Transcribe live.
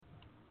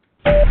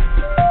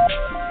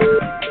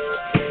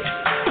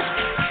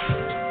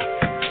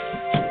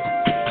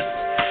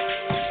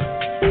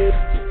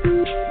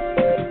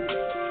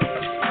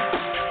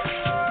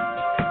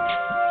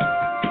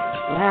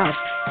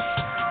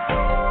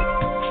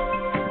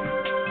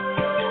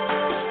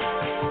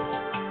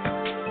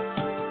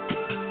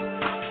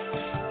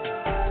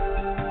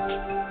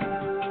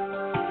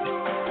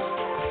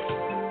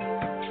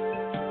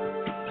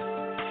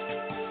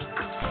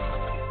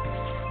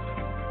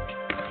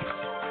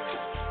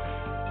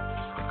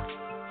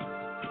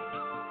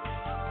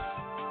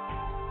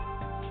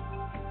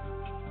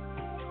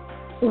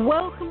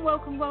Welcome,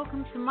 welcome,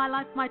 welcome to My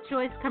Life, My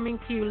Choice, coming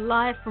to you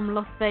live from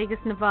Las Vegas,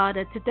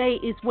 Nevada. Today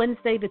is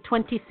Wednesday, the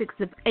 26th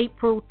of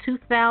April,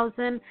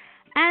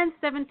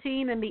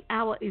 2017, and the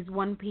hour is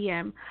 1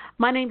 p.m.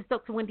 My name is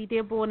Dr. Wendy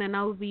Dearborn, and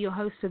I will be your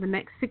host for the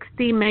next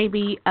 60,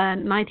 maybe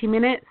 90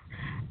 minutes.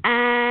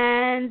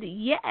 And,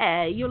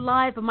 yeah, you're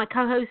live, and my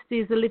co-host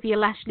is Olivia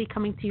Lashley,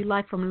 coming to you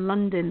live from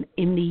London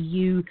in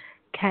the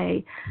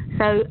UK.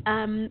 So,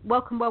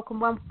 welcome,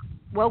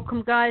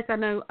 guys. I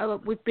know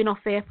we've been off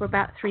air for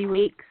about 3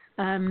 weeks.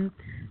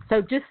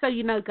 So just so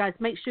you know, guys,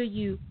 make sure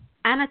you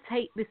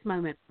annotate this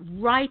moment.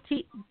 Write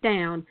it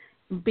down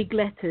in big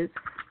letters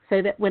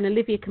so that when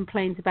Olivia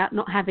complains about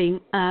not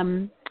having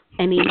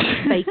any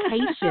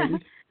vacation,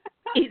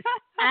 it's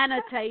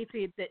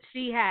annotated that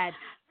she had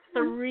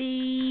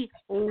 3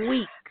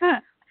 weeks.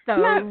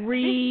 So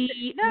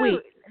 3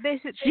 weeks.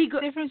 She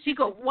got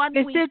 1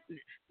 week.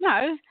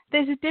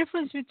 There's a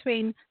difference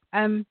between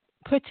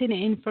putting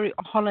it in for a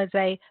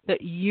holiday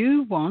that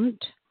you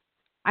want,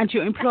 and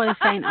your employer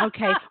saying,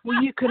 okay,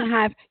 well, you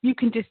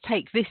can just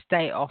take this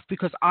day off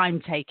because I'm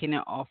taking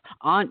it off.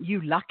 Aren't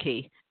you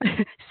lucky?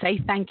 Say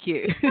thank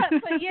you.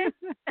 But you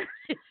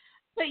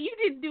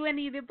didn't do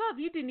any of the above.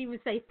 You didn't even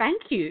say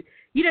thank you.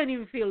 You don't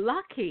even feel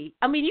lucky.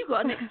 I mean, you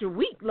got an extra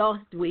week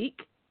last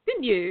week,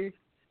 didn't you?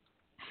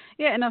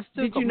 Yeah, and I've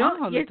still got my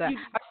holiday.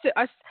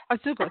 Yes, I've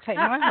still got to take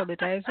my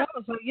holiday as well.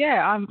 So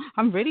yeah,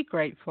 I'm really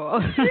grateful.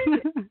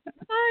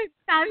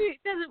 No, it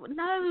doesn't.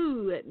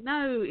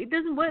 No, it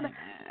doesn't work.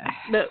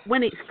 Look,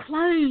 when it's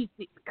closed,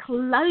 it's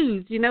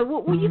closed. You know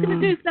what are you going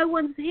to do if no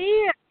one's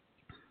here?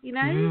 You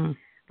know.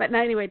 But no,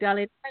 anyway,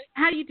 darling,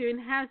 how are you doing?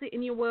 How's it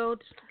in your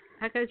world?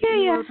 How goes it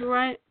in your world? All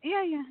right?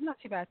 Yeah, not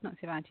too bad.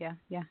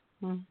 Yeah.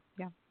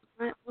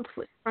 Right, one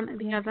foot in front of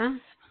the other.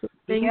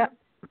 Yep.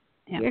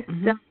 Yes.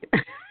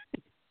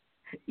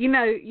 You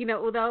know.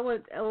 Although I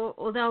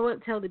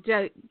won't tell the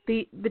joke.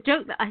 The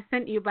joke that I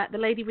sent you about the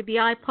lady with the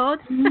iPod.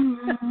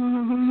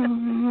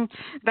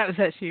 That was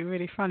actually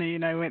really funny. You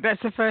know,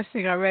 that's the first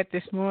thing I read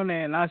this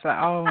morning, and I was like,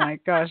 oh my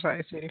gosh, that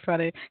is really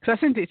funny. Because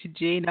I sent it to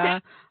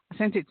Gina, I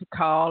sent it to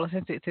Carl, I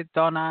sent it to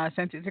Donna, I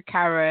sent it to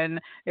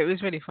Karen. It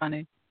was really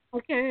funny.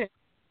 Okay.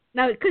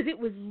 No, because it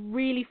was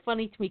really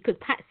funny to me. Because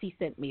Patsy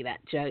sent me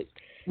that joke.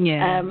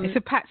 Yeah, it's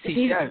a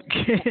Patsy joke,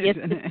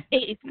 isn't it?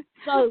 It is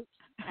so.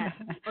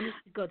 Honest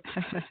to God,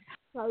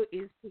 so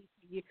is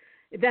you.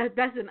 That's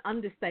an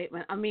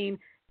understatement. I mean,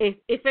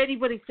 if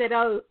anybody said,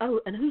 oh,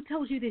 and who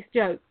tells you this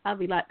joke? I'll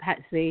be like,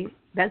 Patsy.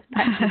 That's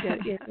Patsy's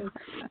joke. Yeah.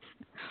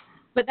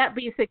 But that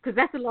being said, because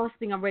that's the last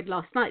thing I read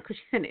last night, because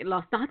she sent it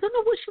last night. I don't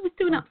know what she was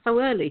doing up so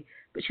early,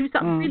 but she was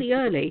up really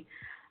early.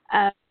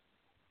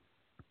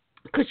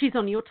 Because she's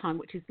on your time,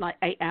 which is like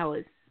 8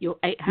 hours. You're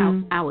 8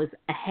 hours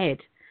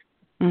ahead.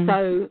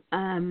 So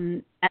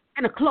at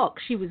 10 o'clock,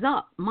 she was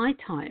up, my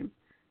time.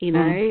 You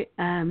know,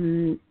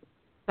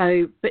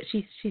 but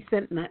she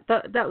sent that.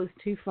 That was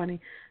too funny.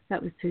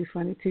 That was too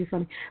funny.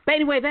 But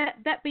anyway,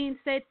 that being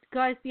said,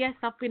 guys, yes,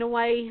 I've been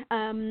away.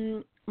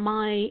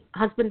 My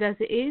husband, as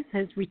it is,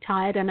 has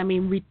retired, and I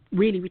mean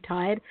really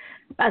retired.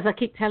 As I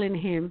keep telling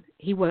him,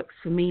 he works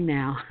for me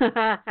now.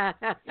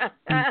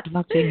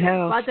 Bloody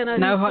hell! I don't know.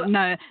 No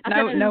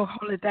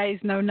holidays,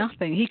 no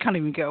nothing. He can't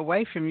even get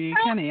away from you,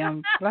 can he?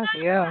 I'm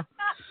bloody hell.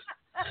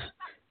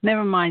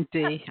 Never mind,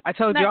 Dee. I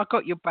told you I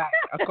got your back.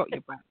 You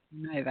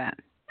know that.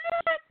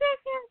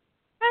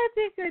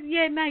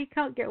 Yeah, no, you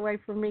can't get away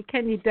from me,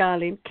 can you,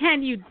 darling?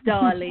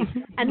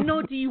 And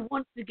nor do you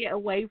want to get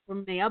away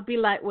from me. I'll be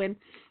like when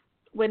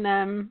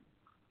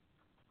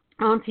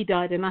Auntie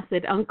died, and I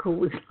said Uncle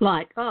was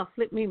like, oh,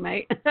 flip me,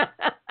 mate.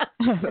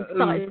 And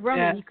started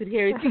running. Yeah. You could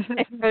hear his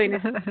echoing.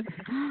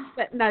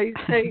 But no,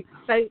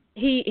 so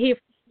he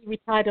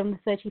retired on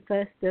the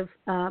 31st of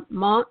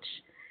March.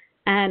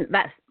 And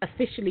that's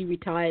officially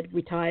retired,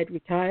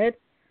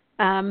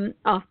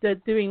 after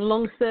doing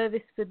long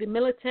service for the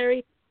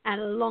military and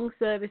a long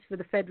service for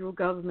the federal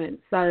government.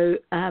 So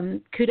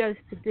kudos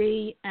to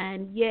Dee,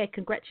 and yeah,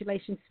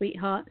 congratulations,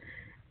 sweetheart.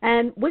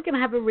 And we're going to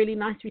have a really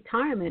nice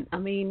retirement. I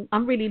mean,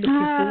 I'm really looking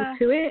forward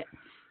to it.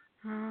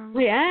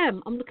 I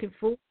am. I'm looking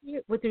forward to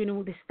it. We're doing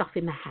all this stuff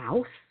in the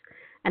house,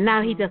 and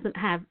now he doesn't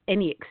have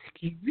any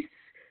excuse.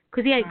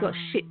 Because he ain't got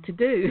shit to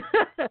do.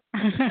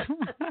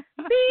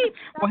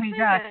 Well,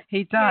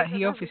 he does.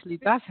 He obviously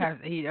does have.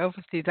 He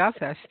obviously does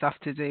have stuff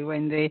to do,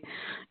 Wendy.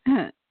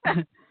 Yeah,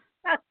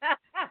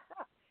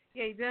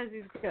 he does.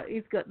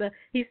 He's got the.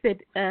 He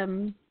said,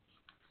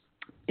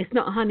 it's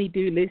not a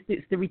honey-do list.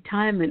 It's the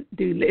retirement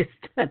do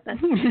list. That's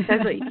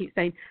what he keeps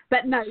saying.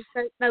 But no,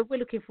 we're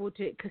looking forward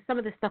to it because some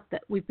of the stuff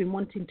that we've been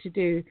wanting to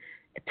do,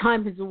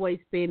 time has always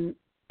been.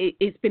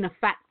 It's been a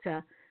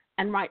factor.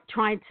 And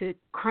trying to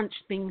crunch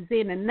things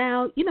in, and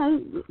now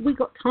we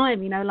got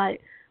time. Like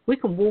we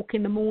can walk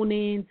in the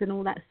mornings and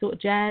all that sort of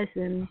jazz,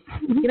 and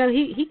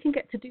he can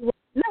get to do.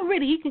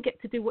 He can get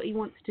to do what he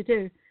wants to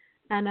do,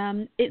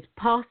 and it's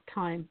past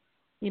time.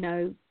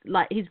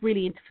 Like he's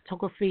really into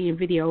photography and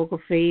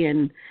videography,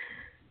 and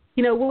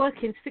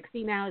working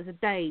 16 hours a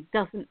day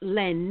doesn't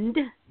lend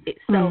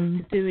itself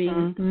to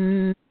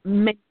doing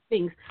many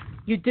things.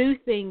 You do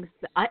things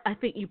that I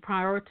think you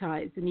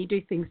prioritize, and you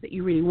do things that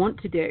you really want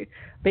to do,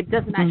 but it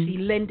doesn't actually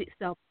lend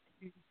itself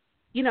to,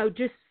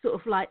 just sort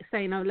of like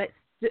saying, oh,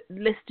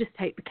 let's just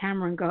take the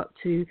camera and go up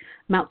to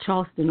Mount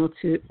Charleston or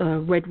to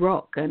Red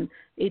Rock, and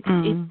it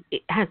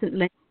hasn't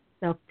lent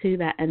itself to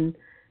that. And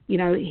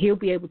he'll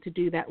be able to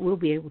do that. We'll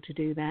be able to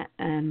do that.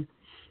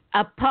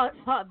 Part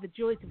of the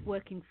joys of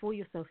working for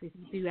yourself is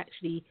you do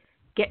actually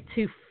get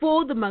to,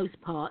 for the most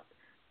part,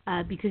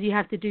 because you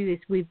have to do this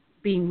with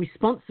being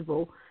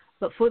responsible,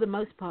 but for the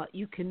most part,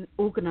 you can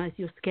organize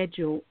your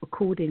schedule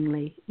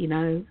accordingly,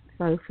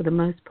 so for the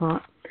most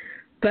part.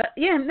 But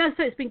yeah,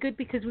 so it's been good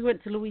because we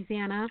went to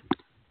Louisiana,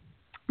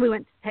 we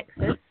went to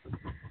Texas,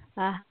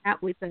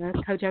 out with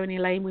Kojo and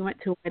Elaine. We went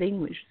to a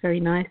wedding, which was very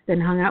nice, then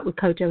hung out with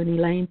Kojo and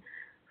Elaine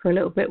for a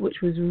little bit,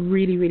 which was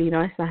really, really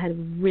nice. I had a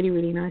really,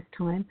 really nice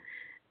time.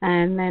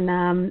 And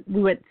then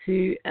we went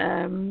to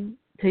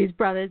his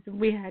brothers, and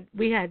we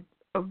had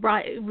a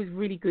right. It was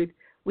really good.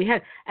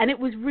 And it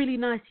was really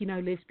nice,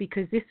 Liz,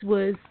 because this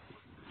was.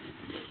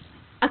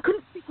 I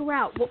couldn't figure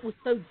out what was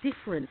so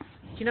different.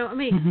 Do you know what I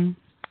mean?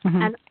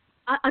 And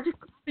I just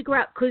couldn't figure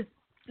out because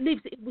Liz,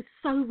 it was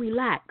so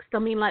relaxed. I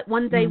mean, like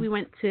one day we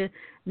went to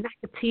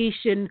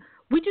Natchitoches, and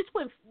we just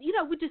went.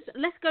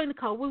 Let's go in the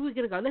car. Where are we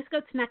going to go? Let's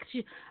go to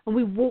Natchitoches, and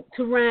we walked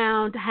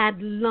around,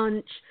 had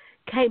lunch.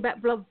 Came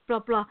back, blah, blah,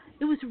 blah.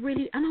 It was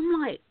really, and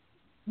I'm like,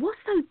 what's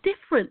so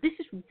different? This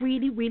is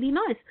really, really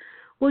nice.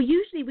 Well,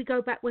 usually we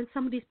go back when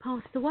somebody's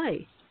passed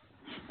away.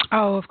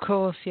 Oh, of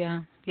course,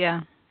 yeah.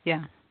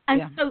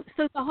 And so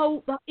the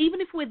whole,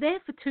 even if we're there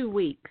for 2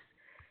 weeks,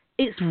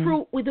 it's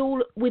fraught with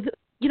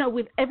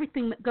with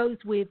everything that goes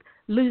with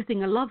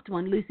losing a loved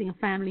one, losing a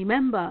family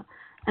member.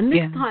 And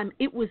this time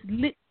it was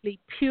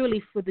literally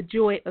purely for the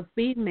joy of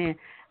being there.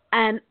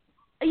 And,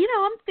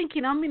 I'm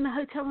thinking, I'm in the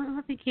hotel room,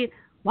 I'm thinking,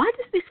 why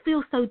does this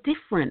feel so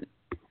different?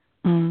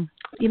 And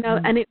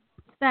it's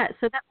that.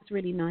 So that was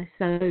really nice.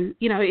 So,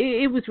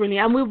 it was really,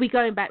 and we'll be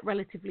going back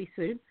relatively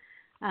soon.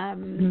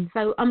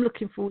 So I'm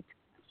looking forward to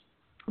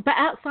it. But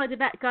outside of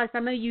that, guys, I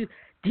know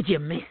did you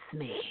miss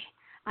me?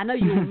 I know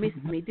you all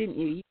missed me, didn't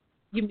you?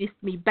 You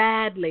missed me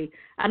badly.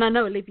 And I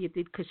know Olivia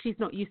did because she's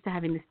not used to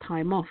having this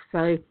time off.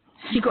 So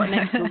she got an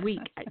extra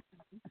week,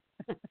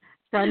 actually.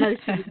 So I know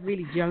she was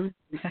really jonesing.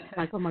 She's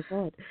like, oh, my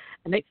God,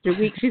 an extra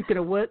week. She's going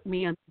to work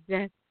me unto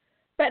death.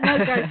 But no,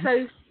 guys,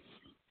 so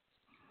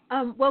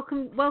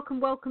welcome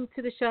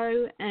to the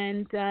show.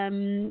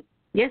 And,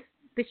 yes,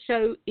 this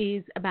show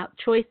is about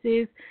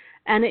choices.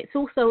 And it's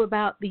also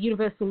about the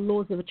universal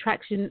laws of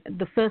attraction,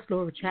 the first law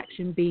of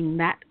attraction being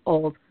that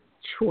of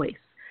choice.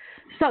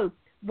 So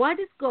why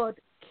does God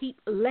keep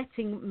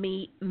letting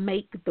me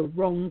make the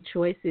wrong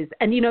choices?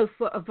 And,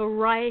 for a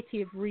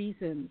variety of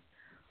reasons,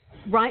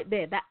 right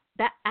there, that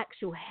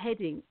actual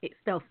heading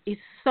itself is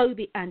so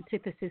the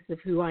antithesis of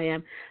who I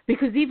am.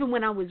 Because even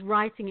when I was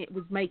writing, it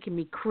was making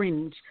me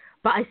cringe.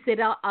 But I said,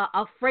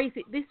 I'll phrase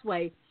it this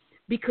way,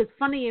 because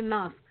funny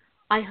enough,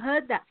 I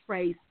heard that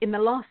phrase in the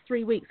last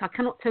 3 weeks. I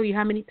cannot tell you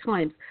how many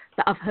times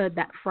that I've heard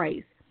that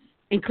phrase,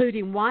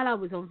 including while I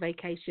was on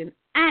vacation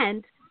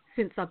and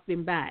since I've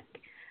been back.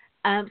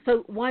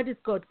 So why does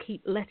God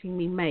keep letting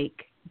me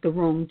make the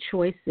wrong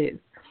choices?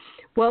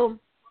 Well,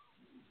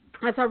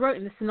 as I wrote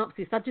in the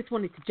synopsis, I just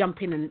wanted to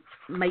jump in and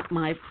make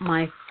my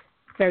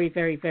very,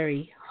 very,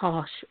 very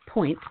harsh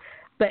point.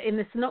 But in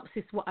the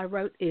synopsis, what I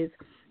wrote is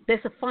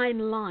there's a fine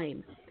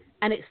line,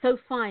 and it's so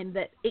fine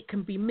that it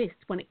can be missed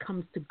when it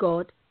comes to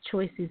God,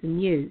 choices,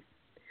 and you.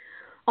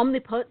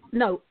 Omnipotent.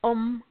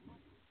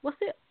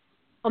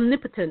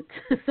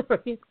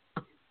 Sorry.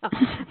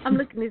 I'm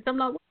looking at this. I'm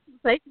like, what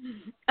did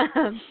I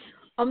say?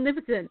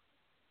 Omnipotent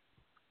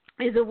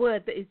is a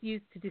word that is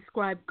used to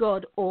describe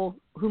God or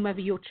whomever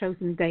your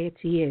chosen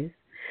deity is.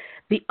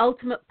 The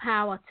ultimate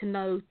power to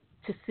know,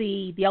 to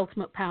see, the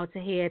ultimate power to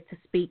hear, to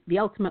speak, the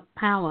ultimate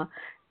power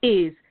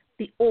is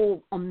the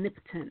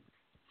all-omnipotent.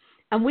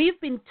 And we've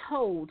been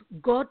told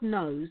God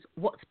knows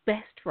what's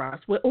best for us.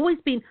 We're always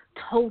being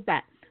told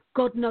that.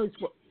 God knows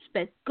what's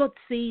best. God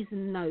sees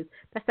and knows.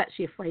 That's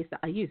actually a phrase that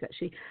I use,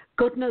 actually.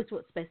 God knows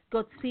what's best.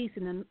 God sees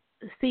and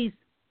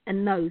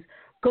knows.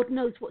 God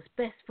knows what's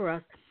best for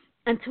us.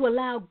 And to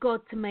allow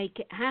God to make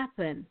it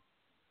happen.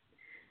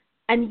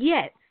 And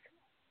yet,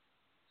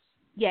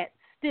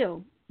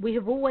 still, we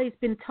have always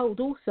been told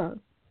also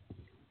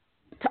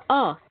to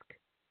ask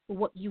for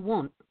what you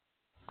want,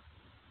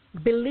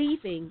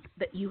 believing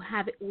that you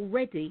have it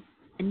already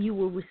and you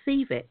will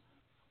receive it.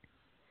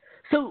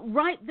 So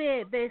right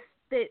there,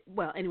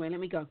 anyway, let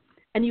me go.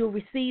 And you'll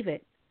receive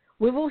it.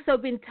 We've also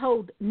been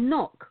told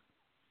knock,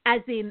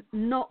 as in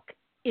knock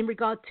in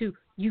regard to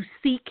you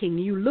seeking,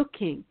 you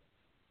looking.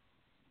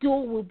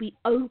 Door will be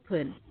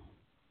open.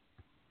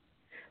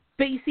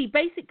 But you see,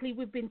 basically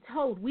we've been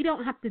told we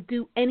don't have to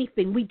do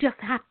anything. We just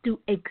have to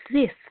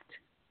exist.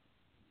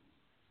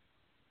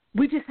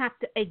 We just have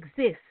to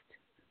exist.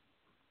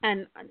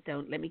 And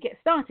don't let me get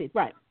started.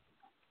 Right.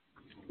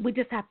 We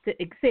just have to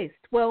exist.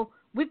 Well,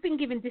 we've been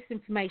given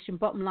disinformation,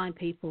 bottom line,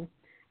 people.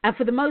 And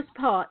for the most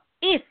part,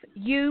 if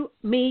you,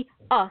 me,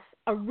 us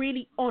are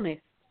really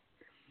honest,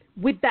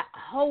 with that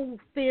whole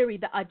theory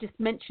that I just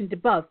mentioned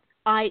above,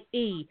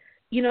 i.e.,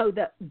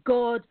 that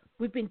God,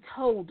 we've been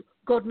told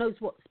God knows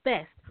what's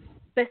best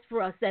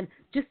for us, and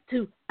just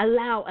to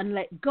allow and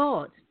let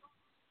God.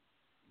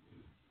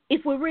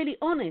 If we're really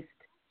honest,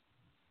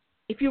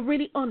 if you're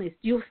really honest,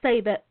 you'll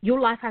say that your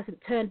life hasn't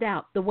turned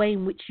out the way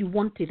in which you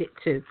wanted it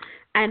to.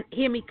 And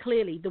hear me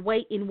clearly, the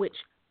way in which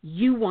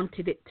you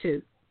wanted it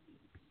to.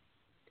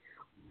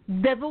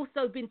 They've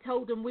also been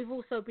told, and we've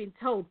also been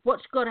told,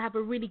 watch God have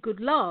a really good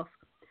laugh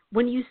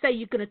when you say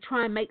you're going to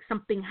try and make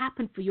something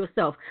happen for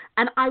yourself.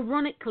 And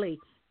ironically,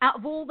 out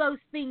of all those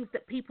things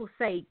that people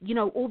say,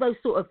 all those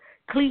sort of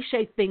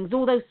cliche things,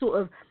 all those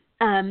sort of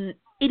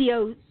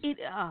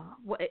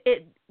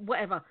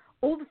whatever,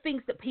 all the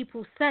things that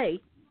people say,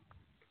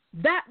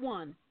 that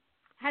one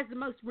has the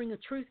most ring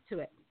of truth to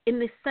it in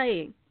this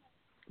saying,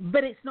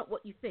 but it's not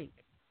what you think.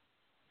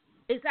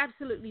 It's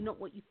absolutely not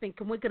what you think,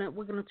 and we're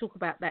gonna talk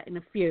about that in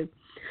a few.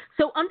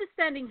 So,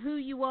 understanding who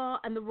you are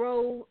and the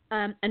role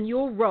and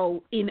your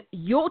role in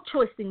your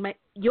choice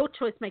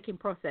making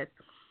process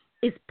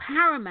is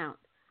paramount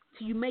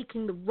to you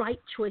making the right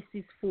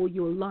choices for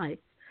your life.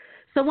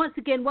 So, once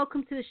again,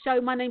 welcome to the show.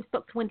 My name's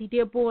Dr. Wendy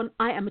Dearborn.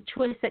 I am a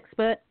choice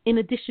expert in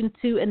addition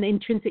to an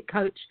intrinsic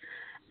coach.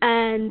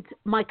 And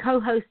my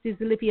co-host is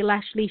Olivia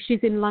Lashley.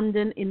 She's in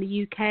London in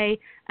the UK,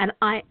 and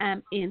I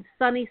am in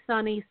sunny,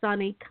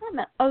 kind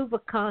of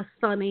overcast,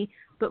 sunny,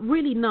 but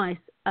really nice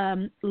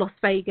Las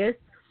Vegas.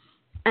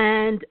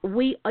 And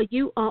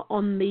you are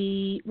on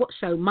the what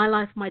show? My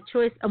Life, My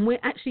Choice, and we're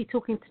actually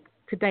talking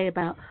today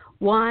about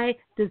why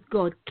does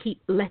God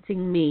keep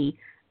letting me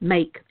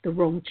make the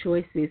wrong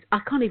choices?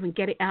 I can't even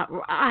get it out.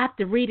 I have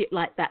to read it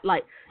like that.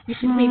 Like you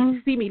should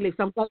see me live.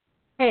 So I'm going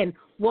 10.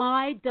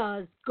 Why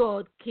does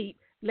God keep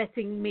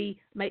letting me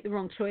make the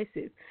wrong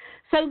choices?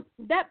 So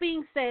that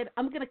being said,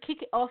 I'm going to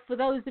kick it off. For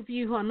those of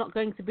you who are not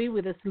going to be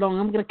with us long,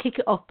 I'm going to kick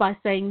it off by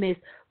saying this.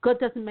 God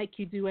doesn't make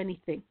you do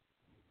anything.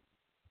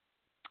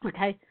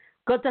 Okay?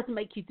 God doesn't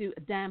make you do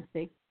a damn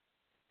thing.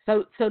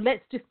 So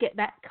let's just get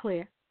that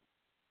clear.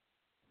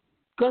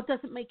 God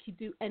doesn't make you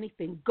do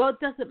anything. God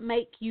doesn't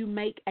make you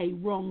make a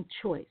wrong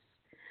choice.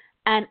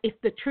 And if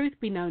the truth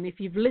be known,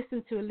 if you've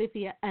listened to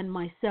Olivia and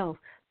myself,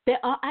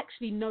 there are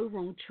actually no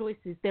wrong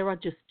choices. There are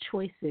just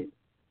choices.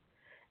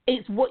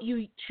 It's what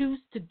you choose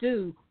to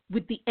do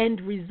with the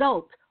end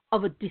result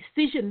of a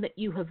decision that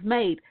you have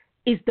made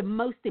is the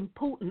most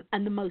important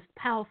and the most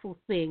powerful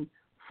thing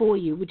for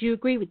you. Would you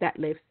agree with that,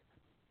 Liv?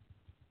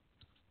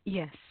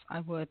 Yes,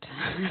 I would.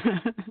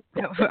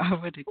 I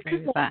would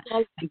agree with that.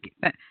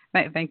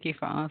 Thank you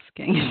for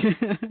asking.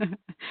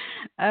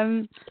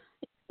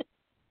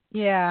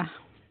 Yeah.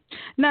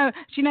 No, do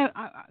you know,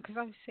 because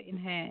I was sitting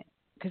here,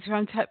 because if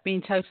I'm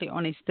being totally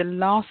honest, the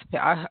last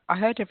bit, I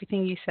heard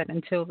everything you said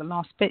until the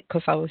last bit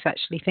because I was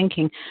actually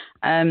thinking.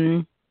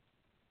 But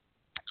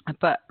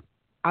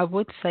I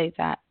would say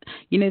that,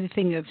 the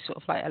thing of sort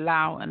of like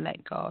allow and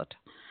let God,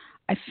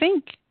 I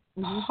think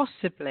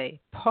possibly,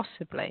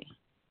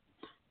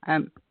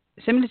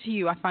 similar to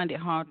you, I find it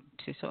hard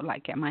to sort of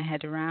like get my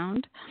head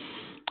around.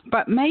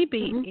 But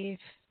maybe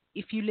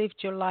if you lived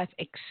your life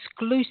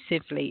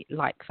exclusively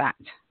like that,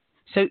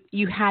 so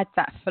you had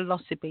that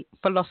philosophy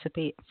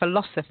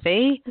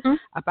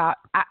about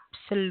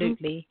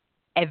absolutely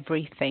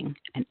everything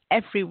and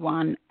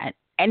everyone and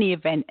any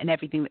event and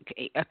everything that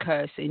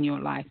occurs in your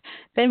life,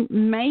 then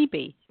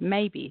maybe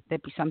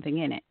there'd be something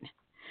in it.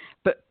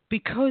 But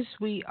because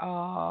we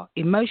are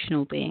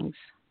emotional beings,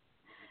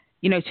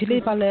 to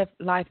live our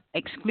life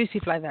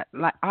exclusive like that,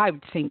 like I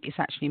would think is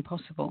actually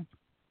impossible.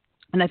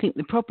 And I think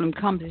the problem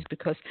comes is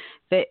because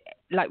they,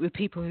 like with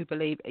people who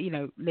believe,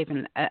 live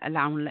and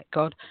allow and let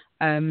God,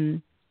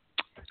 that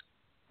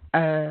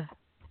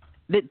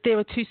there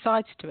are two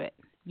sides to it,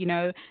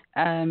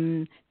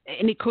 and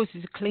it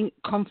causes a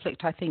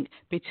conflict, I think,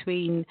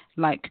 between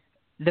like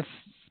the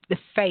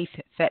faith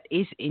that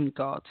is in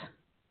God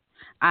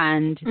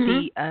and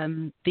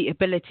the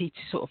ability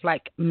to sort of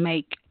like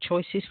make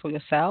choices for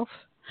yourself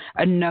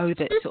and know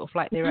that sort of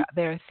like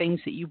there are things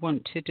that you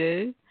want to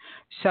do.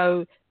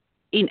 So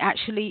in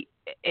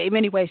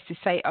many ways to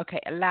say, okay,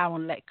 allow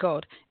and let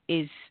God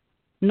is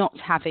not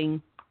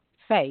having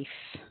faith.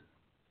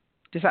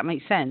 Does that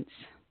make sense?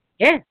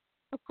 Yeah,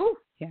 of course.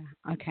 Yeah,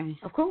 okay.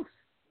 Of course.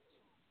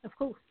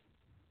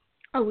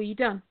 Oh, were you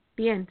done?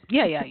 The end?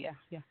 Yeah.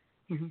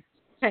 Mm-hmm.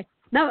 Okay.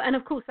 No, and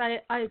of course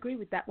I agree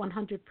with that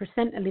 100%,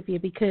 Olivia,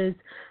 because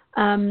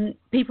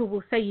people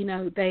will say,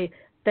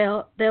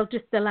 they'll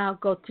just allow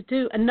God to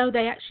do, and no,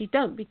 they actually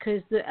don't,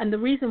 because the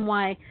reason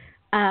why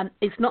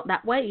it's not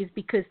that way is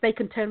because they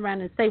can turn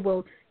around and say,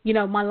 well,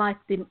 my life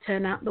didn't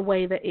turn out the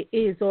way that it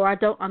is, or I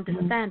don't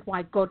understand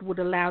why God would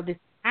allow this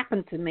to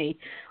happen to me,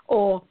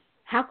 or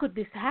how could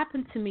this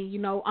happen to me?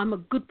 I'm a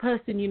good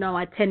person,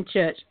 I attend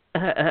church.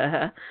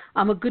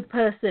 I'm a good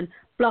person,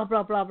 blah,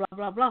 blah, blah, blah,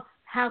 blah, blah.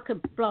 How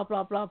can blah,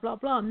 blah, blah, blah,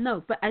 blah?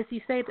 No, but as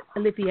you said,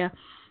 Olivia,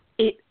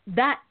 the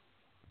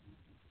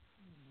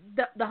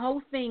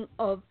whole thing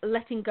of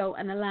letting go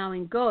and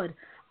allowing God.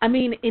 I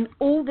mean, in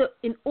all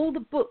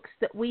the books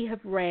that we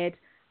have read,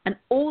 and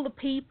all the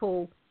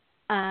people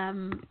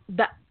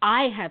that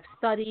I have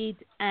studied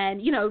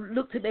and,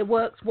 looked at their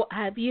works, what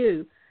have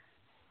you,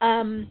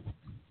 and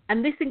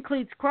this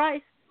includes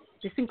Christ,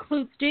 this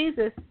includes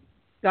Jesus,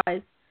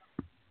 guys,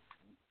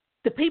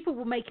 the people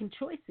were making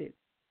choices.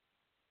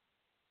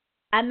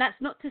 And that's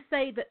not to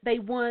say that they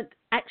weren't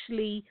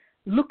actually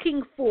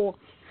looking for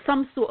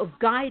some sort of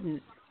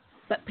guidance,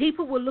 but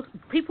people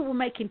were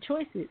making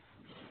choices.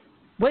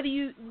 Whether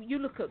you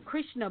look at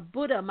Krishna,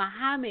 Buddha,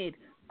 Muhammad,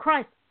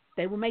 Christ,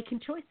 they were making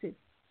choices.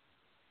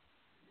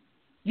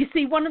 You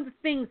see, one of the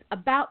things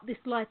about this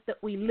life that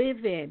we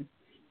live in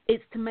is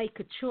to make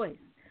a choice.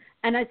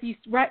 And as you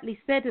rightly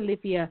said,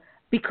 Olivia,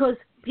 because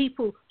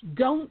people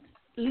don't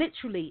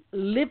literally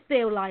live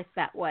their life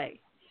that way,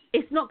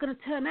 it's not going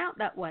to turn out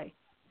that way.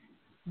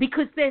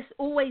 Because there's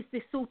always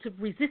this sort of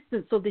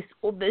resistance, or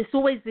there's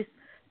always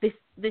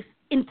this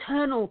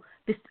internal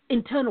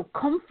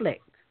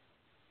conflict.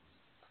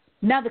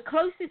 Now, the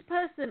closest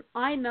person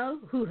I know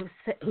who has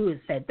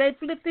said they've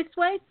lived this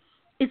way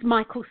is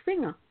Michael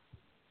Singer,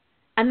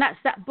 and that's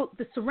that book,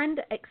 The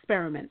Surrender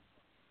Experiment.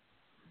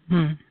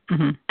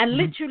 Mm-hmm. And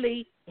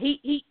literally,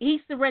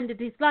 he surrendered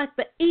his life,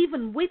 but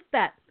even with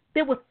that,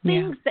 there were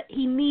things that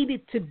he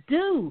needed to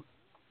do.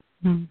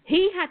 Mm.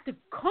 He had to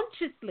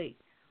consciously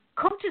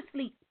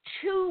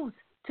choose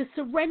to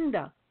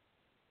surrender.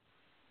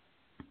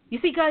 You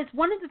see, guys,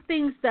 one of the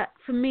things that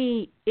for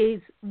me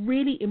is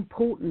really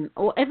important,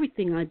 or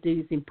everything I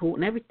do is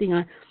important, everything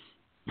I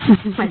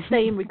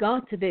say in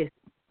regard to this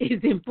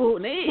is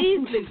important. It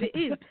is, Liz, it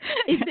is.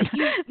 Is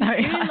that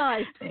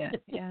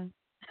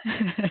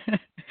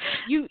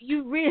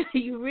you realize,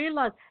 you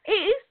realize, it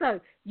is so.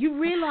 You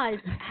realize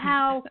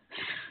how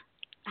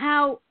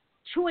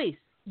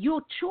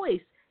your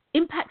choice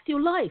impacts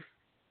your life.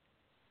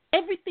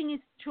 Everything is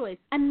choice,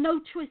 and no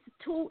choice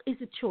at all is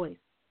a choice.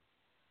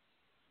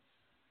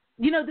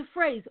 You know the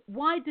phrase,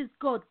 why does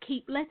God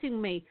keep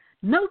letting me?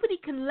 Nobody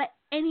can let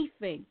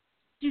anything.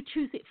 You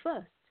choose it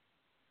first.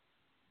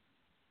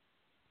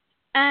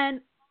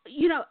 And,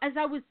 as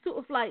I was sort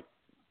of like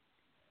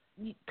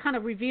kind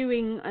of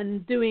reviewing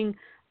and doing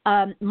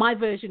my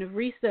version of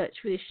research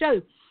for this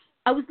show,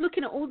 I was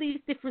looking at all these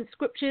different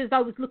scriptures.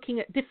 I was looking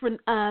at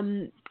different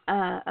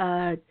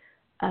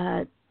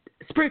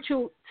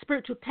spiritual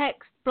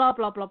texts, blah,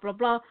 blah, blah, blah,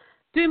 blah,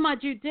 doing my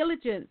due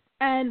diligence.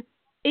 And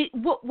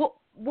what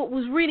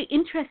was really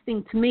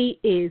interesting to me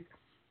is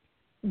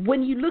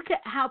when you look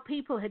at how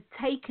people had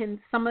taken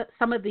some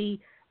of the,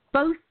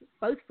 both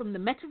from the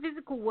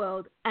metaphysical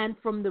world and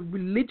from the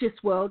religious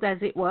world, as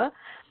it were,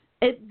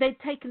 they'd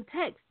taken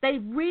text. They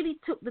really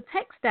took the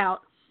text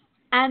out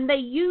and they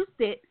used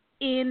it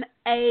in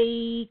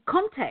a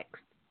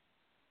context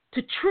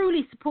to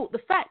truly support the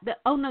fact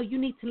that, oh no, you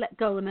need to let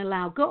go and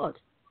allow God.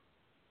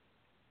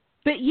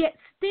 But yet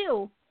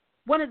still,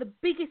 one of the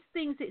biggest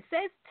things it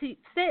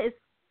says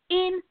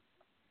in,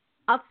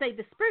 I'll say,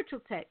 the spiritual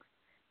text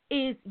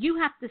is you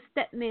have to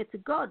step near to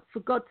God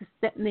for God to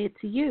step near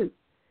to you.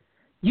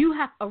 You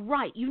have a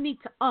right. You need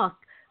to ask,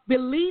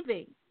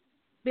 believing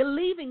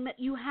that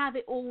you have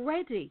it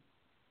already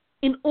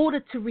in order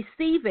to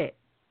receive it.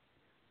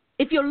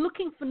 If you're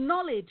looking for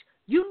knowledge,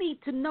 you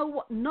need to know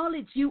what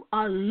knowledge you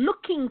are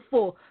looking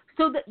for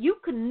so that you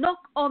can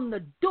knock on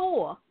the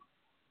door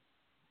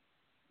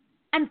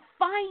and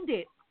find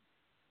it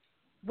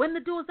when the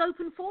door's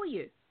open for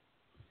you.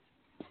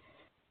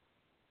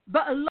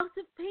 But a lot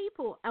of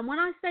people, and when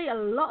I say a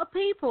lot of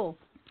people,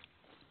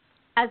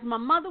 as my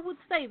mother would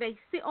say, they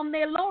sit on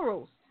their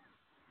laurels.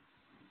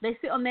 They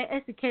sit on their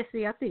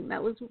esikesi. I think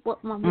that was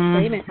what Mum was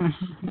saying.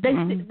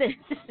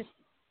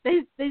 They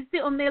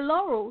sit on their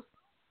laurels,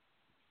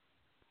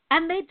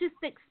 and they're just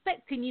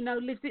expecting,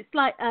 Liz. It's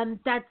like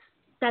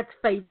Dad's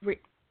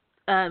favorite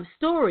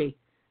story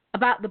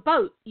about the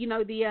boat. The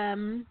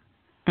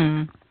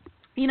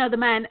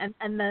man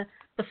and the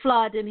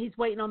flood, and he's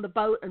waiting on the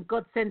boat, and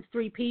God sends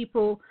 3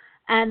 people,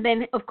 and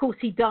then of course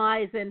he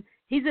dies, and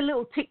he's a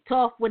little ticked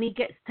off when he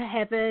gets to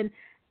heaven,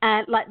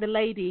 and like the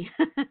lady,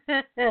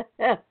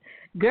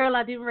 girl,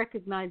 I didn't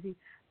recognize you.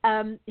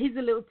 He's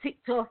a little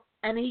ticked off,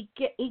 and he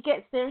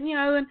gets there,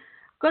 and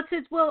God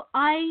says, well,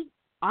 I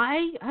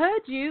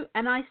heard you,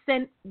 and I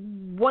sent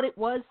what it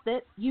was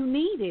that you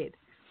needed.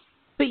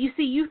 But you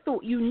see, you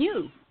thought you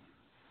knew.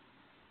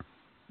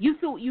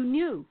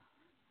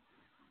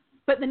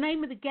 But the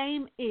name of the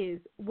game is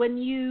when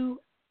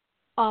you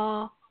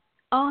are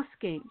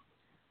asking,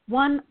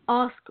 one,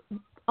 ask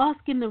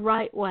in the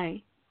right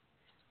way.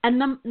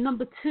 And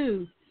number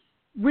 2,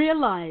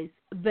 realize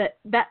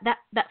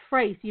that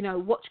phrase,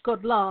 watch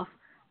God laugh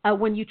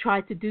when you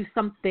try to do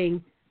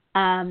something,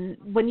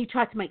 when you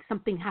try to make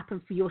something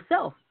happen for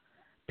yourself.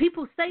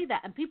 People say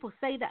that, and people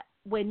say that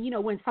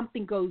when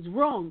something goes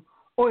wrong,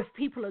 or if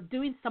people are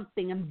doing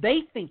something and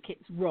they think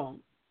it's wrong.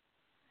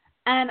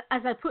 And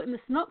as I put in the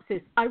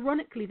synopsis,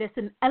 ironically, there's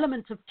an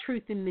element of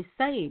truth in this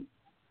saying,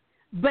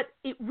 but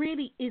it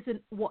really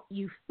isn't what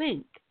you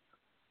think.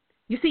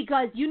 You see,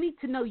 guys, you need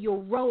to know your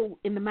role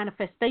in the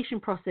manifestation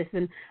process.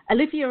 And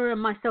Olivia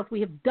and myself, we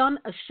have done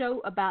a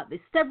show about this,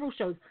 several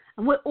shows,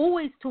 and we're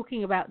always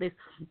talking about this.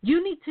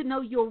 You need to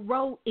know your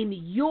role in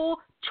your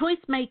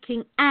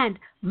choice-making and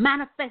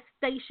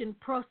manifestation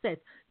process.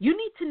 You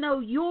need to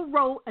know your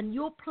role and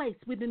your place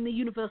within the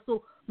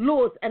universal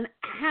laws and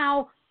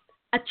how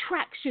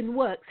attraction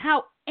works,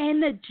 how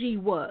energy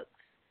works.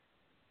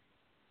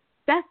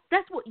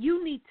 That's what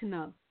you need to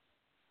know.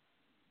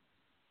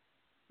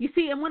 You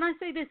see, and when I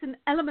say there's an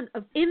element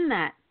of in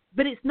that,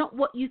 but it's not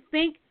what you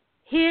think,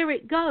 here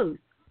it goes.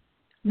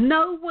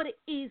 Know what it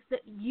is that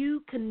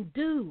you can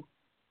do.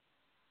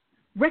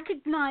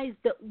 Recognize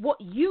that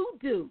what you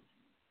do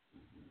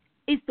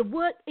is the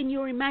work in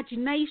your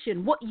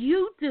imagination. What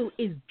you do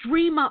is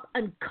dream up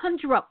and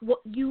conjure up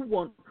what you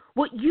want.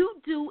 What you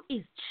do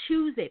is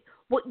choose it.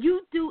 What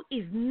you do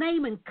is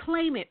name and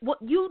claim it. What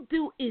you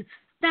do is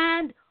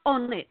stand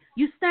on it.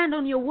 You stand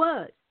on your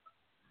word.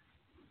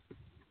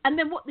 And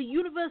then what the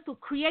universal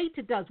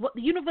creator does, what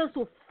the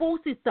universal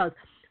forces does,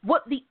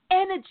 what the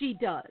energy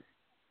does,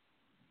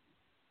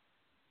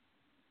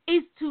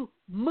 is to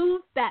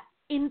move that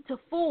into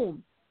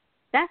form.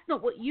 That's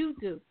not what you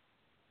do.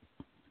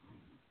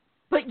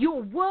 But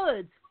your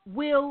words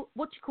will,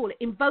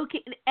 invoke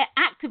it,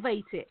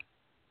 activate it.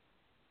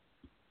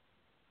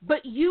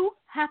 But you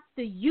have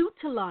to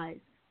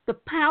utilize the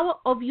power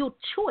of your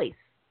choice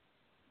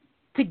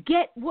to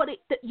get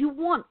that you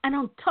want. And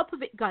on top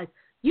of it, guys,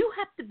 you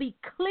have to be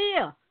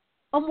clear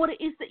on what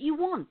it is that you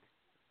want.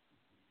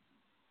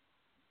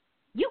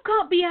 You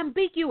can't be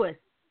ambiguous.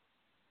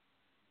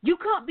 You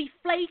can't be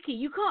flaky.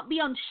 You can't be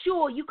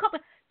unsure. You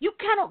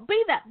cannot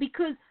be that,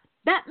 because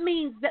that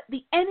means that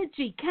the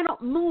energy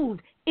cannot move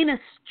in a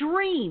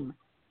stream,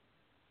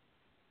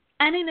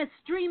 and in a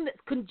stream that's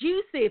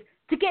conducive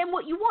to getting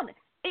what you want.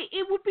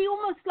 It would be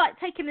almost like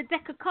taking a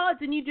deck of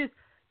cards and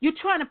you're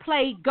trying to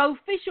play Go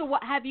Fish or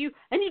what have you,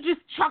 and you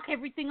just chuck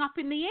everything up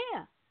in the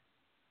air.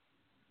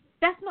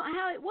 That's not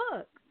how it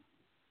works.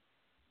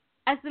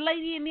 As the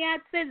lady in the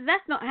ad says,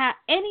 that's not how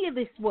any of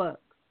this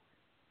works.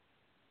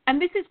 And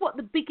this is what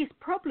the biggest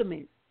problem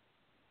is.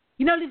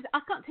 You know, Liz, I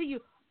can't tell you,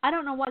 I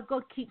don't know why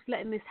God keeps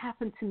letting this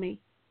happen to me.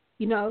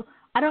 You know,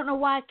 I don't know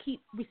why I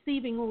keep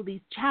receiving all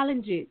these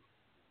challenges.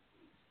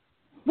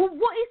 Well,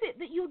 what is it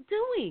that you're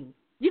doing?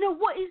 You know,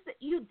 what is it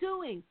you're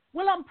doing?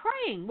 Well, I'm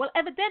praying. Well,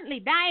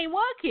 evidently, that ain't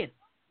working.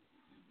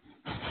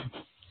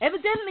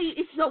 Evidently,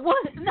 it's not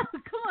working. No,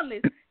 come on,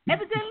 Liz.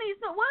 Evidently,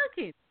 it's not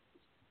working.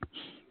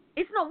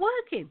 It's not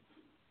working.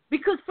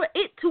 Because for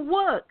it to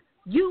work,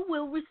 you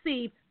will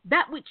receive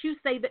that which you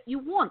say that you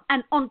want.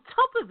 And on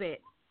top of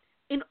it,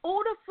 in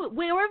order for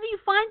wherever you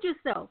find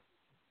yourself,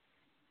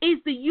 is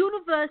the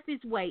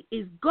universe's way,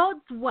 is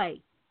God's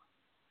way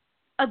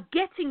of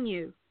getting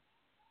you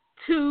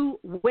to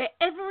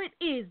wherever it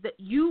is that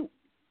you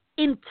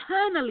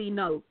internally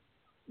know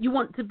you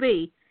want to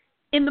be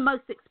in the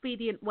most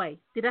expedient way.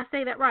 Did I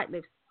say that right,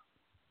 Liv?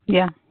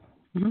 Yeah.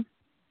 Mm-hmm.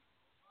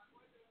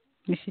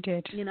 Yes, you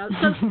did. You know,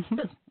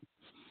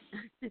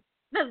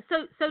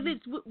 so Liz,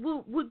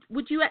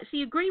 would you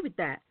actually agree with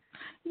that?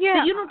 Yeah.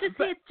 That you're not just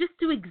here just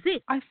to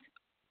exist. I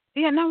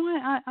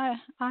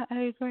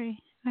agree.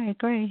 I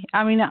agree.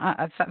 I mean,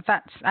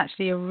 that's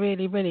actually a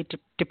really, really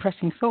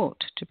depressing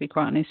thought, to be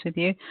quite honest with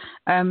you.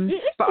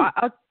 But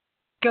I'll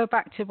go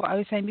back to what I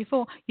was saying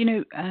before. You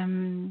know,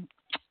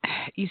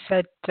 you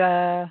said,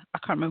 I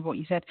can't remember what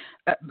you said,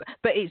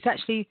 but it's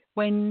actually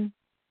when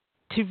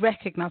to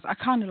recognize, I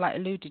kind of like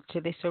alluded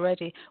to this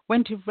already,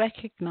 when to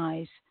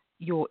recognize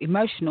your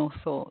emotional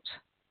thought,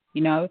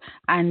 you know,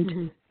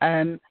 and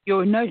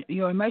your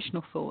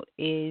emotional thought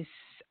is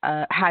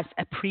has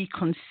a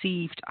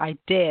preconceived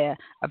idea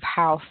of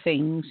how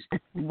things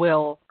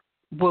will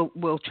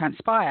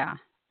transpire.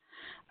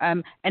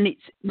 And it's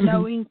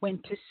knowing when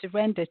to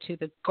surrender to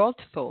the God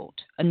thought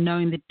and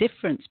knowing the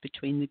difference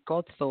between the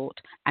God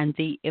thought and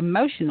the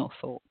emotional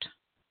thought.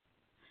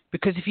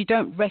 Because if you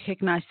don't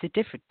recognize the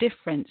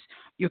difference,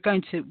 you're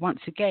going to, once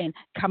again,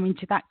 come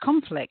into that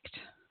conflict.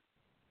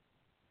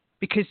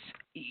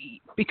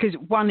 Because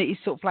one is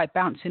sort of like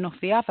bouncing off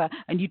the other,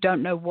 and you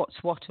don't know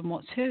what's what and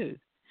what's who.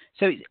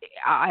 So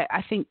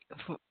I think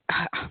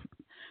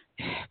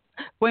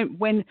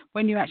when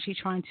you're actually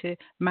trying to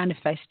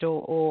manifest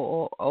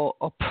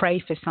or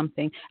pray for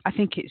something, I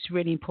think it's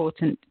really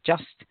important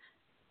just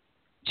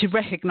to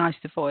recognize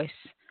the voice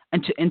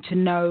and to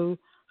know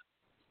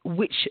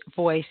which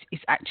voice is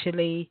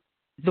actually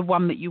the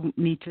one that you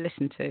need to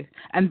listen to.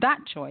 And that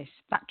choice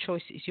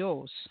is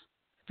yours.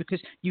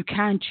 Because you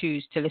can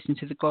choose to listen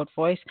to the God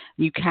voice,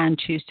 and you can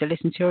choose to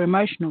listen to your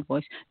emotional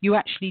voice. You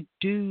actually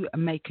do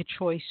make a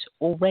choice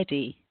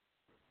already,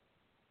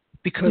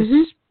 because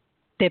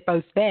they're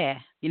both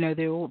there. You know,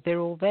 they're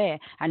all there.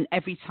 And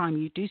every time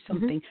you do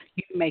something,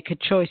 you make a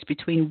choice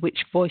between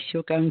which voice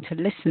you're going to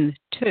listen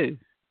to.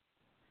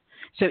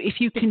 So if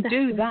you can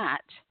do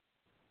that,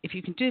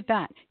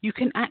 you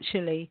can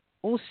actually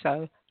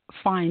also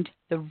find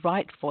the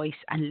right voice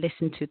and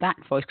listen to that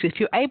voice. Because if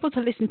you're able to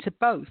listen to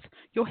both,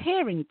 you're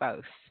hearing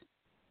both.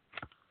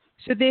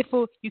 So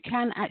therefore, you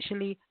can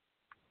actually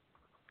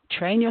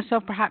train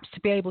yourself perhaps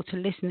to be able to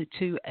listen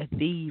to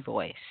the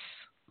voice.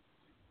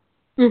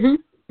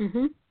 Mhm.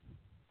 Mhm.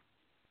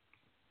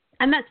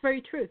 And that's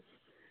very true.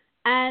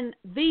 And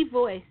the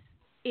voice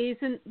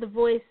isn't the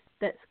voice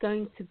that's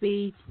going to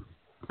be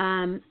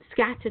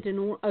scattered and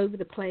all over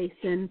the place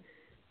and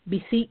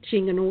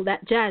beseeching and all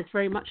that jazz.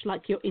 Very much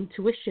like your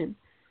intuition.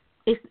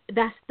 It's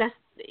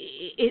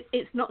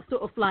not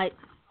sort of like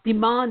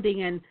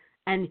demanding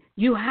and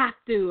you have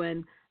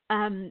to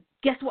and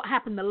guess what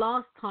happened the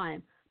last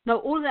time. No,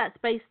 all of that's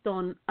based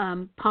on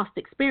past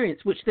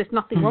experience, which there's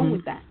nothing wrong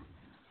with that.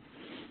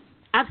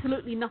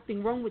 Absolutely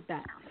nothing wrong with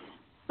that.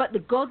 But the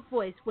God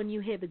voice, when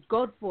you hear the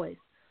God voice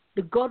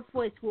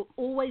will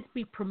always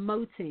be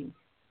promoting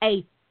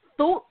a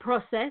thought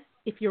process,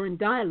 if you're in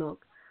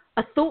dialogue,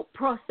 a thought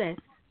process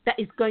that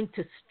is going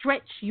to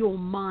stretch your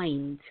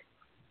mind.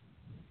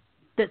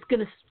 That's going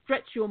to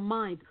stretch your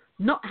mind,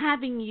 not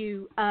having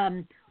you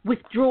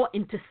withdraw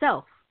into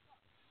self,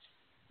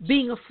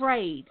 being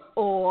afraid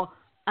or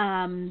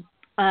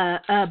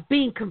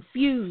being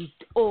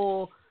confused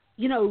or,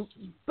 you know,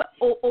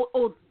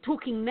 or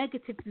talking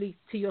negatively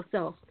to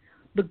yourself.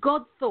 The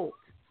God thought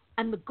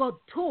and the God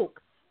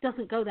talk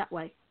doesn't go that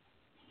way.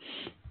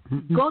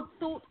 God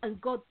thought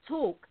and God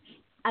talk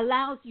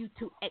allows you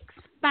to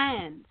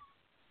expand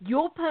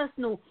your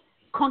personal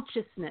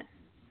consciousness,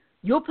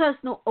 your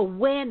personal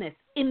awareness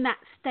in that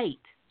state.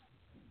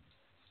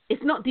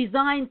 It's not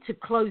designed to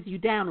close you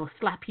down or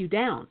slap you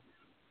down.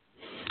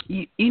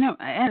 You know,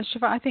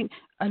 Shiva, I think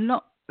a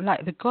lot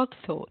like the God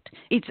thought,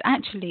 it's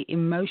actually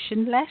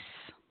emotionless.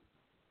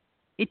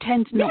 It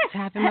tends not to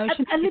have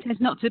emotion. It tends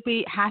not to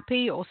be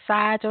happy or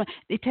sad, or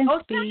it tends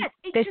to be. Sad.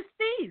 It just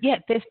is. Yeah,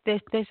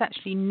 there's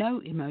actually no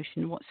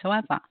emotion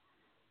whatsoever,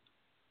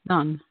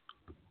 none.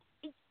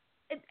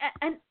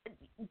 And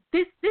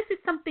this is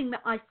something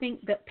that I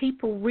think that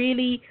people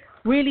really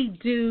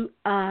do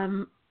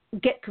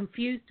get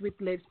confused with,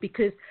 Liv,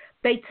 because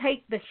they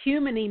take the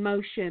human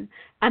emotion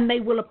and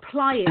they will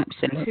apply it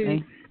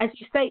to, as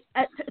you say,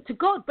 to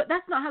God. But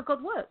that's not how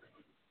God works.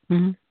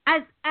 Mm-hmm.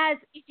 As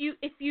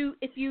if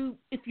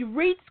you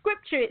read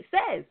scripture, it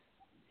says,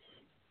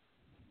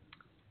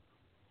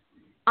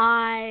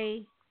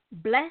 I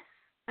bless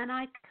and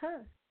I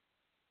curse.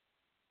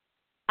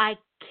 I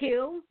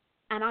kill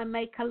and I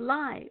make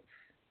alive.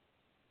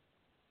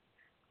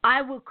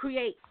 I will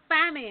create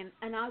famine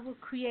and I will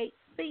create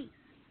peace.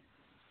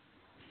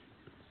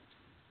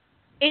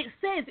 It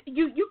says,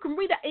 you can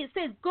read that, it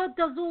says God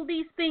does all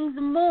these things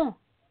and more.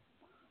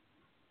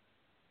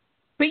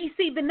 But you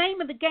see, the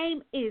name of the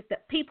game is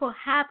that people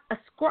have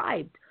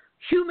ascribed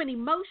human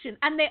emotion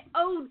and their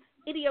own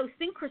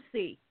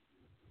idiosyncrasy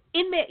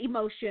in their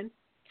emotion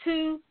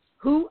to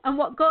who and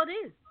what God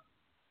is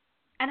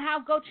and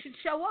how God should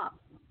show up.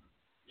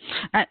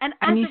 And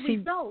as a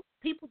result,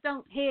 people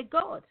don't hear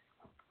God.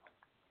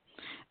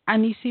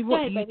 And you see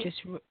what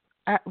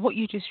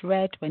you just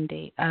read,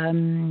 Wendy.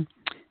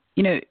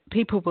 You know,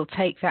 people will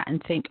take that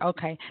and think,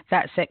 okay,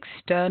 that's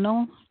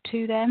external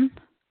to them.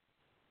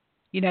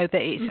 You know,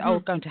 that it's all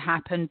going to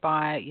happen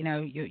by, you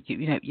know,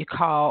 your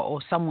car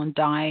or someone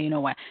dying or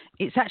what.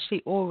 It's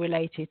actually all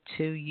related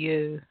to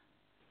you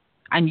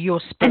and your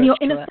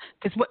spiritual.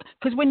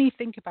 Because when you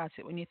think about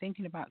it, when you're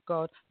thinking about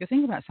God, you're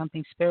thinking about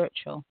something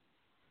spiritual.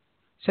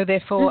 So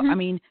therefore, I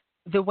mean,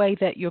 the way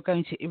that you're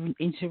going to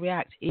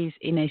interact is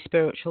in a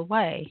spiritual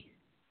way.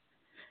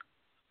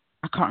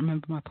 I can't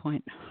remember my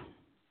point.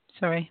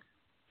 Sorry.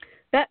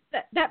 That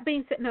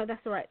being said, no,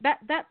 that's all right.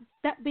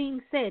 That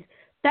being said,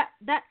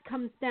 that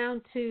comes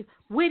down to,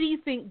 where do you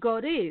think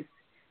God is?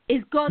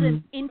 Is God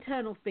an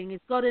internal thing? Is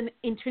God an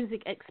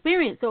intrinsic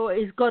experience, or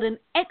is God an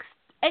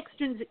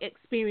extrinsic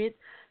experience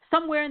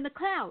somewhere in the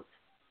clouds?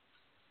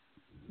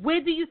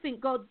 Where do you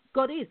think God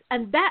is?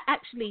 And that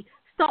actually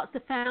starts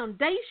the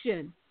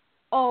foundation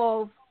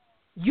of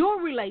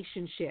your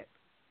relationship,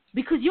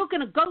 because you're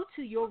going to go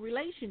to your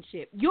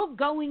relationship. You're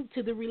going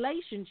to the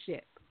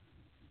relationship.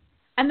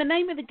 And the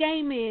name of the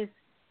game is,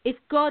 if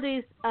God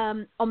is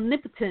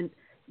omnipotent,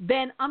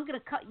 then I'm going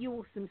to cut you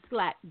off some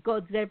slack.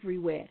 God's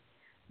everywhere.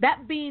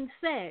 That being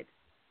said,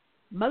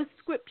 most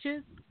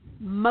scriptures,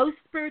 most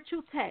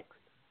spiritual texts,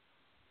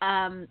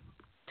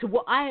 to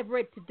what I have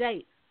read to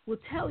date, will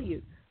tell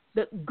you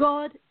that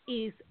God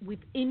is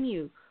within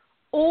you.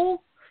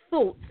 All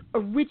thoughts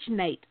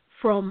originate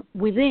from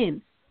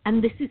within,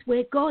 and this is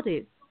where God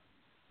is.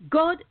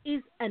 God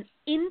is an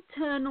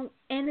internal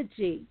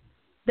energy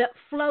that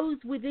flows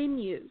within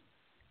you,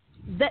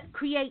 that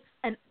creates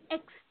an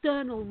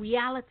external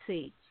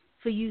reality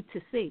for you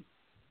to see.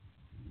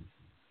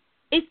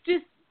 It's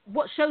just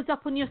what shows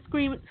up on your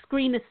screen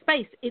of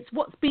space. It's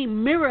what's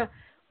being mirror.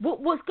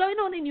 What's going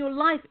on in your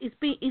life is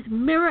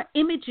mirror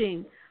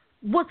imaging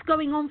what's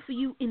going on for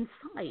you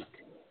inside.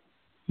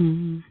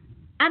 And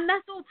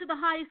that's all to the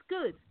highest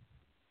good.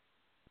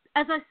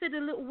 As I said a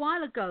little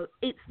while ago,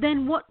 it's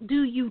then, what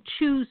do you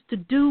choose to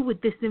do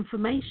with this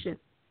information?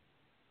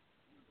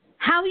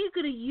 How are you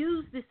going to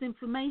use this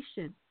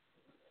information?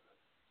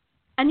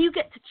 And you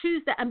get to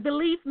choose that. And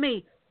believe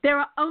me, There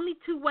are only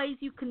two ways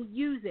you can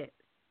use it: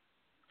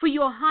 for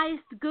your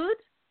highest good,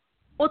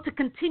 or to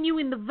continue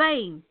in the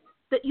vein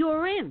that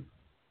you're in.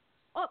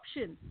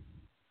 Options.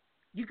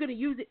 You're going to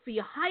use it for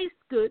your highest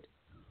good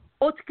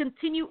or to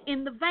continue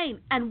in the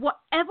vein. And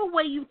whatever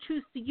way you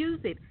choose to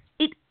use it,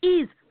 it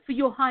is for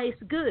your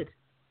highest good.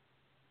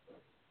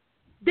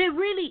 There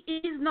really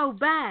is no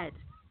bad.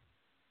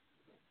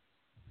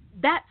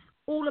 That's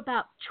all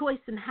about choice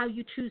and how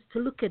you choose to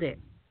look at it.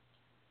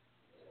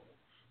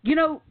 You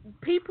know,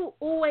 people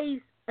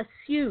always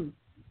assume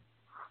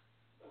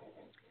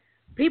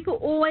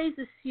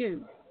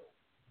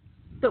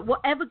that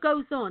whatever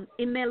goes on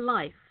in their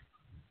life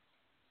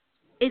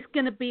is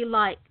going to be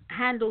like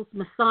Handel's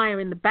Messiah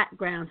in the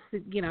background,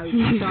 you know,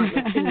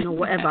 singing or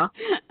whatever,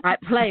 right,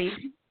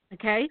 playing,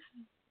 okay?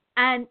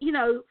 And, you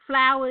know,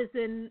 flowers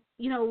and,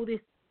 you know, all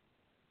this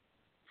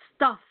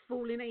stuff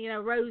falling, you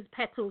know, rose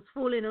petals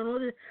falling and all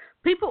this.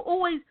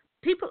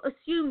 People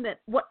assume that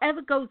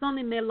whatever goes on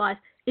in their life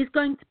is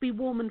going to be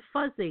warm and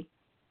fuzzy.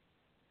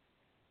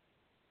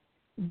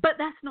 But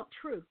that's not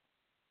true.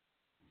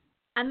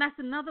 And that's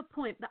another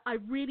point that I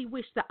really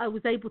wish that I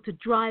was able to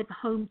drive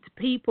home to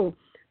people.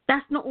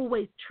 That's not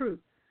always true.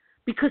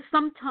 Because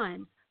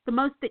sometimes the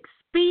most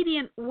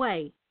expedient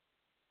way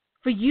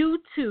for you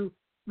to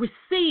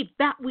receive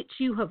that which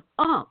you have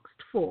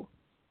asked for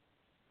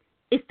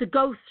is to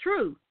go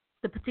through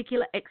the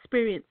particular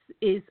experience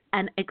is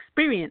an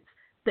experience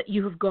that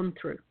you have gone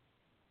through.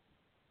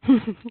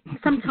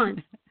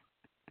 Sometimes.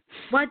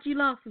 Why'd you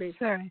laugh, Liz?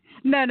 Sorry.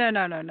 No.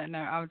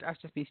 I was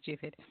just being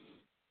stupid.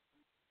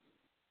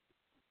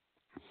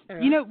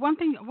 You know, one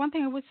thing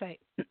I would say,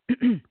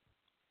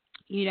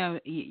 you know,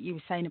 you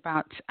were saying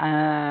about,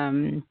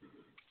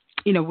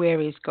 you know, where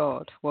is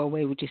God? Well,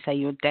 where would you say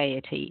your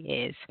deity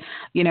is?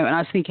 You know, and I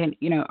was thinking,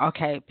 you know,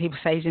 okay, people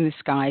say he's in the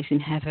skies, in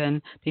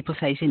heaven. People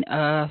say he's in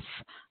earth.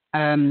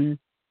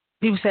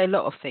 People say a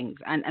lot of things,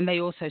 and they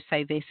also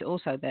say this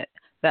also that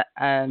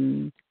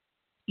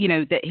you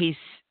know, that he's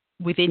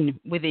within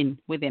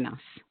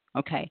us.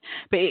 Okay,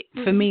 but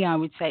for me, I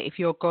would say if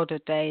your God or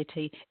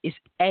deity is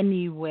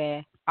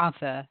anywhere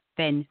other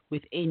than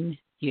within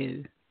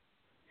you,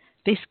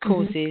 this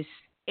causes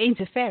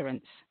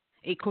interference.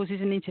 It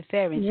causes an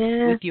interference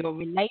with your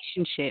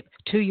relationship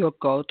to your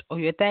God or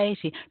your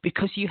deity,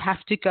 because you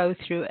have to go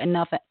through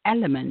another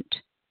element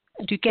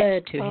to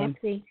get to him.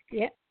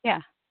 Yep.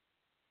 Yeah.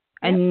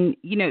 And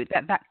you know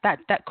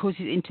that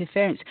causes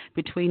interference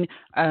between,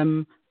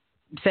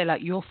 say,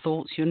 like your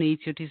thoughts, your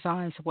needs, your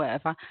desires, or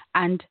whatever,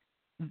 and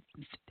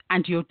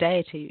your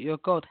deity, your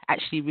God,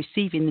 actually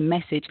receiving the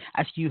message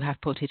as you have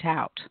put it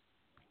out,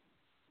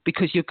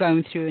 because you're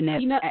going through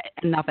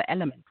another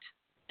element.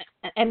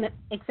 And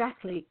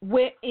exactly,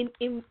 where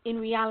in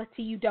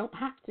reality you don't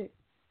have to,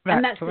 right,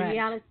 and that's correct. the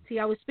reality.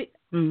 I was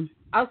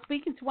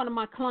speaking to one of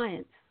my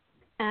clients,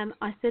 and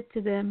I said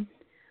to them,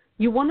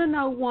 "You want to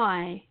know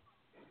why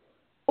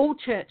all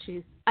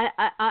churches,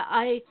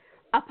 I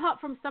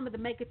apart from some of the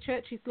mega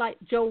churches like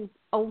Joel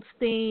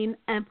Osteen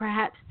and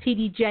perhaps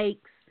T.D.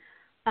 Jakes,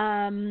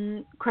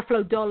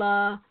 Creflo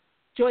Dollar,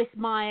 Joyce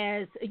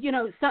Myers, you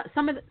know,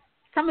 some of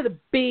the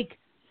big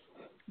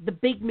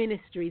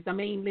ministries, I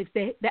mean,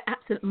 they're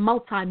absolute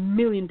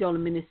multi-million-dollar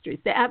ministries.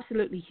 They're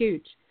absolutely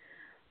huge.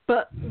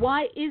 But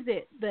why is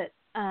it that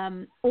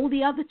all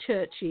the other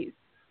churches,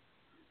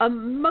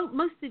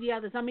 most of the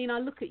others, I mean, I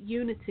look at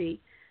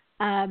Unity,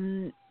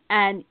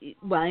 and,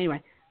 well,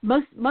 anyway,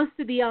 most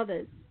of the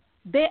others,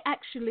 they're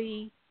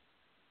actually,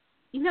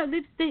 you know,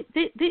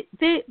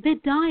 they're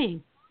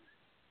dying.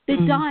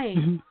 They're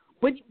dying.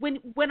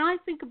 When I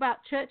think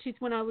about churches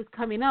when I was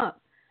coming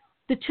up,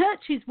 the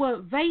churches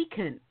weren't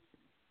vacant.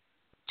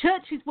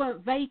 Churches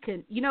weren't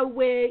vacant, you know,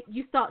 where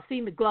you start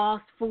seeing the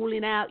glass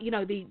falling out, you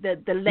know, the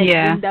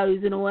lead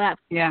windows and all that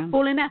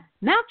falling out.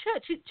 Now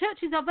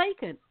churches are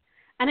vacant.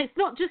 And it's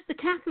not just the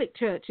Catholic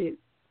churches.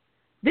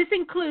 This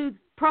includes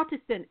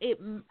Protestant,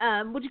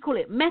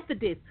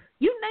 Methodist,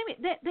 you name it,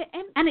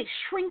 and it's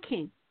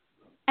shrinking.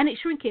 And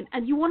it's shrinking.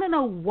 And you want to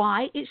know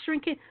why it's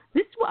shrinking?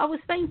 This is what I was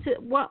saying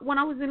when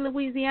I was in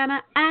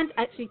Louisiana, and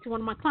actually to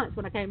one of my clients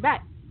when I came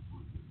back.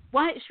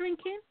 Why it's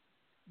shrinking?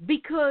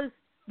 Because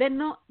they're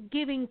not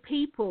giving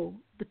people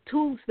the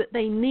tools that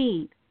they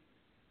need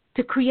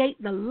to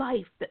create the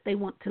life that they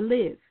want to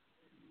live.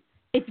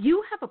 If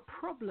you have a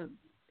problem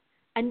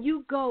and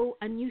you go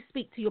and you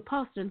speak to your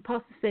pastor, and the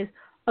pastor says,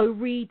 "Oh,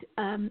 read,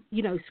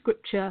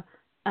 scripture.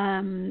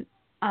 I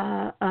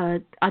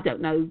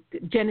don't know,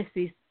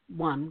 Genesis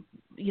 1,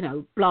 you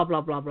know, blah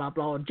blah blah blah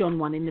blah, or John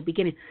 1 in the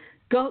beginning.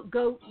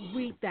 Go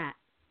read that.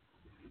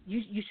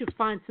 You should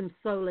find some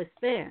solace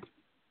there."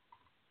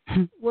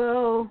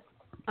 Well.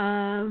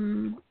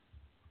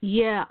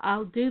 Yeah,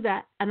 I'll do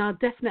that, and I'll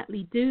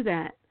definitely do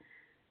that.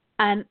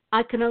 And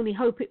I can only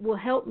hope it will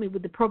help me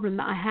with the problem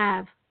that I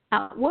have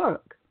at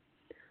work.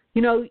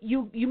 You know,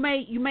 you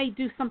may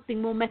do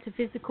something more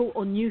metaphysical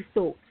or new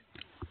thought,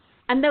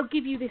 and they'll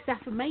give you this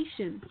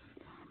affirmation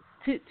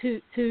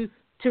to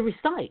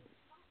recite.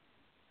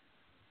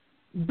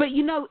 But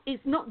you know,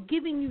 it's not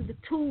giving you the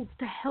tools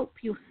to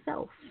help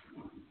yourself.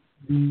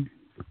 Mm.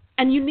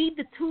 And you need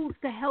the tools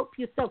to help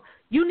yourself.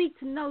 You need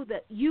to know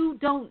that you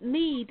don't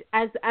need,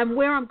 and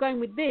where I'm going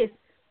with this,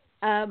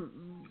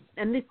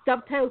 and this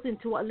dovetails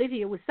into what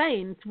Olivia was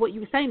saying, to what you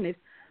were saying, Liv.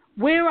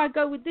 Where I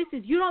go with this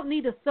is you don't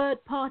need a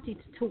third party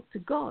to talk to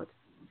God.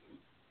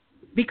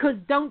 Because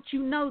don't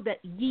you know that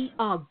ye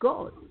are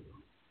God?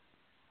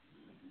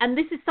 And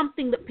this is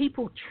something that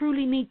people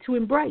truly need to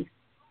embrace.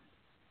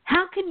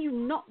 How can you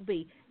not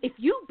be? If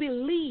you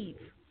believe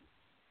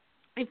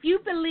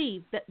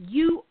that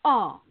you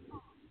are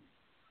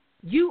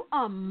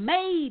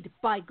made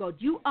by God,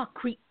 you are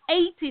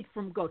created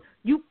from God,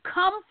 you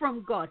come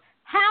from God,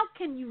 how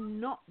can you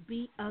not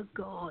be a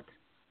God?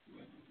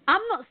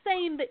 I'm not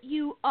saying that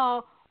you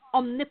are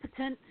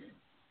omnipotent.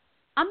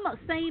 I'm not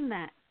saying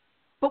that.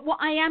 But what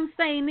I am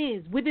saying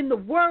is, within the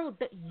world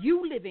that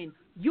you live in,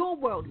 your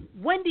world,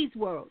 Wendy's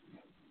world,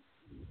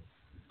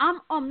 I'm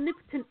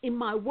omnipotent in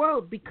my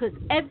world because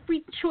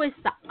every choice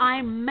that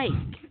I make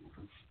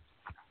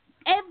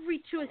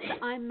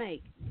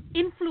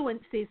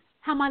influences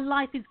how my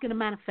life is going to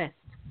manifest.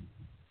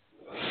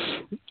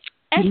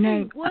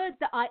 Every word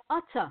that I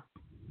utter.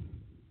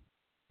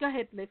 Go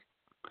ahead, Liv.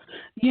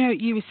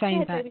 You were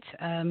saying that.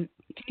 Can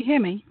you hear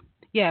me?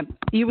 Yeah,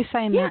 you were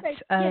saying that.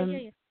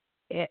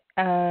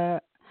 So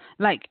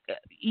like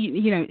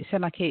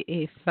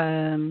if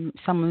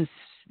someone's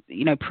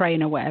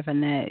praying or whatever,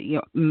 and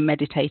they're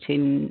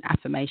meditating,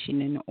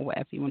 affirmation, or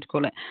whatever you want to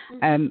call it,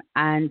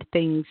 and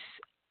things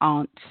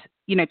aren't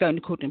going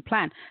according to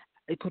plan,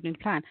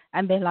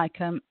 and they're like,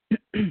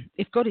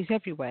 if God is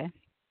everywhere,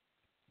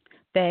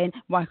 then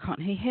why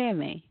can't He hear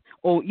me?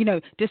 Or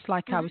just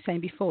like I was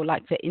saying before,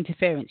 like the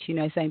interference,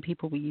 saying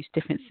people will use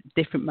different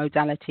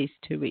modalities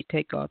to reach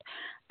their God,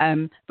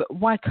 but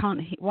why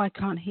can't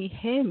he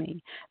hear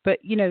me? But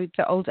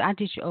the old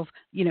adage of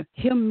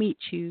He'll meet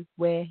you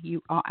where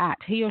you are at.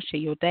 He or she,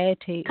 your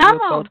deity, your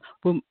God,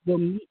 will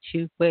meet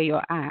you where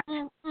you're at.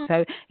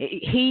 So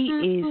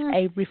He is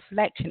a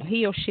reflection.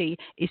 He or she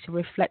is a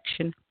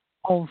reflection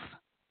of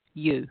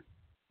you.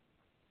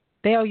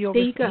 They are your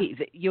deity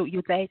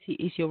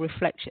is your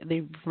reflection,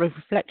 the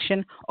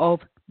reflection of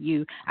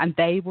you, and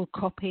they will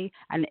copy,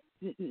 and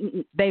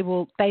they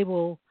will,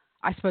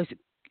 I suppose,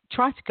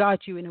 try to guide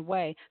you in a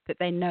way that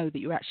they know that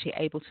you're actually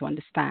able to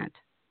understand.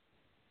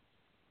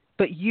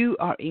 But you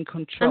are in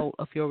control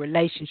of your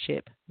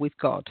relationship with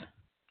God.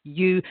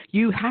 You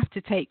have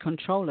to take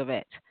control of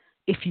it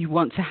if you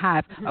want to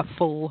have a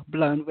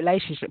full-blown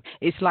relationship.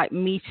 It's like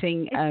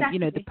meeting,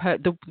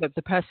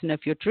 the person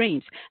of your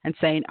dreams and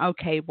saying,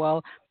 okay,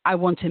 well, I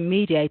want a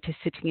mediator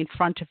sitting in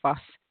front of us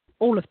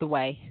all of the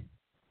way.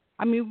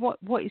 I mean,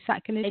 what is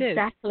that going to do?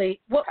 Exactly.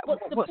 What's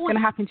going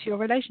to happen to your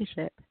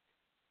relationship?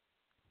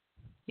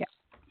 Yeah.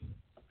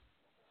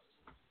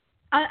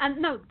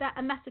 And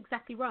that's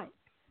exactly right.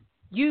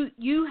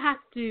 You have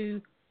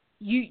to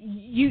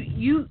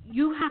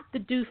you have to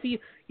do for you.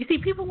 You see,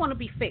 people want to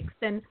be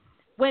fixed, and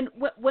when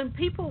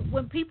people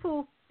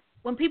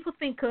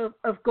think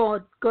of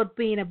God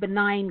being a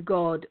benign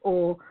God,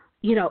 or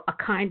a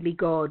kindly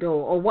God,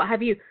 or what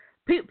have you,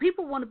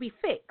 people want to be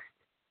fixed.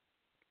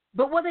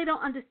 But what they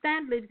don't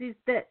understand, Liz, is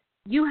that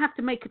you have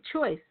to make a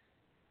choice.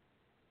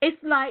 It's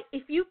like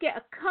if you get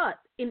a cut,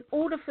 in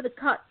order for the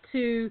cut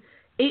to,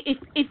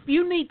 if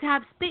you need to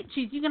have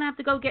stitches, you're going to have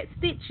to go get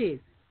stitches.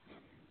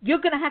 You're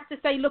going to have to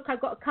say, look, I've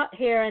got a cut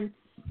here, and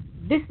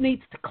this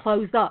needs to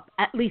close up,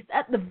 at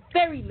the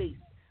very least.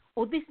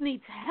 Or this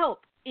needs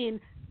help in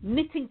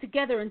knitting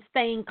together and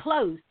staying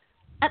closed.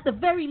 At the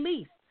very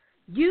least,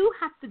 you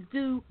have to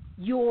do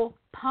your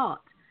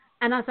part.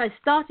 And as I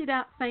started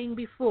out saying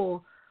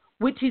before,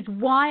 which is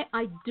why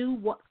I do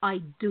what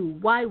I do,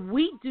 why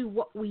we do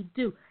what we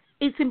do,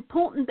 it's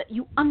important that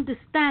you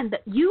understand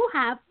that you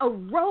have a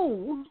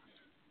role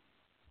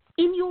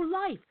in your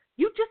life.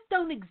 You just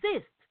don't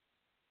exist.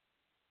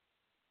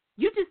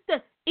 You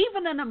just,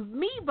 even an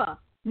amoeba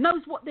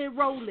knows what their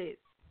role is.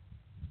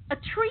 A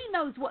tree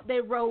knows what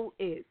their role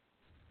is.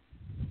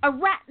 A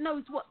rat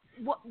knows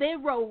what their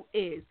role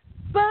is.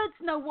 Birds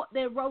know what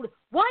their role is.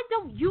 Why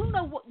don't you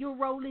know what your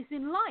role is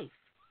in life?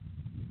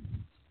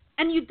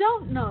 And you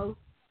don't know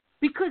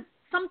because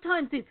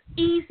sometimes it's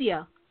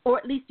easier, or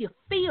at least you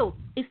feel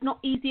it's not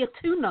easier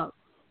to know.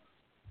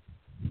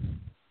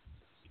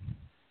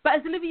 But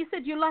as Olivia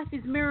said, your life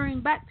is mirroring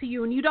back to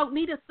you, and you don't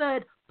need a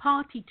third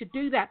party to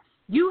do that.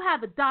 You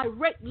have a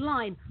direct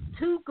line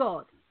to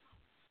God.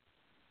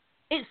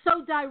 It's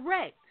so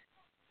direct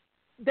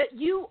that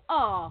you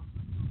are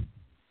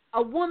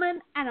a woman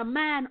and a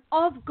man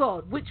of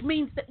God, which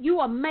means that you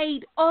are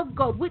made of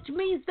God, which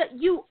means that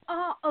you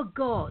are a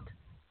God.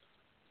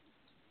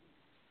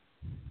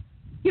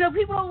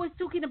 People are always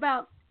talking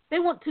about they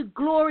want to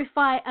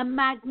glorify and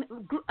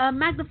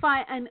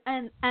magnify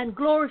and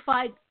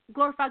glorify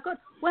God.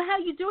 Well, how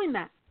are you doing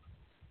that?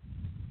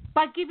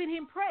 By giving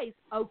Him praise.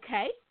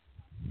 Okay.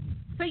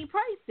 So you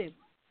praise Him.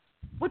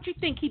 What do you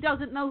think? He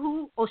doesn't know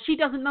who, or she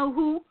doesn't know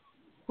who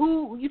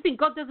you think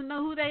God doesn't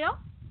know who they are?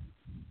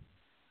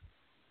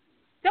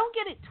 Don't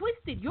get it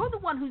twisted. You're the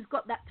one who's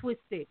got that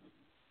twisted.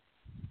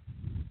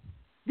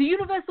 The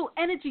universal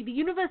energy, the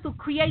universal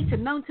creator,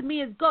 known to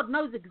me as God,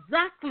 knows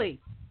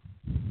exactly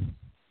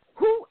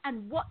who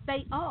and what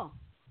they are,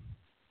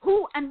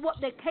 who and what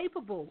they're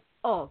capable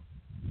of.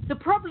 The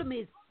problem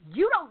is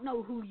you don't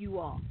know who you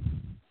are.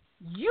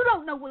 You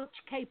don't know what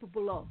you're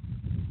capable of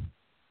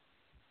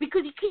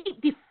because you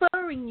keep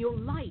deferring your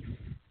life.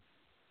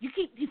 You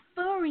keep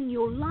deferring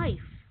your life.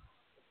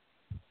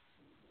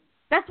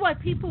 That's why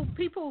people,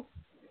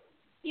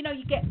 you know,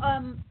 you get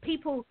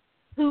people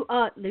who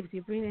are lives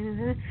your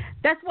breathing.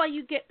 That's why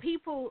you get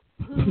people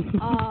who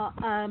are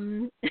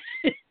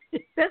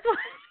that's why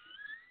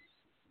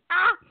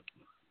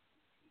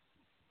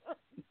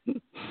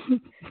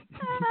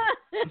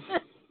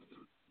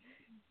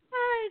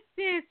oh,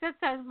 dear.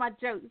 Sometimes my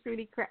jokes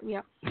really crack me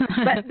up.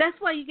 But that's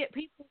why you get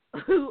people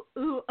who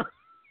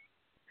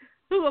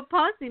are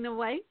passing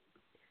away,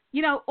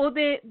 you know, or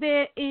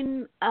they're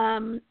in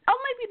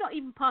maybe not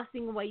even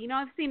passing away. You know,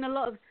 I've seen a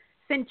lot of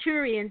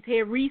centurions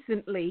here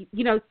recently,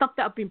 you know, stuff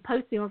that I've been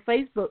posting on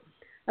Facebook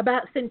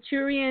about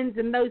centurions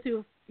and those who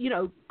have, you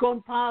know,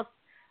 gone past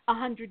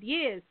 100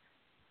 years,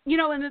 you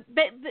know, and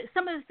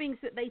some of the things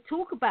that they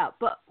talk about.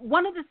 But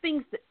one of the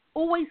things that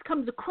always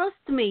comes across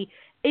to me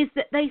is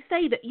that they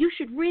say that you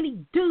should really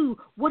do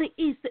what it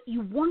is that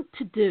you want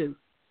to do.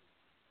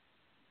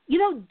 You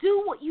know,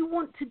 do what you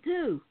want to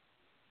do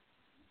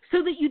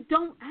so that you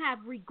don't have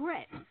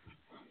regrets.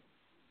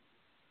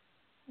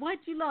 Why'd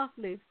you laugh,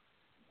 Liv?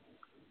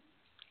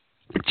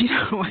 Do you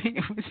know what?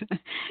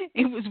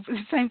 It was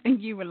the same thing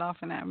you were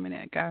laughing at a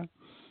minute ago.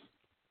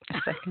 A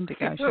second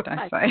ago, should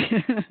I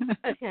say.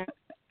 Okay.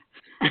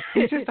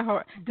 It's just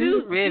a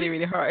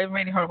really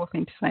horrible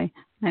thing to say.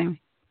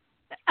 Anyway.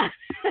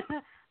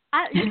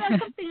 You know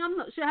something, I'm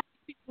not sure how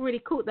people really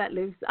caught that,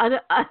 Liv. I know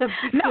that.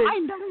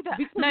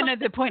 No,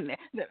 the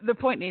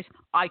point is,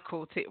 I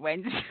caught it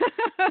when.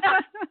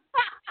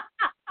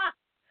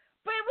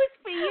 But it was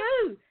for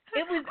you.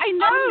 It was. I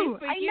know.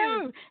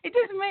 It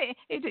doesn't make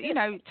it. You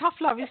know,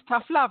 tough love is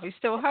tough love. It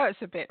still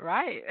hurts a bit,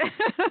 right?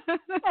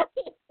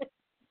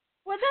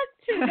 Well, that's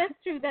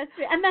true,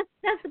 and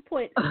that's the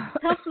point.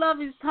 Tough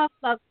love is tough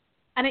love,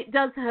 and it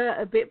does hurt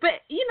a bit.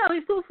 But you know,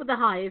 it's all for the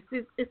highest.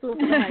 It's all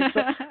for the highest.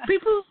 But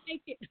people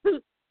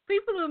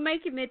who are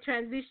making their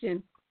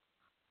transition,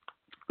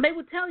 they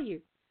will tell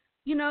you,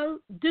 you know,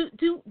 do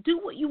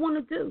what you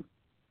want to do.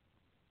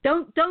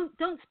 Don't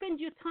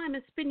spend your time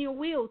and spin your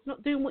wheels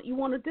not doing what you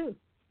want to do.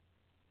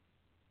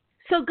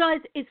 So, guys,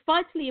 it's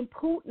vitally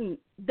important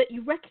that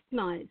you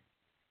recognize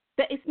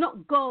that it's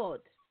not God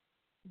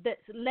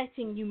that's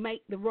letting you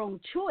make the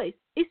wrong choice.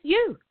 It's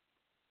you.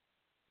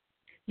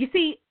 You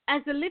see,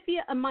 as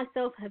Olivia and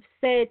myself have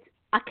said,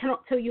 I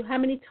cannot tell you how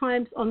many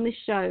times on this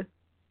show,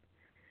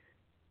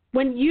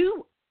 when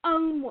you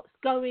own what's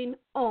going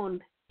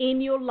on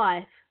in your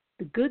life,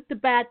 the good, the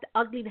bad, the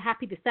ugly, the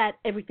happy, the sad,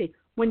 everything,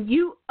 when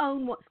you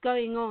own what's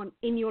going on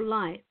in your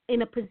life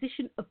in a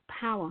position of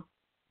power.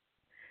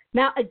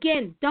 Now,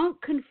 again,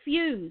 don't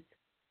confuse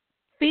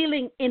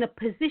feeling in a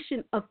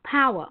position of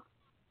power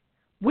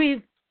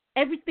with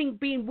everything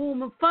being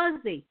warm and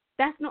fuzzy.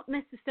 That's not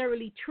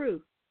necessarily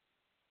true.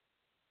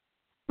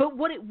 But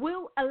what it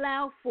will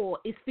allow for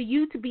is for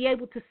you to be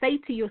able to say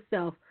to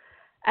yourself,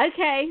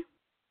 okay,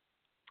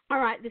 all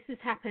right, this has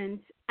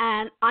happened,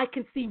 and I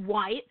can see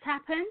why it's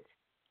happened.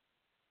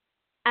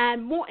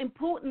 And more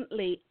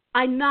importantly,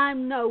 I now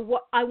know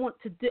what I want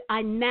to do.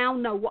 I now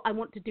know what I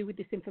want to do with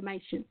this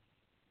information.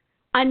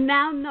 I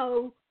now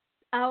know,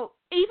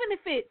 even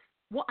if it's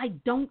what I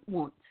don't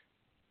want,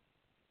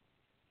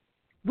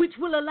 which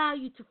will allow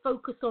you to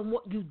focus on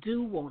what you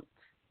do want.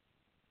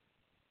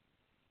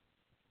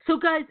 So,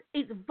 guys,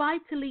 it's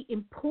vitally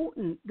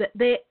important that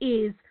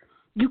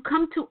you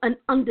come to an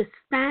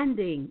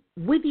understanding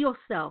with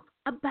yourself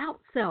about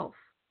self.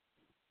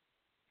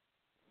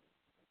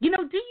 You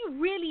know, do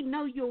you really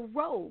know your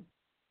role?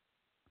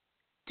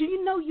 Do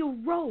you know your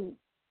role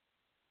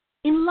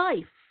in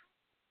life?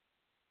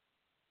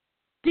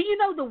 Do you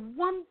know the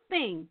one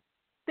thing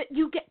that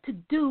you get to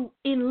do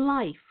in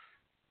life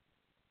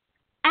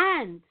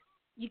and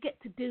you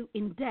get to do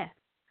in death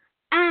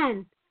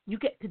and you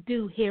get to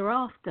do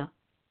hereafter?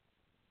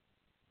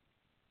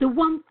 The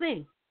one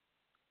thing.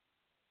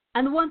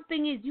 And the one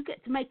thing is you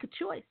get to make a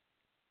choice.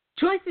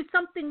 Choice is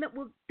something that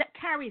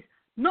carries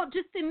not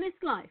just in this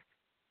life,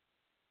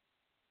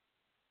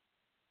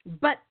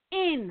 but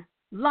in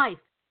life.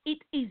 It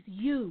is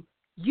you.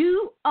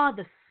 You are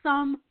the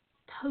sum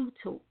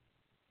total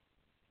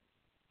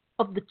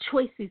of the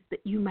choices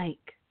that you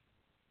make.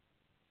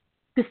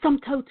 The sum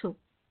total.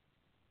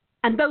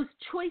 And those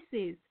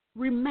choices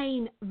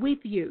remain with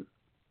you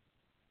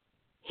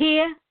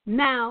here,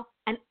 now,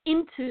 and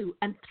into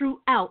and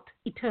throughout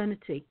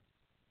eternity.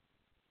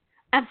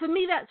 And for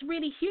me, that's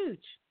really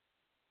huge.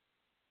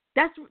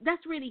 That's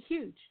really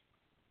huge.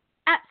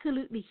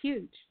 Absolutely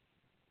huge.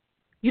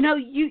 You know,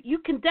 you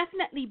can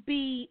definitely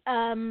be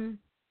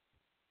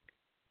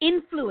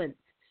influenced.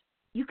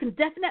 You can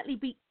definitely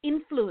be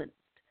influenced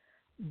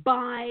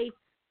by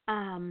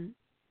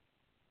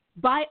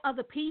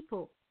other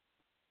people.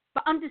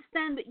 But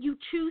understand that you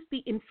choose the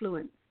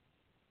influence.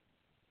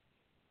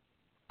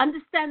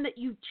 Understand that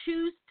you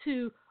choose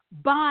to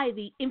buy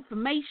the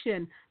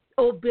information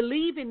or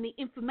believe in the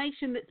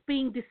information that's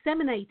being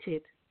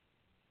disseminated.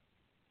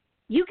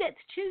 You get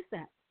to choose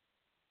that.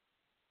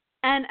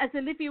 And as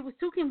Olivia was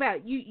talking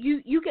about,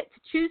 you get to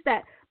choose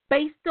that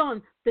based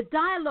on the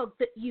dialogue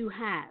that you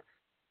have,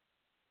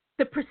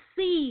 the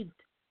perceived,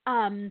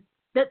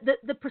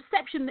 the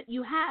perception that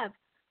you have,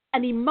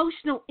 an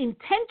emotional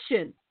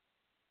intention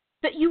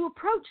that you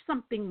approach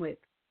something with.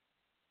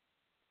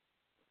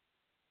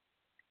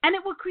 And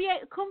it will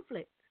create a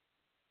conflict.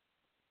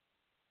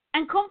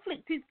 And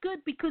conflict is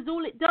good because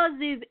all it does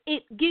is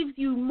it gives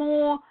you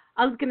more,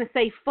 I was going to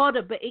say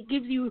fodder, but it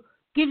gives you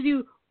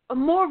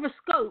more of a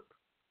scope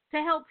to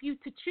help you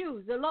to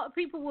choose. A lot of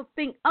people will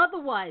think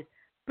otherwise,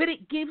 but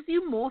it gives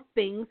you more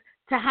things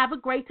to have a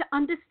greater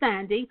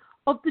understanding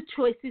of the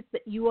choices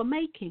that you are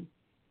making.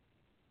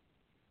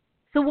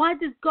 So why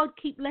does God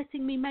keep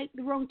letting me make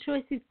the wrong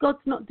choices?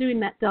 God's not doing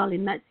that,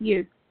 darling. That's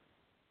you.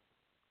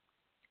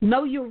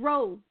 Know your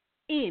role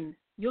in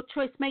your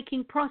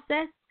choice-making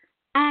process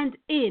and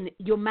in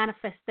your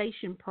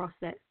manifestation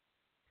process.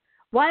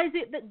 Why is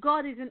it that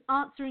God isn't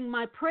answering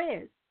my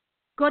prayers?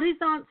 God is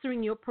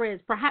answering your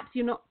prayers. Perhaps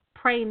you're not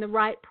praying the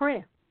right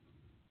prayer.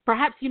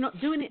 Perhaps you're not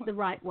doing it the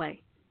right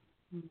way.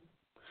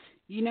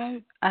 You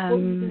know,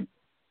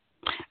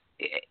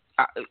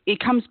 it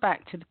comes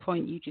back to the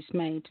point you just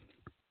made.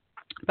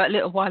 But a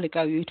little while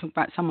ago, you were talking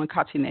about someone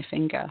cutting their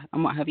finger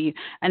and what have you.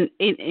 And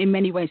in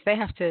many ways, they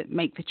have to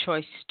make the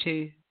choice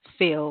to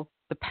feel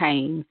the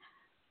pain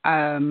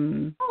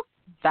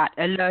that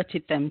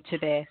alerted them to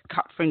their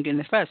cut finger in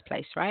the first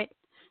place, right?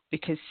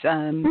 Because,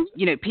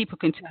 you know, people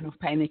can turn off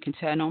pain, they can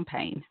turn on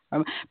pain.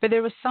 But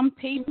there are some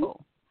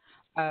people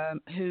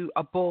who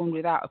are born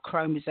without a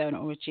chromosome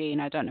or a gene,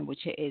 I don't know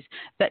which it is,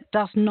 that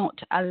does not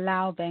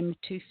allow them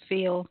to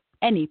feel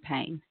any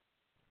pain.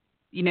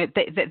 You know,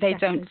 they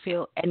don't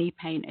feel any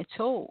pain at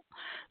all.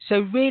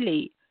 So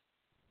really,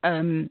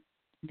 it's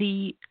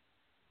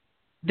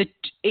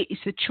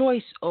the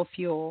choice of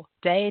your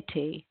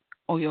deity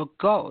or your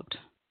God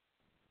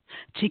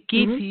to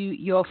give you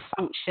your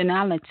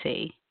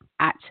functionality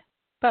at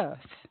birth.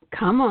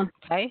 Come on.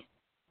 Okay?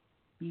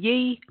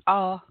 Ye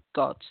are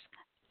gods.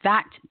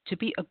 That, to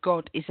be a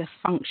god, is a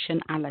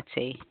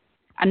functionality.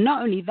 And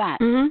not only that,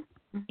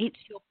 it's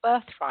your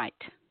birthright.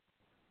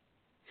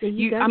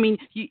 I mean,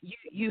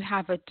 you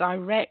have a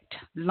direct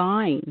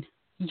line.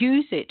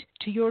 Use it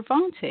to your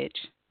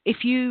advantage. There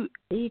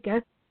you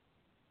go.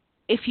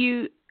 If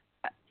you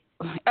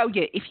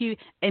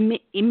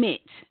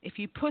emit, if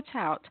you put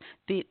out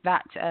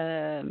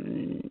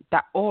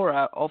that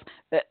aura of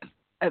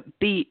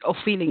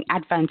feeling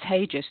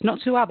advantageous,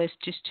 not to others,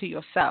 just to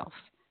yourself.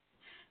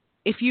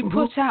 If you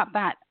put out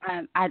that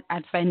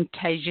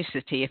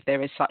advantageousness, if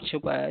there is such a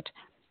word.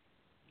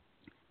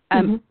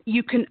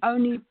 You can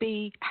only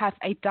have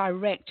a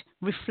direct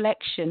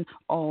reflection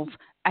of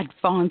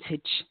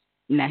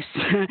advantageness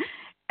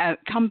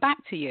come back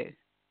to you.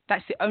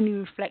 That's the only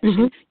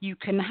reflection you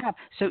can have.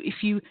 So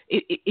if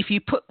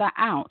you put that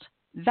out,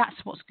 that's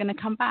what's going to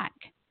come back,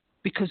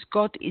 because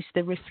God is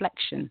the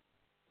reflection,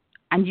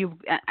 and you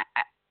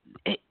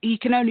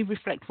can only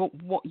reflect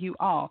what you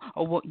are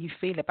or what you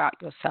feel about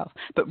yourself.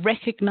 But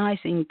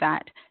recognizing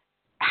that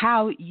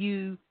how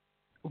you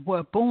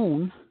were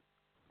born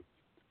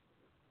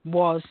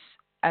was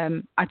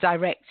a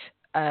direct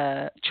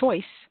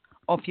choice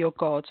of your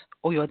God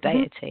or your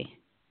deity.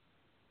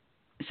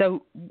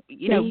 So,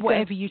 you know,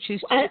 whatever you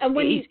choose to do,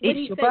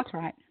 it's your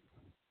birthright.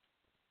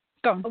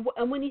 Go on.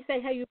 And when you say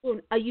how you're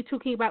born, are you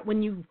talking about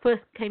when you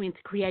first came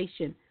into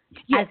creation?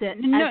 Yeah.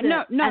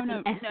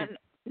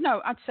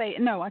 No, I'd say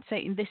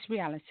in this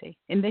reality,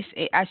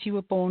 as you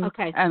were born.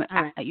 Okay. All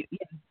right.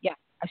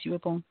 As you were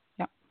born.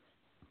 Yeah.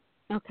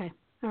 Okay.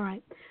 All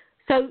right.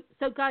 So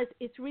guys,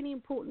 it's really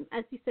important,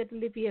 as you said,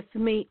 Olivia, for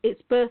me,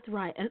 it's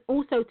birthright, and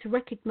also to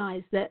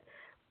recognize that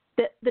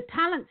the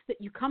talents that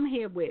you come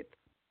here with,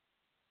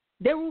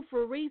 they're all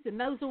for a reason.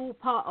 Those are all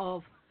part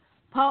of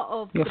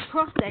the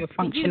process. Your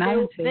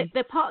functionality.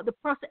 They're part of the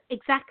process.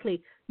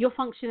 Exactly, your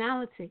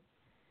functionality.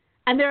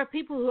 And there are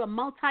people who are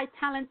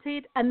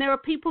multi-talented, and there are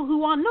people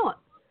who are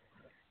not.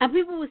 And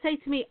people will say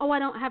to me, "Oh, I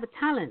don't have a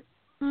talent."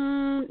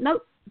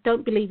 Nope,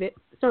 don't believe it.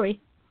 Sorry.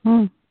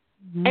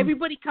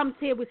 Everybody comes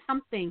here with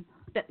something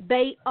that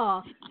they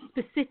are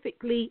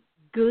specifically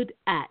good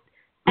at.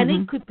 And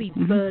it could be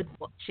bird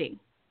watching.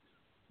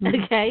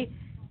 Okay?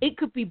 It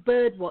could be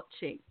bird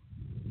watching.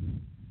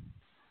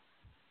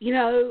 You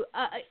know,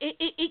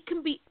 it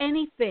can be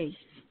anything.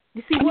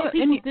 You see, what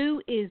people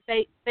do is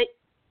they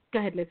go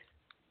ahead, Liv.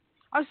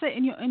 I would say,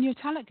 and your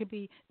talent could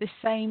be the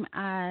same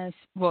as,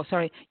 your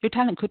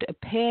talent could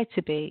appear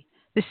to be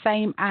the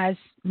same as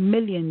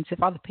millions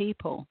of other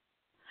people,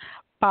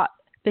 but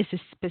there's a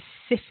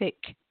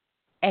specific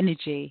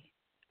energy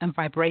and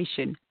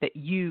vibration that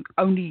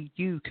only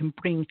you can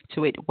bring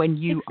to it when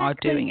you are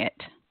doing it.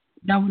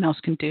 No one else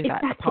can do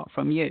that apart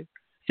from you.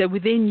 So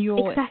within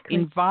your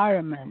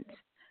environment,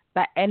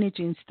 that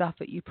energy and stuff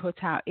that you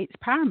put out, it's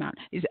paramount.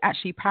 It's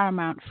actually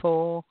paramount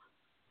for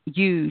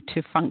you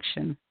to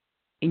function.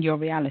 in your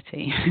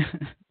reality.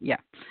 Yeah,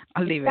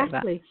 I'll leave it at that.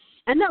 Exactly.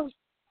 And no,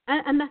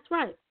 and that's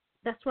right.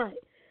 That's right.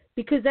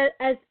 Because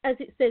as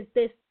it says,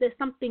 there's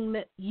something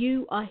that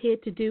you are here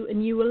to do,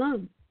 and you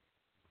alone.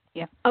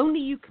 Yeah. Only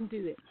you can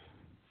do it.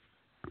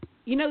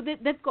 You know,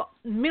 they've got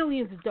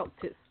millions of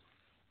doctors,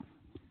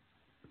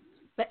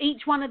 but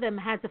each one of them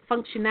has a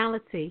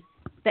functionality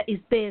that is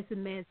theirs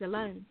and theirs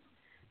alone.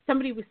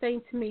 Somebody was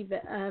saying to me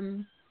that I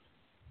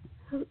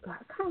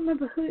can't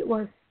remember who it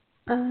was.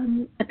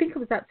 I think I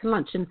was out to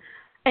lunch, and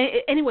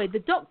anyway, the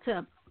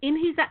doctor in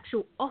his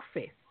actual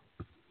office.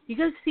 You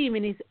go to see him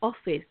in his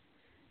office,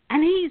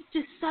 and he's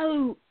just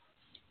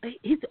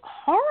he's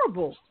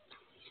horrible.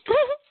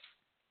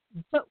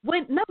 But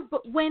when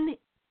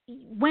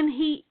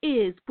he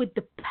is with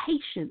the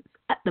patients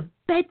at the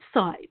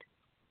bedside,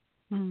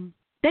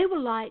 they were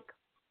like,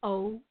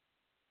 "Oh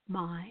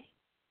my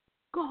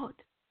God,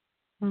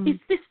 is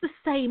this the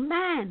same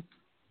man?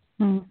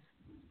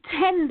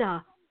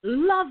 Tender,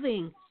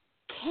 loving,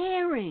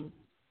 caring,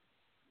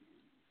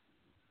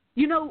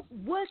 you know,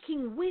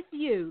 working with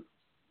you,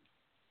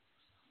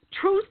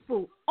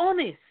 truthful,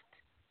 honest,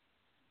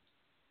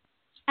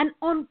 and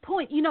on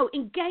point, you know,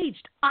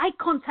 engaged, eye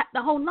contact,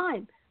 the whole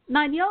nine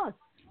yards."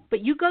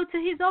 But you go to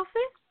his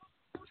office,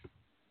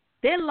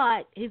 they're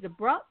like, he's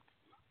abrupt.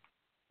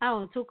 I don't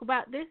want to talk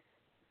about this.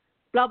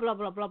 Blah, blah,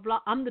 blah, blah, blah.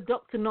 I'm the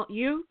doctor, not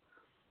you.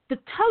 The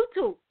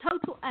total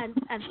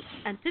antithesis.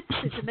 And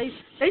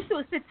they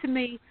sort of said to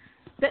me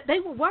that they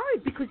were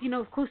worried because, you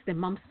know, of course, their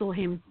mum saw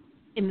him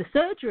in the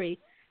surgery.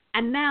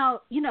 And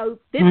now, you know,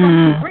 they're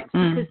bumping bricks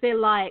because they're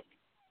like,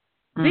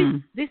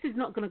 this is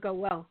not going to go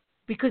well.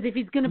 Because if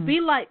he's going to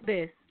be like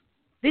this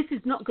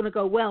is not going to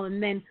go well.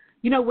 And then,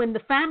 you know, when the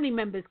family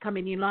members come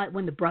in, you know, like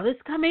when the brothers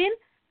come in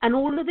and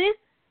all of this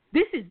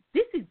is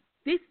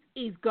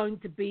going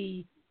to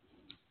be,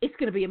 it's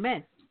going to be a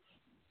mess.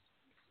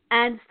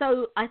 And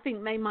so I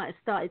think they might have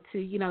started to,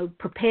 you know,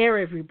 prepare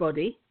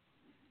everybody.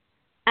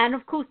 And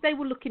of course they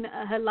were looking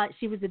at her like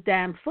she was a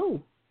damn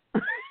fool.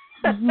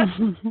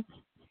 You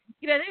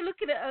know, they're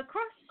looking at her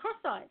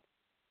cross-eyed.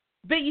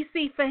 But you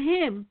see, for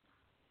him,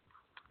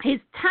 his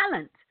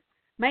talent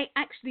may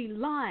actually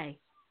lie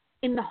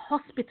in the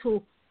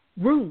hospital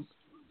room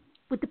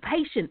with the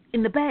patient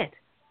in the bed.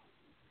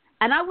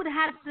 And I would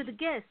hazard a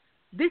guess,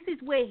 this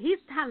is where his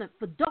talent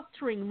for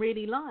doctoring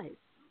really lies.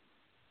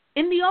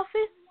 In the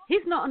office,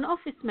 he's not an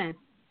office man.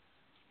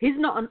 He's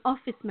not an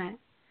office man.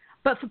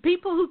 But for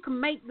people who can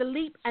make the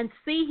leap and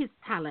see his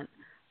talent,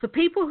 for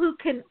people who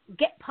can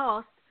get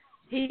past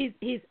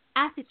his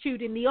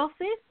attitude in the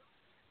office,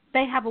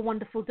 they have a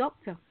wonderful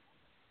doctor.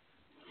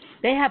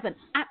 They have an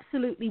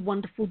absolutely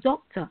wonderful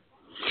doctor.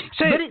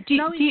 So but it's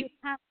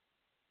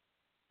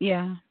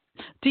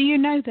do you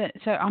know that?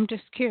 So I'm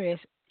just curious.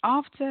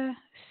 After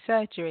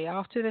surgery,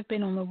 after they've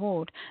been on the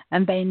ward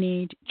and they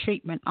need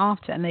treatment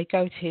after, and they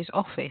go to his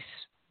office,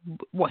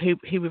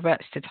 he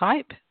reverts to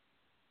type?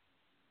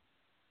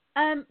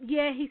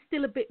 Yeah, he's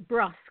still a bit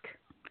brusque.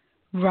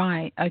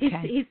 Right.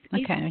 Okay.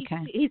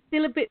 He's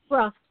still a bit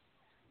brusque.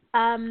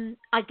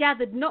 I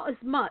gathered not as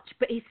much,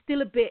 but he's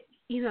still a bit,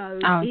 you know,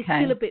 he's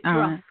still a bit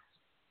brusque.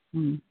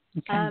 Right.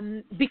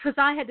 Okay. Because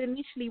I had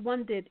initially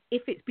wondered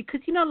if it's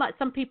because, you know, like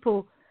some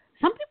people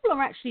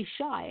are actually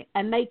shy,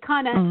 and they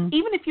kind of,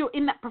 even if you're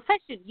in that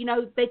profession, you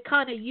know, they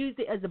kind of use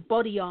it as a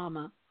body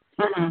armor.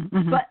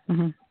 But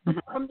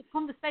from the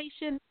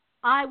conversation,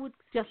 I would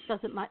just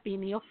doesn't like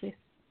being in the office.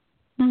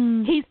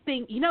 His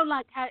thing, you know,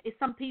 like how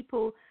some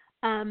people,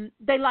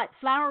 they like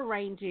flower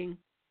arranging,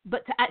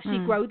 but to actually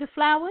grow the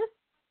flowers,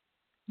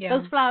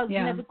 those flowers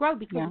never grow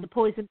because of the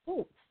poison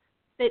salts.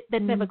 They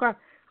never grow.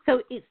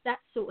 So it's that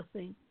sort of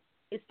thing.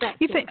 It's that.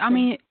 You think? I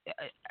mean,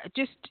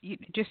 just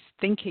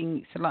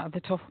thinking, so like at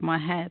the top of my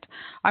head.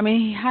 I mean,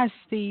 he has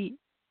the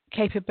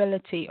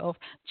capability of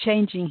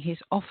changing his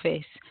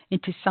office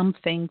into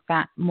something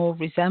that more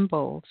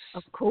resembles.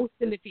 Of course,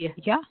 Olivia.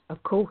 Yeah.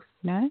 Of course.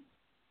 No.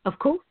 Of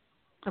course.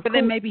 But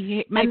then maybe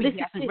he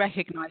hasn't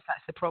recognised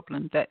that's the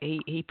problem, that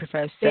he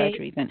prefers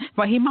surgery. Then,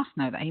 well, he must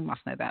know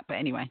that. But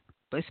anyway,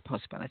 but it's a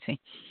possibility.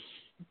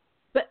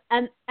 But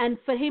and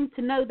for him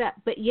to know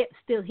that, but yet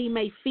still he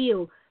may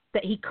feel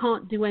that he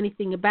can't do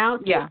anything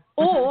about it,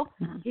 or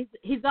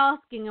he's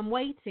asking and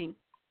waiting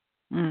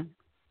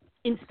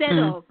instead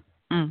of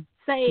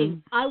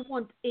saying, "I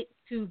want it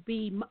to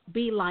be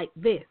like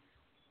this."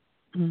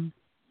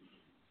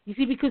 You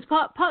see, because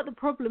part of the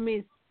problem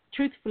is,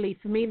 truthfully,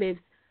 for me, Liv,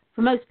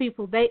 for most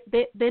people,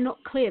 they're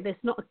not clear.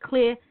 There's not a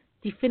clear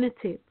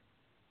definitive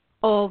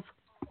of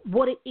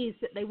what it is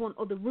that they want,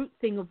 or the root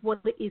thing of what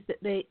it is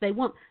that they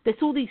want. There's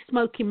all these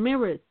smoking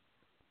mirrors.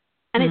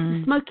 And it's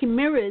the smoking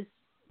mirrors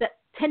that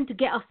tend to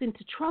get us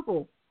into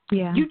trouble.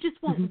 Yeah. You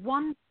just want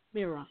one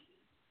mirror.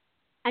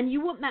 And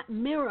you want that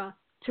mirror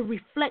to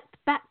reflect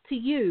back to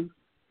you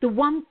the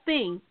one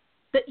thing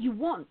that you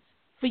want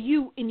for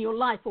you in your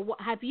life, or what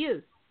have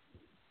you.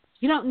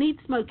 You don't need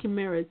smoking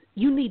mirrors.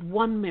 You need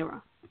one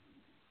mirror.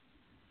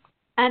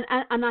 And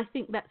I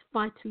think that's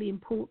vitally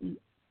important.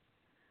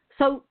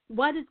 So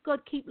why does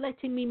God keep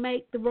letting me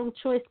make the wrong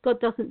choice? God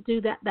doesn't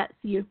do that. That's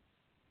you.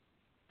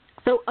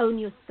 So own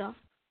your stuff.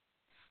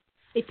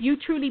 If you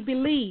truly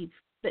believe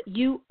that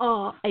you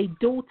are a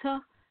daughter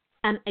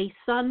and a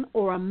son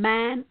or a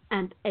man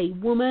and a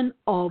woman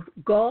of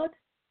God,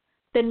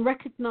 then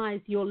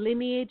recognize your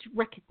lineage,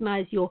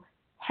 recognize your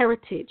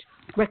heritage,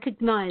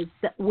 recognize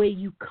that where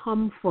you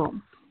come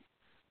from,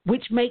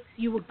 which makes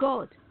you a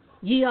God.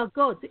 Ye are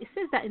gods. It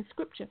says that in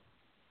Scripture.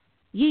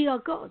 Ye are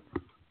gods.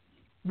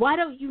 Why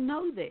don't you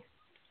know this?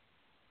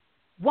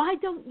 Why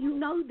don't you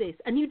know this?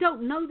 And you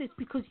don't know this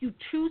because you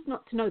choose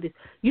not to know this.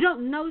 You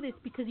don't know this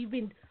because you've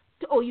been,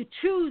 or you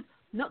choose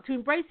not to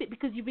embrace it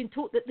because you've been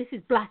taught that this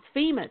is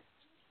blasphemous.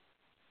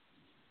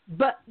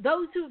 But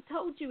those who have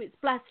told you it's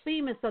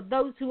blasphemous are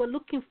those who are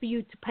looking for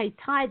you to pay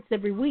tithes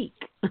every week.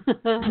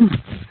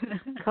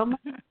 Come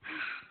on.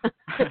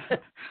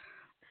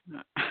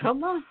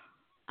 Come on.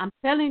 I'm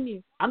telling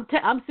you. I'm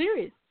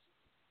serious.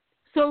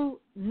 So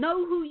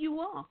know who you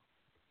are.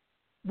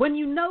 When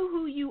you know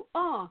who you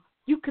are,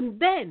 you can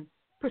then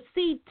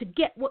proceed to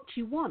get what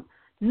you want.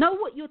 Know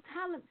what your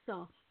talents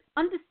are.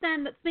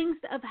 Understand that things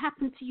that have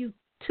happened to you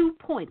to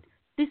point,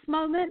 this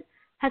moment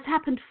has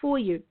happened for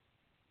you.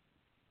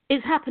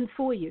 It's happened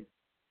for you.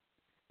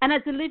 And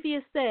as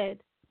Olivia said,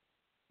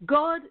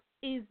 God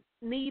is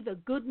neither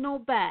good nor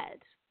bad.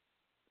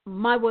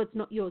 My word's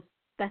not yours.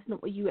 That's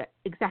not what you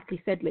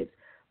exactly said, Liz.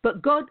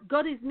 But God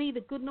is neither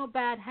good nor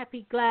bad,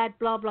 happy, glad,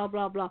 blah, blah,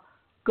 blah, blah.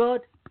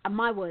 God, and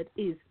my word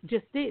is,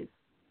 just is.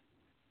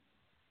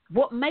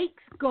 What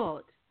makes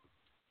God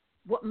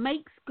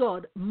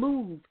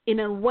move in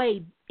a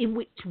way in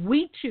which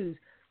we choose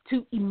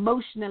to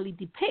emotionally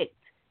depict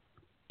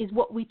is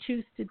what we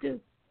choose to do.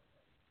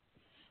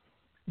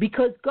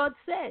 Because God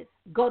says,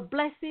 God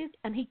blesses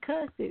and he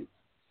curses.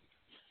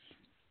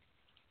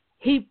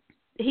 He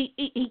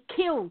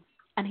kills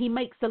and he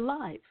makes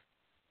alive.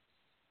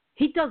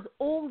 He does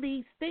all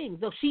these things,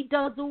 or she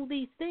does all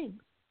these things.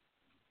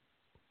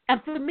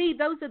 And for me,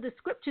 those are the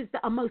scriptures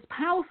that are most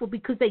powerful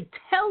because they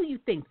tell you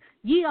things.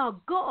 Ye are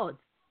gods.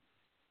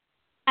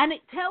 And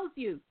it tells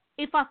you,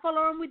 if I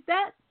follow on with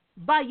that,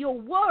 by your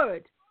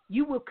word,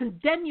 you will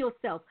condemn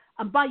yourself.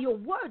 And by your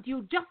word,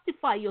 you'll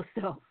justify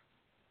yourself.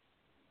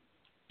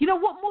 You know,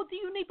 what more do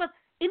you need? But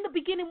in the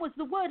beginning was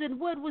the word, and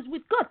the word was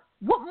with God.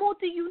 What more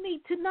do you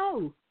need to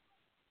know?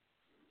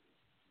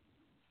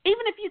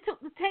 Even if you took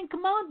the 10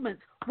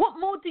 Commandments, what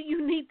more do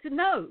you need to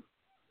know?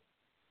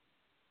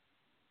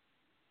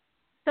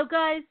 So,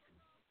 guys,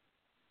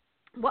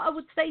 what I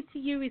would say to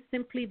you is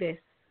simply this.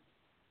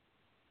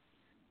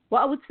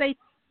 What I would say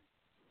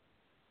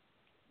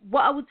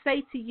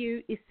to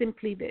you is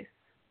simply this.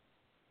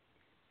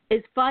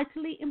 It's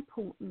vitally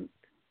important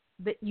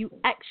that you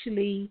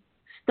actually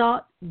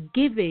start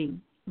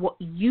giving what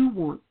you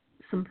want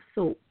some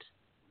thought.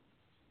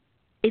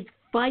 It's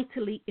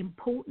vitally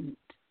important.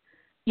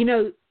 You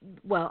know,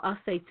 well, I'll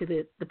say to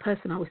the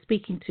person I was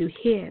speaking to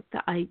here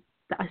that I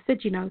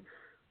said, you know,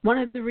 one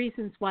of the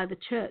reasons why the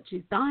church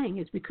is dying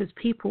is because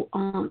people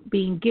aren't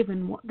being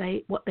given what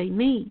they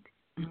need.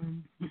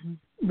 Mm-hmm.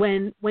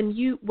 When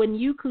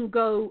you can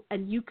go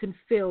and you can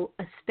fill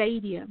a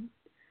stadium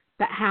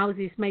that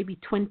houses maybe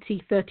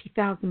 20,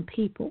 30,000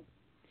 people,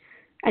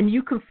 and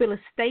you can fill a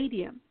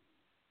stadium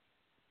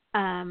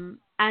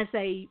as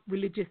a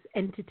religious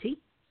entity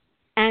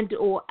and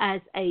or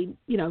as a,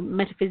 you know,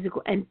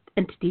 metaphysical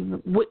entity,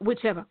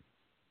 whichever,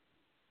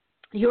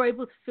 you're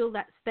able to fill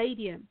that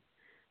stadium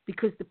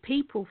because the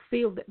people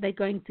feel that they're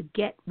going to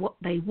get what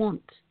they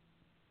want.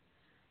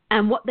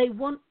 And what they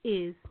want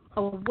is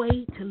a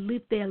way to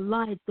live their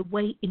lives the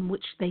way in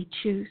which they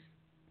choose.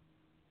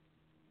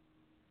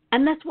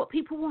 And that's what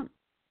people want.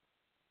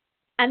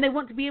 And they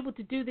want to be able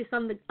to do this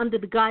under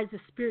the guise of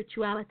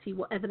spirituality,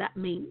 whatever that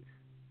means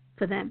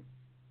for them.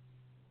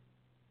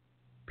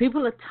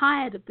 People are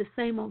tired of the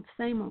same old,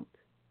 same old.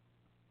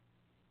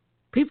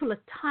 People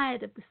are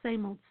tired of the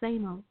same old,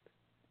 same old.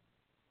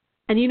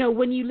 And, you know,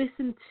 when you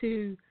listen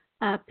to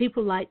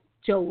people like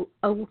Joel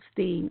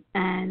Osteen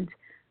and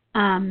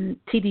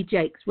T.D.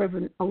 Jakes,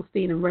 Reverend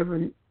Osteen and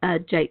Reverend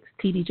Jakes,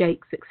 T.D.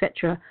 Jakes,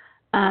 etc.,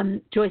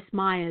 Joyce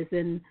Myers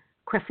and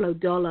Creflo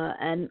Dollar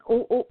and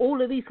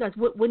all of these guys,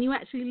 when you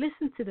actually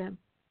listen to them,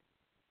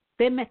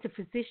 they're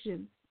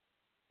metaphysicians.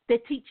 They're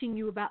teaching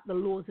you about the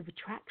laws of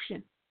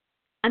attraction.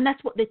 And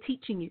that's what they're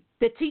teaching you.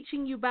 They're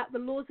teaching you about the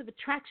laws of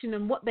attraction,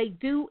 and what they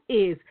do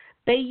is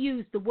they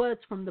use the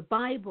words from the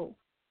Bible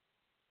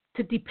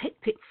to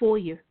depict it for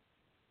you.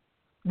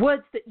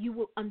 Words that you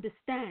will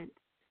understand.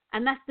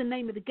 And that's the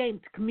name of the game,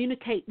 to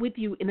communicate with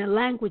you in a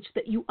language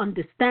that you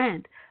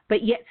understand,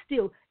 but yet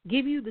still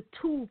give you the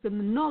tools and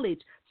the knowledge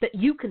that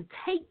you can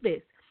take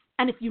this.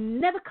 And if you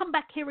never come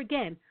back here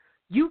again,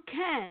 you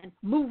can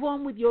move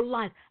on with your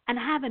life and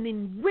have an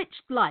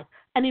enriched life,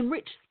 an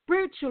enriched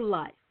spiritual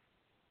life,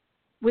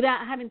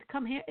 without having to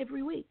come here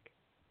every week.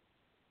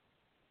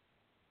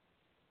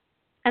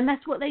 And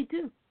that's what they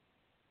do.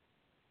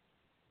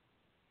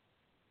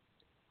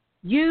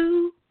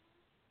 You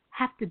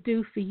have to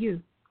do for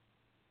you.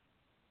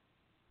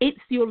 It's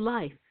your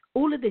life.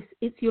 All of this,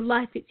 it's your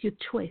life, it's your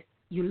choice.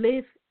 You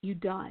live, you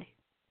die.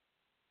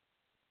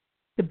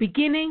 The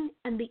beginning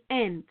and the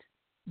end.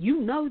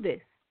 You know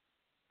this.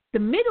 The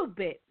middle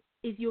bit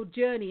is your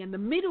journey, and the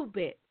middle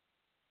bit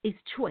is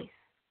choice.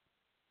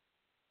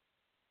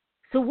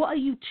 So what are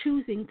you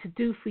choosing to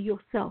do for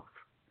yourself?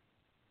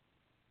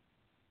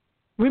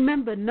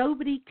 Remember,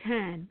 nobody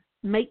can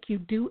make you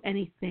do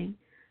anything.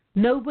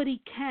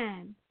 Nobody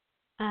can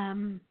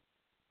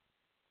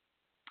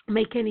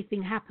make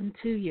anything happen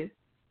to you.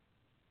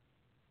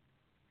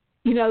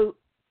 You know,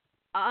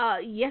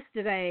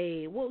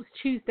 yesterday, what was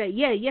Tuesday?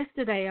 Yeah,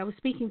 yesterday I was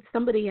speaking to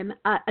somebody, and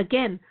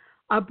again,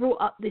 I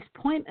brought up this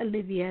point,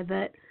 Olivia,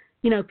 that,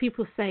 you know,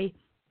 people say,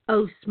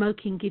 oh,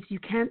 smoking gives you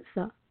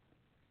cancer.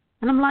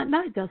 And I'm like,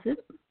 no, it doesn't.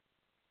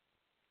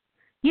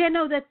 Yeah,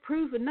 no, they've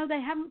proven. No,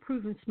 they haven't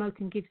proven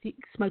smoking gives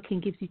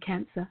you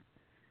cancer.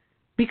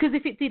 Because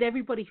if it did,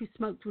 everybody who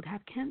smoked would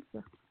have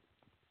cancer.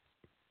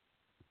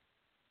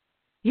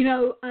 You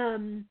know,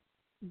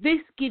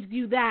 this gives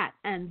you that,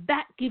 and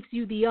that gives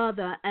you the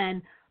other,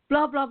 and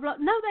blah, blah, blah.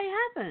 No,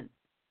 they haven't.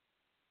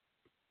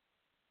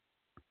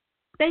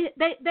 They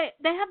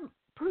haven't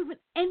proven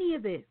any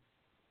of this.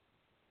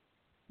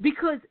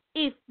 Because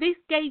if this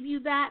gave you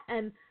that,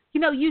 and,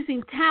 you know,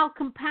 using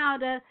talcum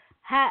powder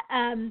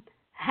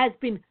has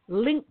been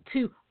linked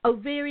to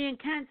ovarian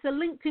cancer,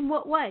 linked in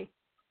what way?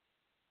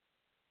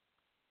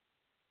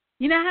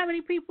 You know how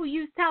many people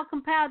use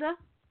talcum powder?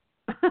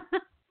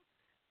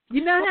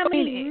 You know how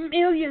many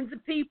millions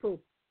of people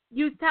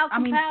use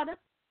talcum powder?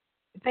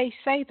 They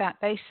say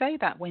that,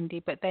 Wendy,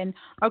 but then,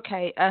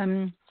 okay,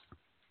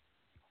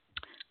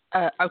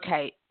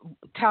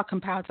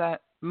 talcum powder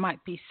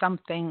might be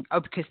something,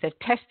 because they've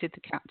tested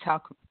the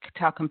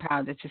talcum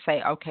powder to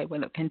say, okay,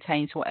 well, it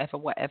contains whatever,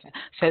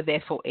 so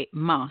therefore it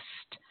must.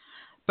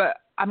 But,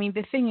 I mean,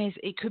 the thing is,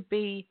 it could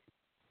be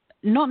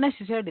not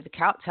necessarily the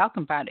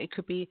talcum powder. It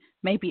could be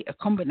maybe a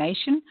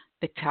combination,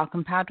 the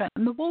talcum powder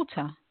and the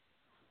water,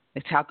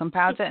 the talcum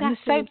powder and the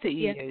soap that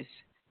you use,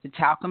 the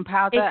talcum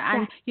powder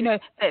and, you know,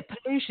 the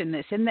pollution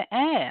that's in the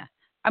air.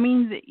 I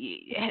mean,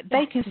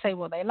 they can say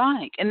what they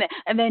like, and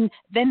then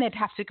they'd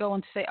have to go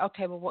on to say,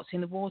 okay, well, what's in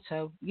the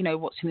water? You know,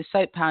 what's in the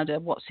soap powder?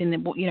 What's in the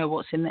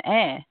what's in the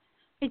air?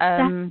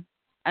 Exactly.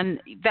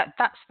 And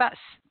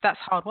that's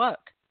hard work.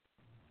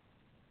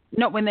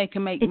 Not when they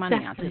can make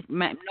money out of it.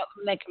 Not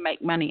when they can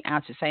make money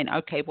out of saying,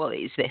 okay, well,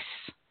 it's this.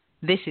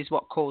 This is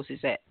what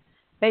causes it.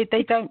 They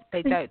don't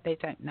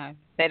know.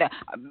 They don't.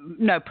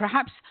 No,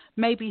 perhaps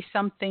maybe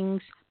some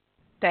things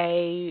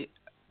they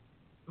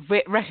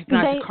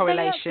recognize the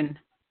correlation.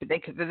 They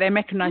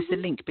recognize the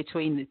link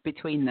between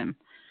them,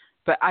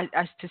 but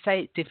as to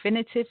say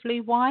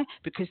definitively why,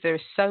 because there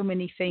are so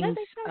many things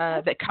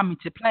that come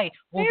into play.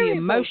 All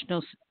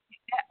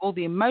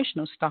the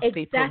emotional stuff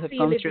people have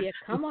gone through.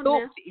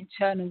 The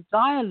internal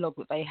dialogue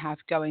that they have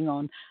going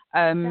on.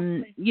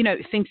 You know,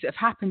 things that have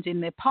happened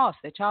in their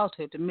past, their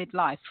childhood and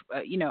midlife.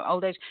 You know,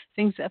 old age,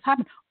 things that have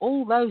happened.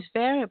 All those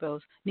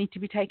variables need to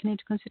be taken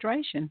into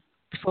consideration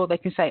before they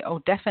can say, oh,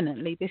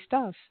 definitely this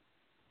does.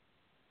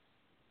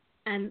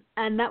 And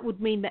that would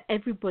mean that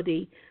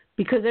everybody,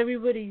 because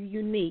everybody's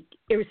unique,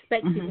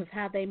 irrespective of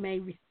how they may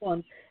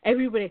respond,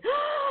 everybody,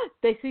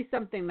 they see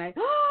something like,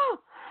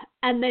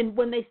 and then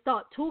when they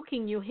start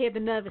talking, you hear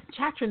the nervous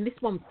chatter, and this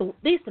one thought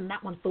this, and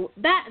that one thought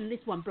that, and this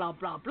one blah,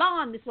 blah,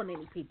 blah, and this one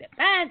didn't pee their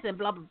pants, and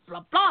blah, blah,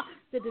 blah, blah,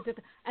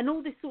 and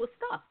all this sort of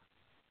stuff.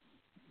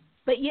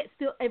 But yet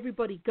still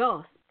everybody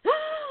gasps.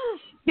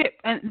 Yeah,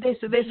 and there's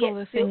all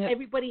the thing.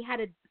 Everybody had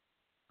a...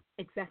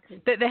 Exactly.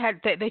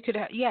 They could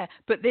have, yeah.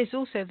 But there's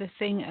also the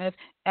thing of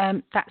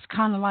that's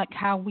kind of like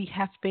how we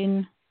have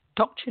been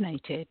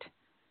indoctrinated.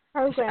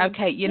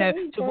 Okay, you know,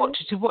 to watch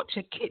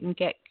a kitten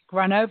get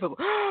run over,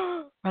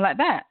 like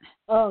that.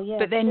 Oh yeah.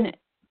 But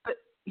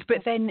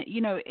then,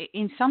 you know,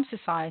 in some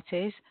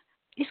societies,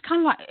 it's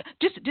kind of like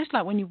just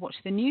like when you watch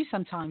the news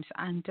sometimes,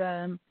 and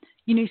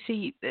you know,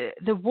 see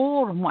the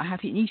war and what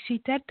have you, and you see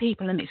dead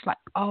people, and it's like,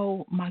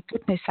 oh my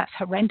goodness, that's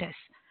horrendous.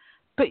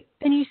 But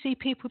then you see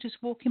people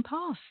just walking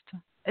past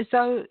as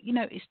though, you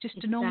know, it's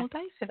just a normal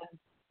day for them.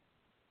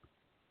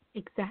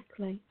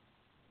 Exactly,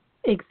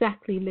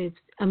 Liv.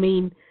 I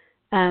mean,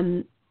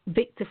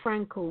 Viktor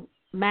Frankl,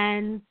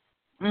 the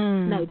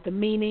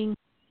meaning.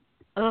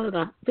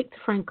 Viktor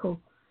Frankl,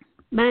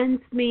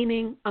 man's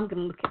meaning. I'm going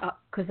to look it up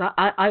because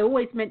I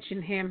always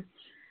mention him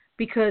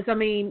because, I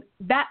mean,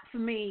 that for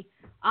me,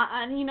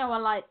 and you know, I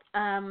like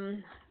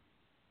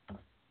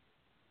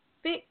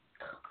Viktor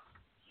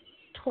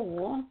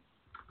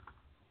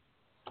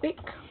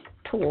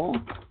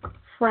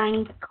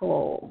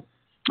Frankl.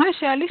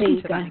 Actually, I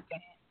listened to that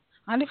again.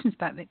 I listened to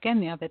that again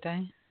the other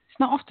day. It's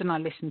not often I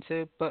listen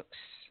to books.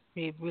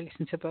 We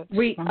listen to books.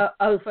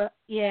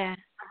 Yeah.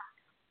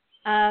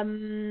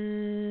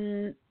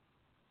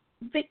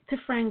 Viktor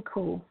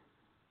Frankl.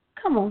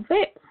 Come on,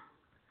 Vic.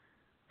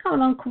 Come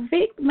on, Uncle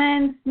Vic.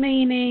 Man's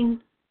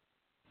meaning.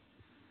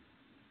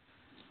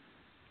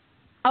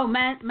 Oh,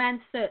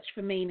 man's search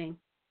for meaning.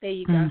 There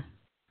you go.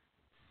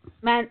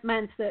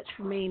 Man's search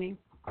for meaning.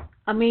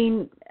 I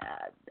mean,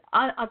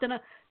 I don't know.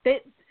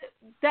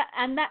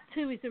 That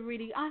too is a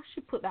really. I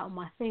should put that on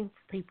my thing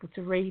for people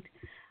to read.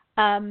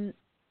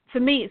 for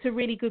me, it's a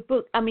really good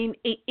book. I mean,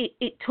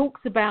 it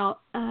talks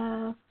about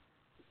the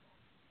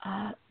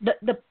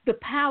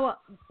power.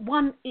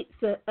 One, it's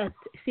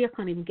see, I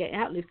can't even get it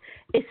out. Liz.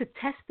 It's a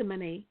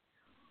testimony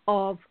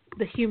of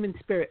the human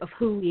spirit, of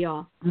who we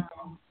are,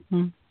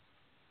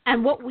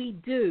 and what we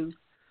do,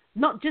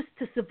 not just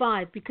to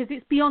survive, because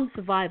it's beyond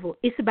survival.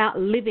 It's about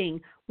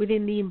living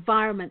within the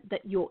environment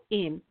that you're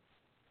in.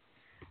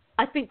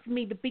 I think for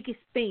me, the biggest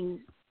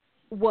thing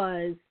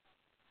was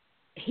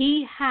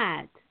he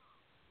had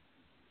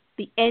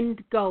the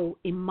end goal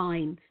in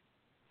mind,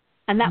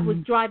 and that was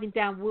driving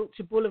down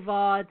Wilshire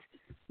Boulevard,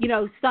 you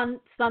know,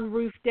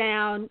 sunroof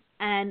down,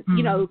 and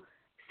you know,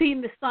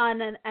 seeing the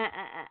sun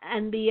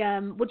and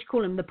the what do you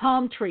call them, the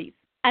palm trees,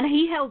 and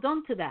he held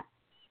on to that,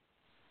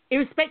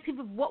 irrespective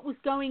of what was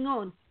going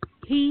on.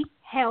 He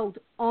held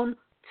on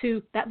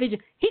to that vision.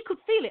 He could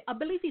feel it. I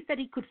believe he said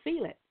he could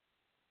feel it.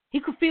 He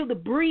could feel the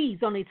breeze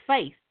on his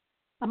face.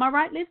 Am I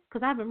right, Liz?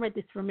 Because I haven't read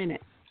this for a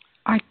minute.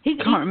 I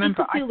can't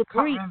remember. He could feel the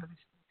breeze. Remember this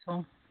at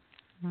all.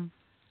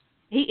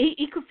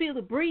 He could feel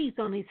the breeze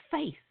on his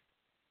face.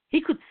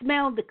 He could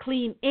smell the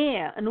clean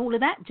air and all of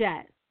that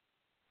jazz.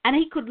 And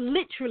he could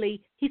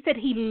literally, he said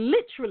he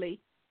literally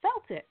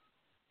felt it.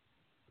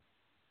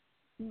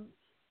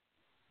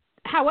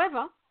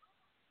 However,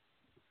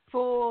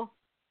 for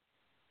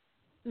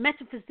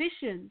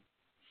metaphysicians,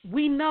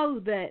 we know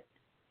that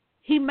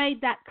he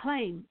made that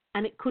claim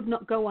and it could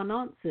not go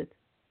unanswered.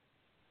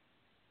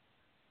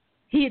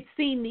 He had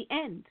seen the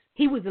end.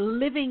 He was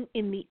living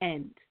in the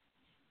end.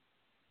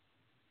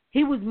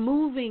 He was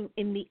moving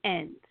in the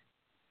end.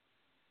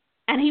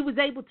 And he was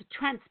able to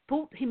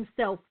transport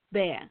himself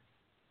there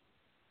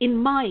in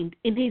mind,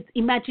 in his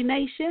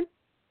imagination.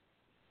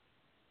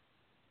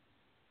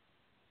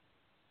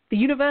 The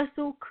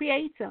universal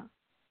creator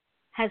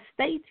has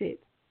stated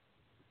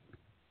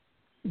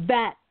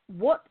that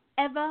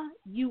whatever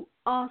you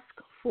ask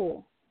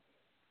for,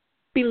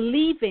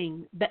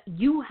 believing that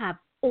you have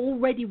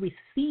already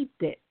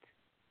received it,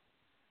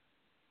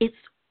 it's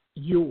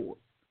yours.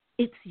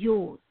 It's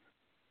yours.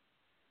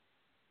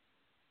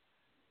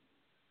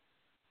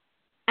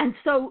 And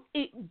so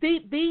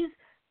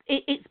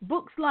it's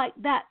books like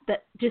that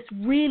just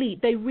really,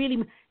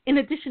 in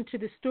addition to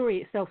the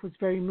story itself was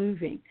very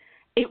moving,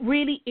 it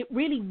really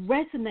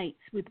resonates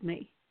with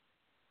me.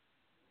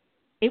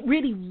 It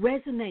really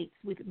resonates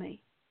with me.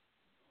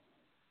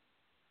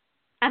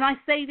 And I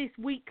say this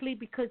weekly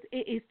because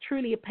it is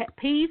truly a pet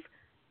peeve.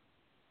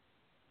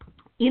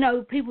 You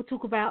know, people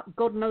talk about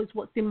God knows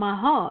what's in my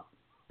heart.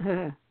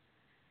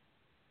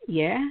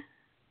 Yeah.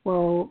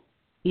 Well,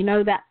 you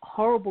know, that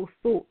horrible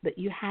thought that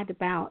you had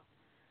about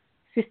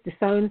Sister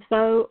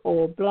so-and-so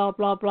or blah,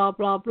 blah, blah,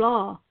 blah,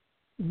 blah.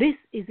 This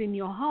is in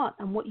your heart.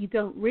 And what you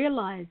don't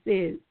realize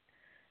is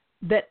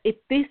that if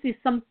this is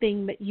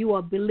something that you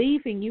are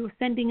believing, you are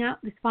sending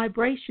out this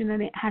vibration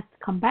and it has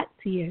to come back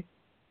to you.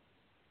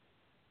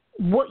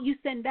 What you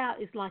send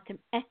out is like an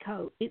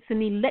echo. It's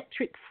an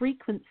electric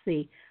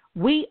frequency.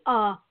 We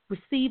are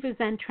receivers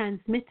and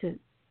transmitters.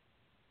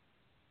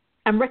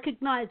 And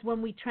recognize when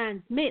we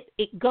transmit,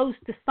 it goes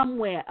to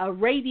somewhere, a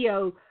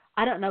radio,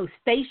 I don't know,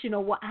 station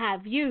or what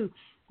have you,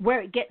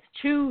 where it gets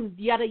tuned,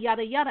 yada,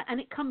 yada, yada, and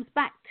it comes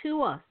back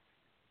to us.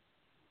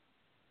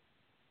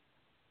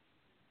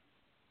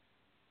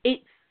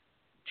 It's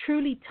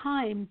truly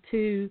time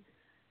to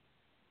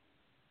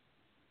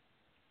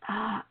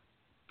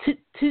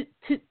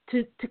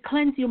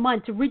cleanse your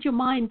mind, to rid your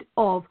mind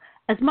of,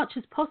 as much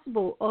as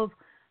possible, of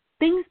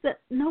things that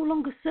no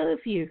longer serve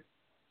you.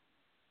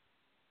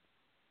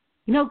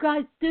 You know,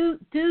 guys, do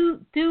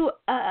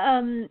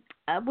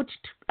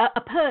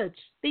a purge.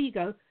 There you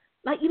go.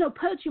 Like, you know,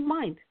 purge your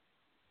mind.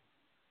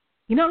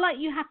 You know, like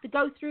you have to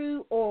go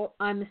through, or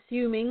I'm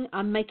assuming,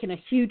 I'm making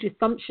a huge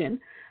assumption,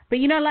 but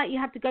you know, like you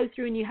have to go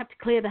through and you have to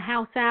clear the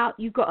house out.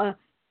 You've got to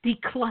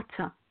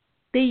declutter.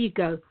 There you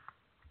go.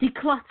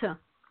 Declutter.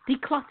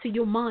 Declutter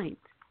your mind.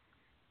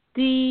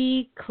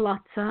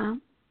 Declutter.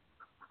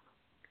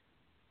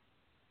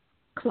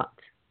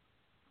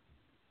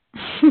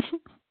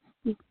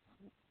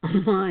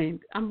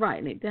 Mind. I'm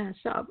writing it down.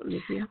 Shut up,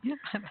 Olivia.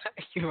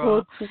 You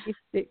are.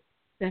 26,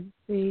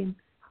 17.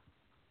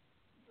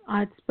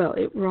 I'd spelled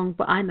it wrong,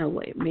 but I know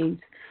what it means.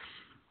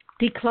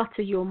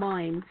 Declutter your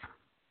mind.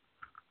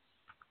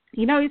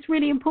 You know, it's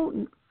really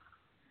important.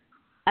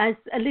 As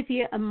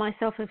Olivia and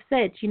myself have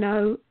said, you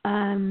know,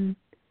 the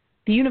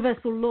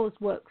universal laws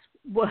works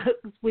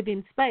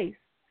within space.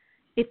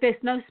 If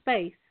there's no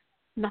space,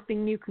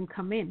 nothing new can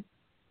come in.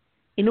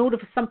 In order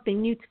for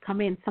something new to come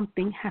in,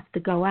 something has to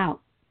go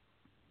out.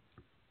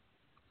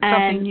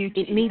 Something new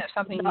to you.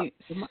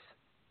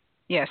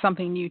 Yeah,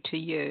 something new to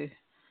you,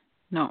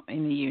 not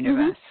in the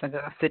universe. So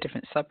that's a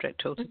different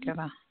subject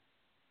altogether.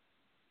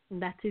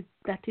 That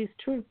is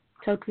true.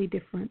 Totally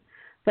different.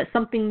 But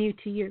something new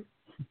to you.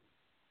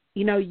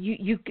 You know,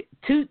 you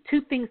two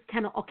things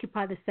cannot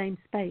occupy the same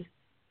space.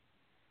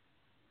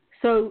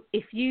 So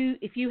if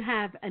you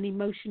have an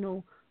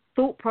emotional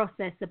thought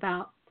process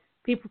about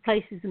people,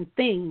 places, and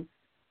things,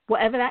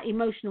 whatever that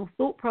emotional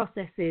thought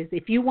process is,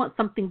 if you want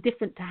something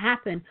different to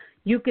happen,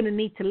 you're going to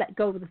need to let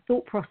go of the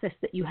thought process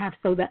that you have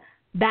so that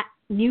that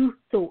new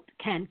thought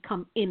can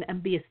come in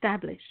and be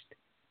established.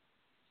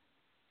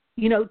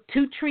 You know,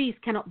 two trees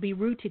cannot be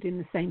rooted in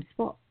the same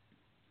spot.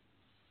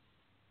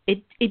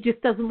 It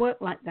just doesn't work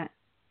like that.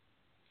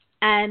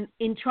 And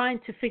in trying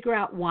to figure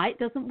out why it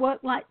doesn't work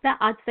like that,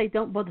 I'd say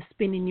don't bother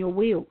spinning your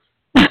wheels.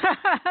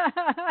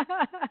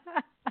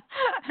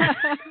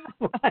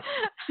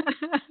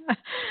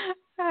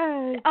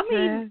 I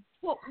mean,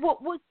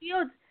 what's the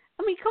odds?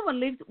 I mean, come on,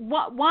 Liv.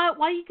 Why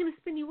are you going to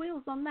spin your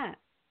wheels on that?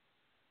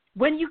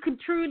 When you can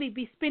truly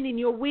be spinning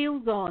your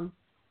wheels on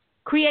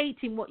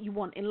creating what you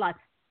want in life,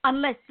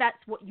 unless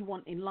that's what you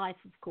want in life,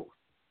 of course.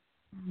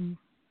 Mm-hmm.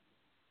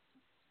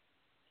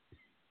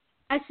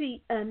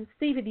 Actually,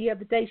 Stevie, the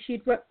other day, she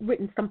had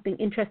written something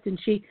interesting.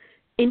 She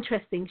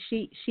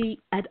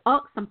had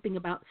asked something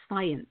about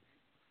science.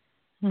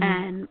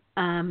 Mm-hmm.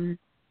 And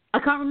I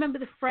can't remember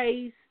the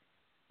phrase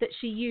that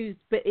she used,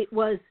 but it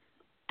was,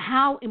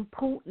 how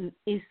important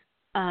is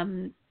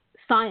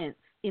science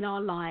in our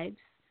lives?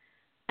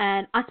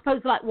 And I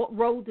suppose, like, what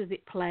role does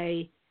it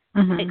play,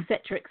 et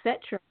cetera, et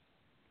cetera.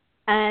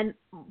 And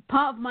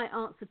part of my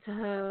answer to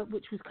her,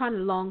 which was kind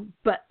of long,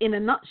 but in a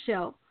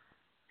nutshell,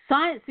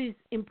 science is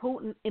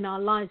important in our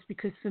lives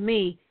because, for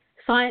me,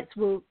 science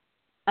will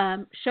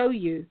show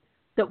you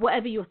that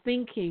whatever you're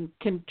thinking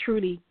can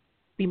truly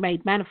be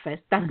made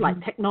manifest. That's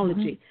like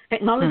technology.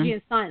 Technology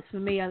and science, for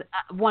me, are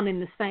one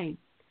in the same.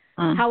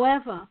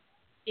 However,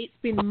 it's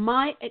been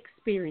my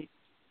experience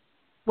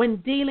when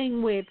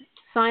dealing with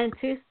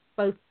scientists,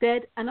 both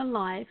dead and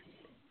alive,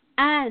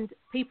 and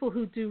people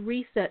who do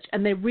research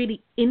and they're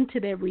really into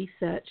their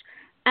research,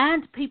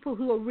 and people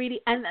who are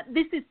really, and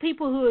this is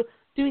people who are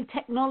doing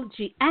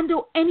technology and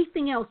or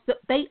anything else that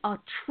they are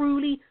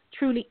truly,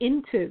 truly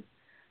into.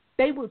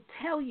 They will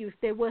tell you if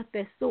they're worth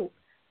their salt.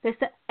 There's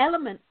an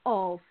element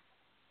of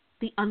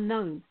the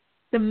unknown,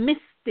 the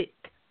mystic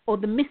or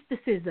the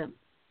mysticism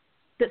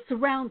that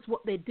surrounds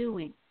what they're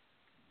doing.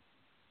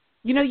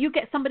 You know, you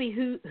get somebody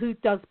who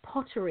does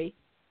pottery,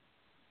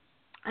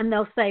 and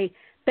they'll say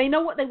they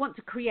know what they want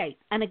to create.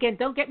 And again,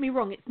 don't get me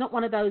wrong, it's not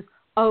one of those,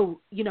 oh,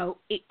 you know,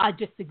 I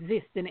just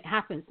exist and it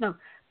happens. No,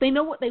 they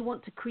know what they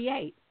want to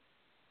create.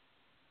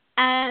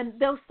 And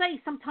they'll say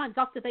sometimes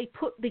after they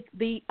put the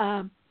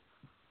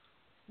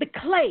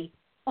clay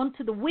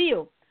onto the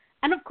wheel,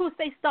 and of course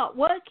they start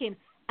working,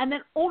 and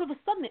then all of a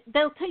sudden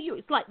they'll tell you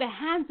it's like their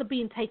hands are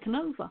being taken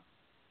over.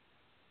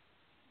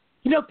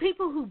 You know,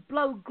 people who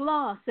blow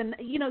glass and,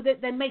 you know,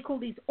 they make all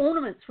these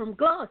ornaments from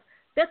glass,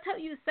 they'll tell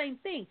you the same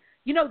thing.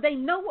 You know, they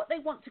know what they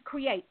want to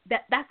create.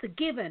 That's a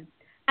given.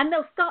 And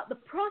they'll start the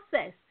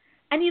process.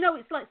 And, you know,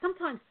 it's like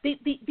sometimes the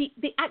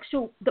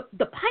actual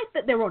pipe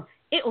that they're on,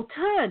 it'll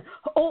turn.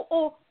 Or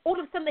all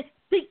of a sudden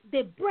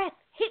their breath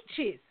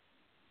hitches.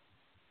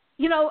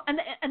 You know, and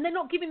they're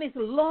not giving this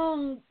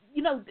long,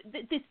 you know,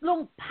 this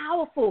long,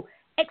 powerful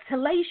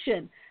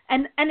exhalation.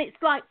 And it's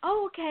like,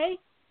 oh, okay.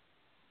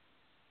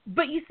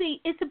 But you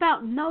see, it's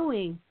about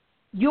knowing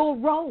your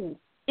role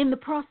in the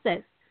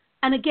process.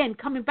 And again,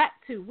 coming back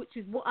to, which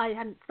is what I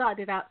hadn't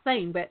started out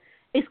saying, but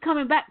it's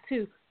coming back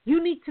to,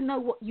 you need to know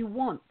what you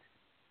want.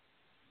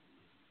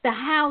 The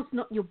how's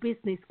not your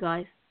business,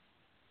 guys.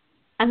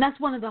 And that's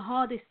one of the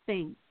hardest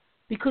things,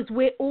 because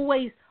we're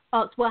always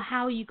asked, well,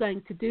 how are you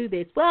going to do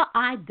this? Well,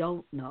 I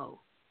don't know.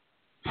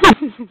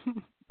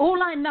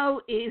 All I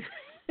know is,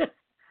 what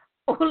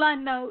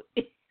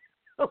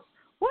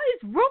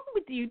is wrong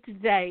with you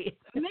today?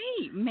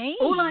 Me.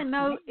 All I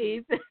know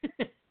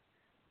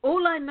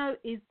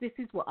is this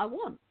is what I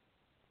want.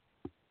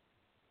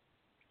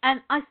 And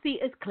I see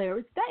it as clear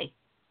as day.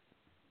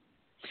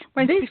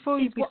 Well, this is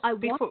what I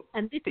want,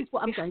 and this is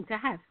what I'm going to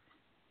have.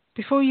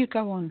 Before you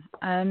go on,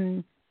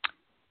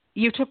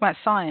 you talk about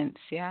science,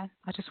 yeah?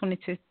 I just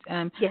wanted to...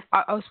 yes.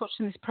 I was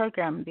watching this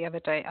program the other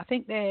day. I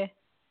think they're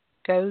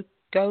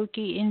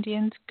Gogi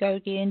Indians.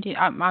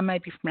 I may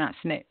be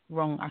pronouncing it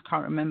wrong. I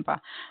can't remember.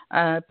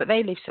 But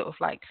they live sort of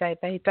like,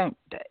 they're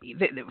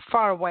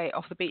far away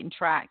off the beaten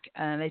track.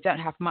 They don't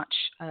have much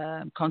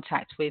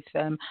contact with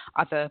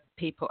other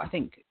people. I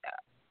think...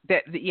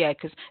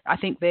 because I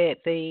think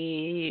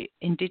the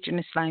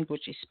indigenous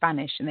language is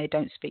Spanish, and they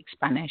don't speak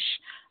Spanish.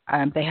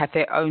 They have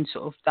their own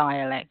sort of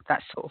dialect.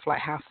 That's sort of like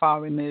how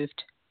far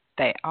removed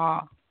they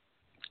are.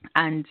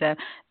 And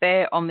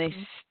they're on this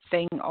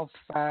thing of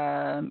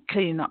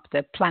cleaning up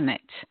the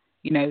planet,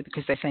 you know,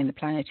 because they're saying the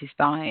planet is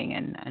dying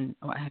and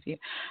what have you.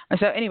 And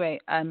so anyway,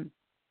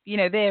 you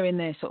know, they're in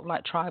their sort of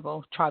like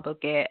tribal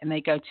gear, and they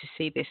go to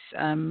see this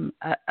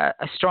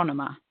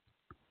astronomer.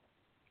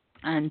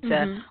 And he's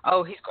got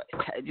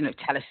a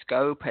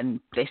telescope and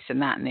this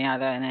and that and the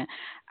other,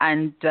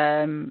 and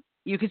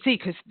you could see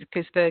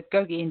because the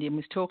Gogi Indian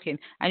was talking,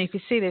 and you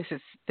could see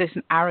there's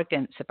an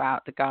arrogance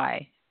about the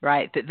guy,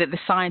 right? The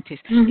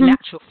scientist. In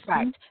actual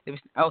fact, there was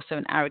also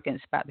an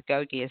arrogance about the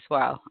Gogi as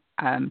well.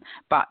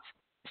 But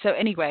so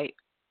anyway,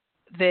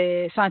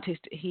 the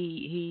scientist,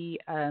 the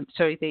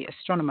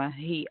astronomer,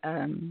 he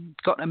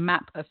got a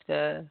map of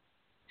the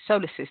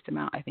solar system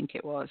out, I think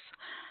it was.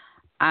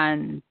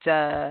 And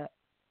the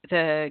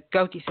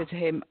Goji said to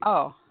him,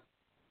 "Oh,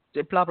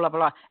 blah blah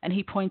blah," and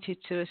he pointed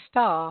to a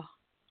star.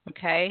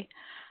 Okay,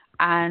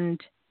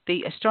 and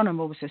the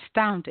astronomer was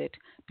astounded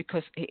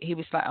because he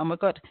was like, "Oh my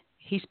God,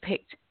 he's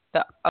picked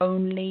the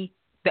only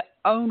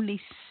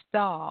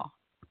star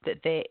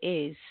that there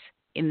is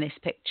in this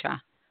picture."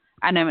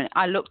 And I mean,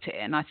 I looked at it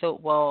and I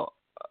thought, well,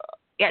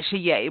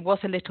 actually, yeah, it was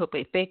a little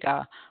bit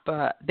bigger,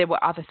 but there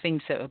were other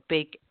things that were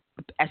big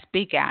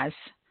as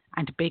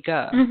and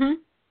bigger. Mhm.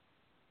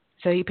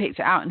 So he picked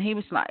it out, and he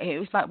was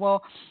like,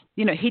 well,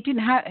 you know, he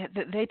didn't have,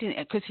 they didn't,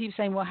 because he was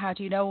saying, well, how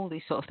do you know all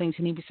these sort of things?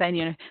 And he was saying,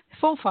 you know, the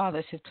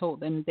forefathers have taught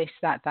them this,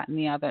 that, and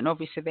the other, and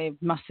obviously they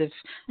must have,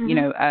 you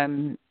know,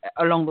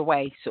 along the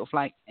way, sort of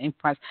like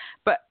improvised.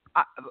 But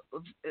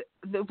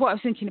what I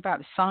was thinking about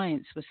the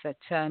science was that,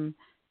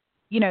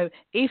 you know,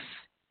 if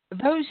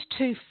those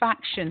two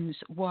factions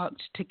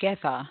worked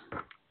together,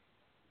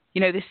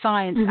 you know, the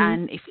science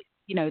and if,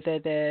 you know,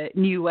 the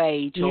New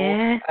Age,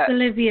 yes, or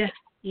Olivia.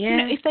 Yeah. You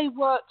know, if they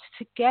worked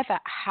together,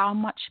 how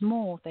much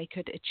more they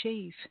could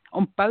achieve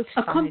on both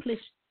sides. Accomplish.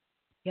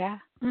 Yeah.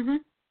 Mhm.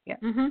 Yeah.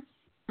 Mhm.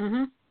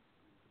 Mhm.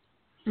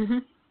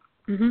 Mhm.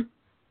 Mhm.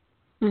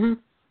 Mhm.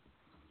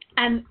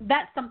 And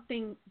that's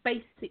something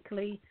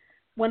basically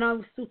when I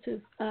was sort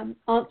of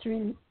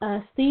answering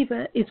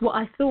Steva is what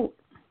I thought.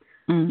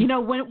 You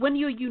know, when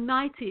you're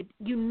united,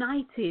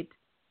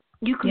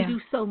 you can do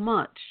so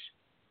much.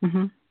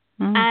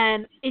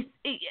 And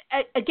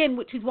again,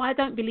 which is why I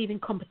don't believe in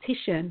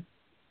competition.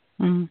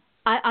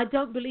 I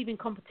don't believe in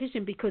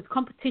competition because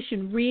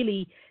competition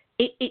really,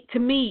 it to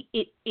me,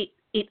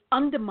 it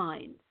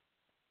undermines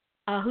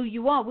who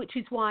you are, which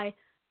is why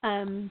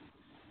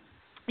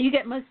you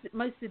get most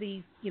of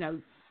these, you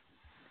know,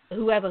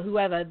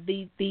 whoever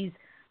these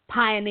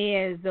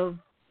pioneers of,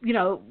 you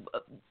know,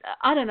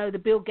 I don't know, the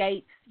Bill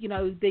Gates, you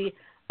know, the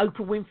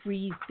Oprah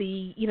Winfrey's,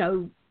 the, you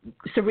know,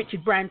 Sir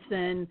Richard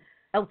Branson,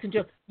 Elton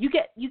John. You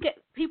get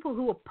people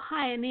who are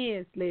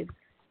pioneers, Liz,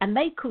 and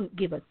they couldn't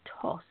give a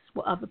toss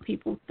what other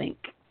people think.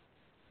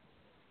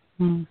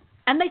 And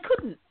they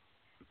couldn't.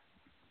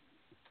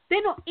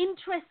 They're not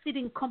interested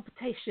in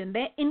competition.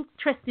 They're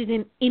interested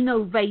in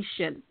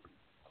innovation.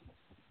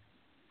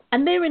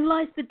 And therein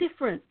lies the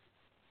difference.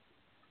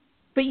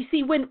 But you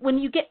see, when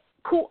you get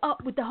caught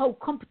up with the whole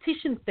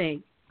competition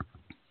thing,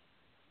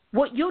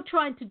 what you're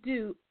trying to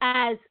do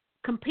as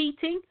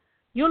competing,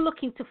 you're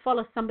looking to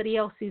follow somebody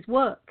else's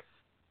work.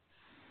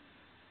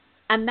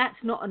 And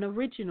that's not an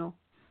original.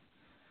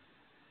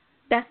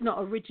 That's not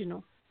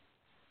original.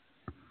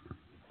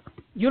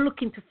 You're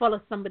looking to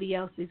follow somebody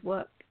else's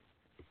work.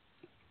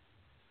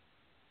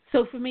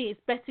 So for me,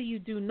 it's better you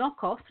do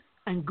knockoffs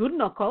and good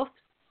knockoffs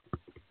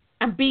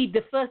and be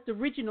the first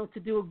original to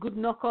do a good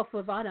knockoff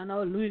of, I don't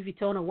know, Louis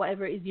Vuitton or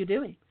whatever it is you're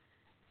doing.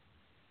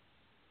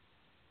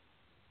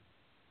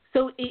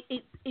 So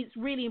it's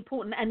really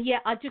important. And yeah,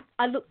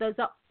 I looked those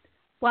up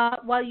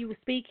while you were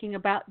speaking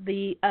about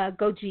the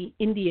Goji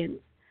Indians.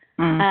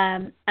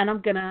 And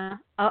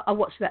I'll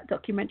watch that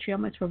documentary. I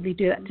must probably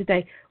do that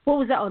today. What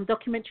was that on?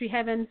 Documentary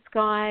Heaven,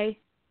 Sky,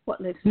 what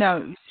lives?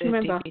 No, it's a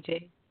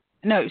DVD.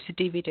 No, it's a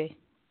DVD.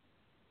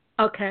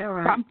 Okay, all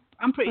right. But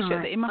I'm pretty sure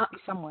right. that it must be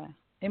somewhere.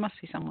 It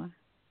must be somewhere.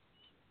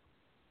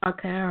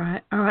 Okay, all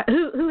right.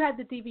 Who had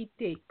the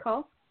DVD?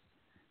 Carl?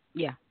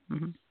 Yeah.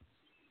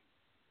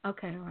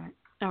 Okay,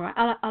 all right.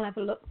 I'll have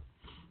a look.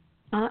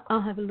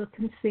 I'll have a look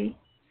and see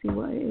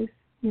what it is.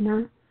 You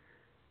know.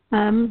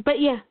 But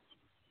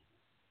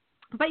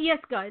yes,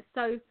 guys.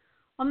 So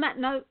on that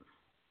note,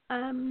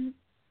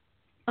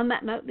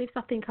 Liz,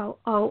 I think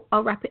I'll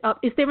wrap it up.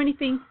 Is there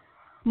anything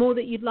more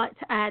that you'd like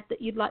to add,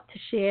 that you'd like to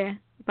share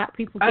about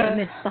people getting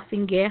their stuff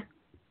in gear?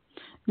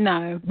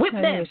 No. Whip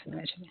them.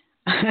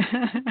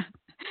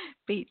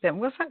 Beat them.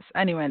 What's that?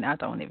 Anyway, I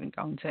don't even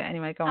go into it.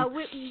 Anyway, go on. I'll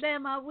whip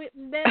them. I'm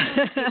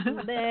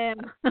kicking them.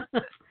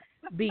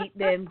 Beat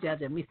them, judge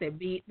them. We say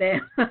beat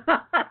them.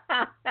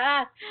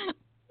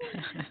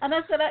 And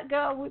I said that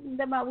girl, whipping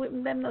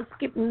them, not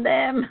skipping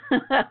them.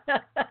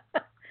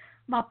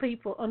 My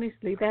people,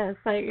 honestly, they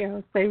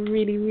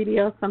really, really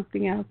are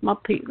something else. My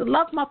people,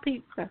 love my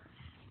pizza.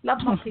 Love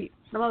my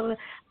people.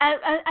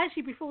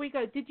 Actually, before we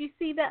go, did you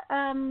see that?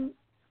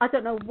 I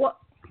don't know what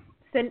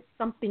sent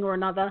something or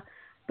another,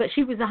 but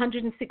she was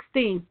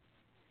 116.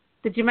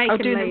 The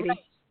Jamaican lady.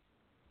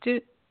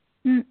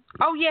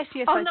 Oh yes.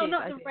 Oh no,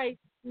 not the race.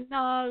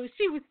 No,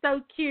 she was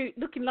so cute,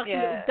 looking like a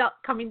little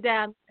duck coming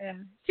down. Yeah.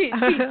 She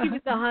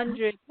was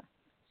 100.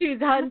 She was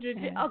 100.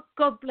 Yeah. Oh,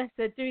 God bless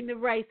her, doing the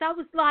race. I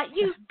was like,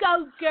 you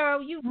go,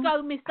 girl. You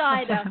go, Miss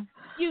Ida.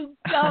 You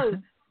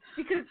go.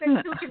 Because they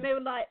were talking, they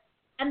were like,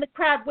 and the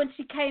crowd, when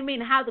she came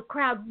in, how the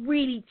crowd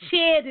really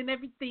cheered and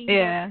everything.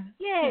 Yeah.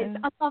 Yes,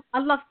 yeah. I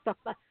love stuff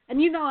like that.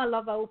 And you know I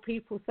love old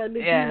people, so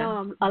you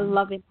know I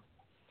love it.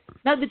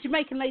 No, the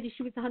Jamaican lady,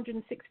 she was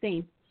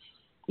 116.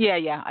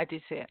 Yeah, I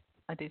did see it.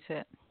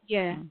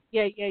 Yeah.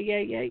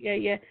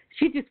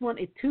 She just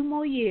wanted 2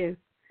 more years.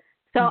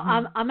 So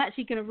I'm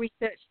actually going to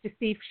research to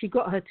see if she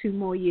got her 2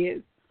 more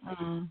years.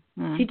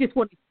 She just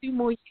wanted 2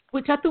 more years,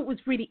 which I thought was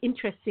really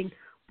interesting,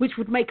 which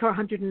would make her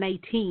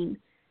 118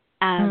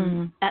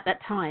 at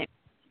that time.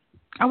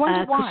 I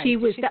wonder why. She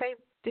was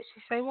did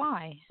she say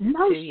why?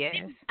 No, 2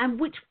 years. And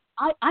which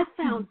I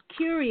found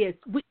curious,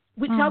 which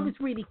I was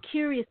really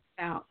curious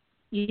about,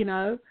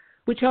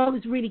 which I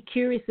was really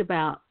curious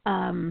about.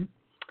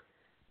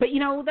 But,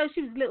 although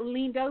she was a little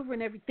leaned over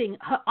and everything,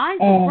 her eyes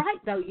were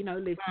bright, though,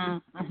 Liz.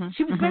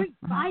 She was very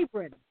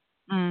vibrant.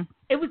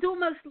 It was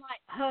almost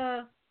like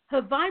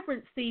her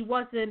vibrancy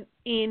wasn't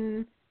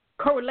in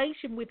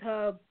correlation with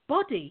her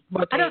body.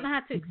 I don't know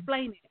how to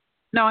explain it.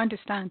 No, I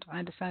understand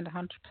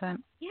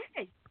 100%. Yeah.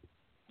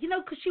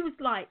 Because she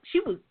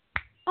was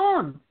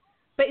on.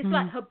 But it's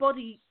like her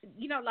body,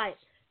 like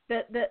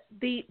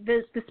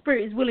the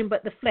spirit is willing,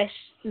 but the flesh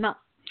not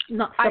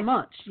so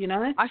much,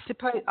 I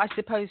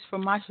suppose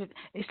from my side,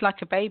 it's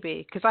like a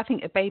baby, because I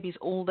think a baby's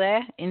all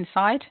there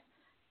inside.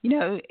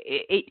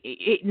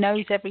 It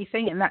knows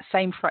everything, and that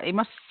same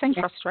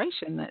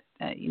frustration that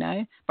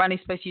But I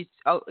suppose you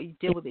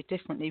deal with it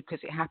differently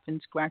because it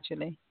happens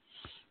gradually.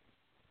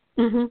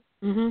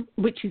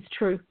 Which is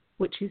true.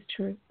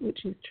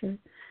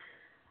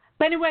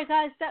 But anyway,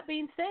 guys, that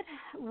being said,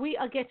 we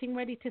are getting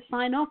ready to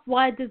sign off.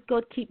 Why does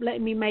God keep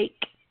letting me make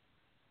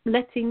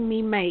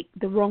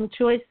the wrong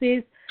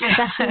choices?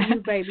 That's all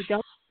you, baby.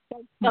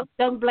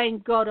 Don't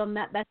blame God on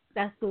that.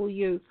 That's all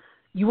you.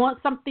 You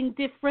want something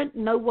different?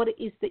 Know what it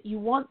is that you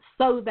want,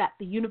 so that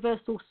the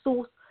universal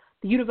source,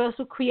 the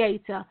universal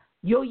creator,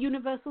 your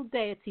universal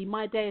deity,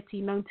 my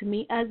deity known to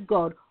me as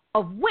God,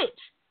 of which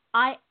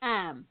I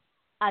am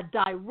a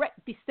direct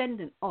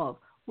descendant of,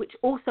 which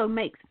also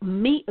makes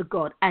me a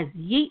god, as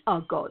ye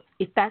are gods,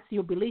 if that's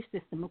your belief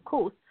system, of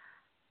course.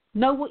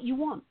 Know what you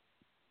want,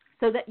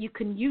 so that you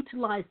can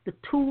utilize the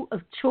tool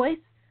of choice,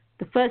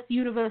 the first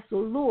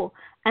universal law,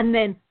 and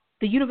then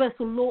the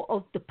universal law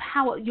of the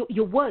power,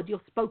 your word, your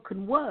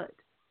spoken word,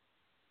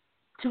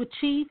 to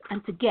achieve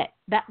and to get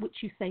that which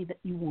you say that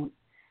you want.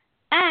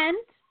 And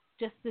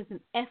just as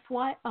an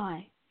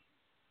FYI,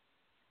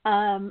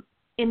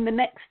 in the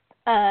next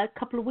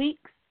couple of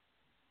weeks,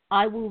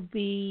 I will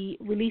be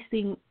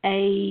releasing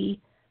a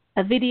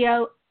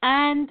video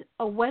and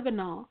a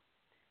webinar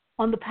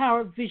on the power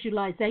of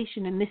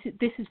visualization. And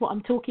this is what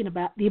I'm talking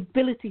about, the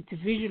ability to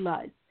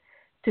visualize,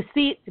 to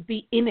see it, to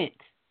be in it,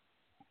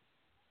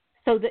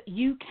 so that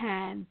you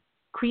can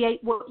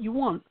create what you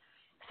want,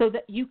 so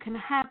that you can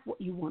have what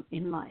you want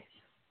in life.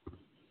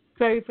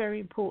 Very, very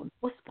important.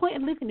 What's the point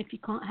of living if you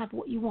can't have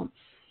what you want?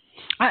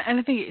 And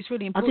I think it's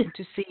really important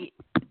to see,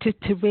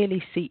 to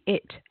really see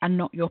it and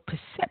not your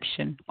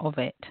perception of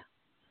it.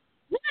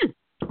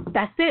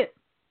 That's it.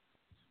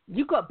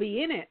 You got to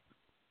be in it.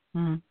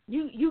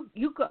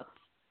 You got,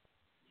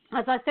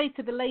 as I say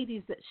to the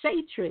ladies at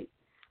Shade Tree,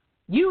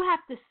 you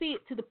have to see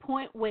it to the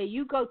point where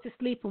you go to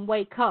sleep and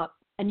wake up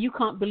and you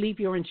can't believe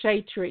you're in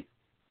Shade Tree.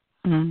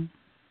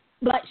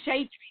 Like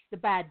Shade Tree's the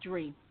bad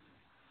dream.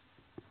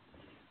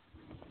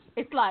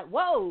 It's like,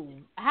 whoa,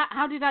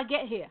 how did I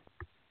get here?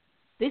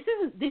 This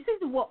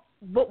isn't what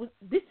was,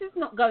 this is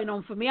not going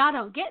on for me. I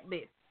don't get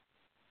this.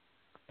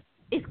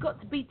 It's got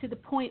to be to the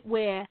point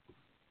where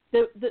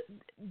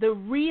the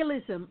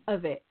realism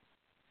of it,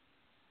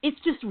 it's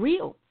just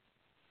real.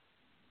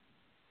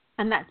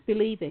 And that's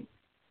believing.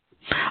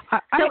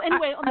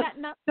 Anyway, on that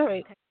note.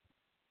 Sorry.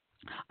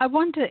 I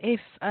wonder if,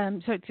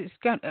 so it's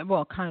going,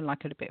 well, kind of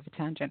like a bit of a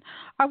tangent.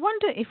 I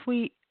wonder if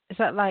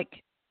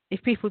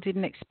if people did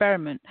an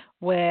experiment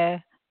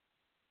where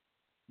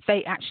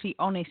they actually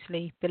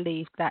honestly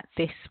believed that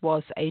this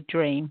was a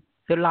dream,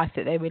 the life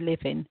that they were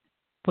living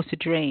was a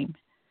dream.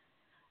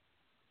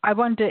 I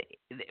wonder,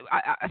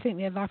 I think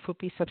their life would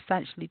be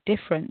substantially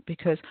different,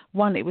 because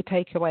one, it would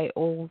take away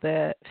all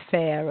the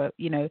fear,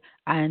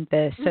 and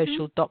the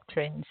social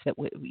doctrines that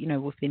we've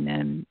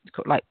been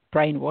like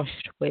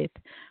brainwashed with.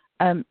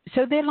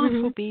 So their life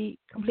would be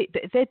complete.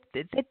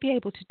 They'd be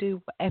able to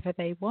do whatever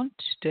they want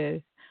to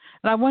do.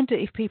 And I wonder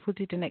if people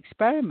did an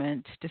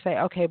experiment to say,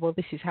 okay, well,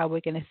 this is how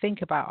we're going to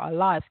think about our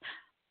lives,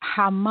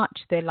 how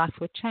much their life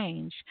would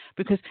change.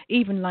 Because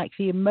even like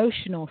the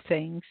emotional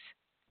things,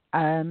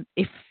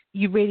 if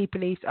you really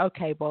believed,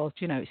 okay, well,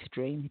 it's a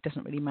dream, it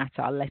doesn't really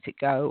matter, I'll let it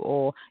go,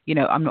 or,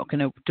 I'm not going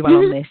to dwell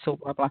on this, or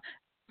blah, blah.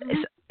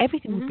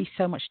 Everything would be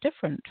so much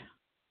different.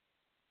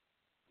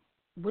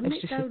 Wouldn't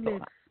it though,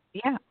 Liz?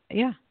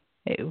 Yeah.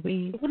 It would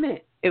be. Wouldn't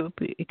it? It would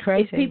be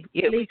crazy.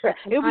 It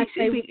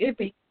would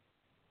be.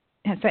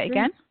 Say it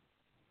again?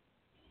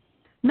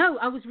 No,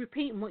 I was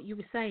repeating what you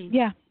were saying.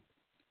 Yeah.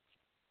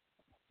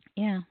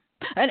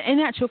 And in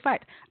actual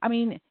fact, I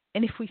mean,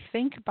 and if we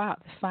think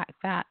about the fact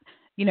that,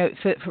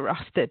 for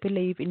us that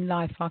believe in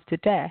life after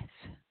death,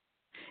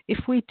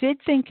 if we did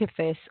think of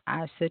this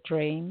as a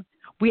dream,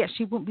 we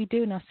actually wouldn't be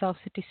doing ourselves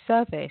a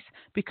disservice,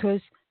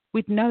 because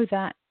we'd know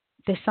that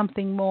there's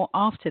something more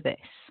after this.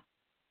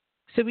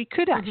 So we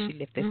could actually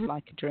live this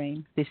like a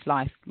dream, this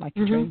life like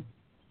a dream.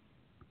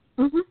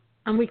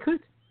 And we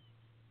could.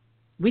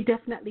 We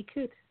definitely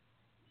could.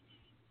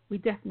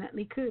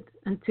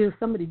 Until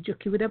somebody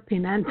juck you with a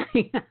pin,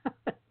 Auntie.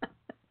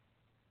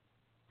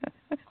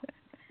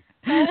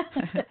 No.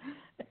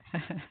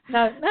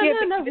 But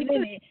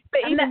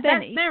even then,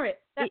 that's merit.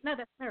 That's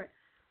merit.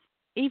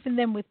 Even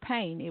then, with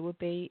pain, it would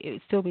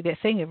still be the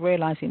thing of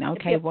realizing,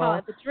 okay,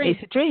 well,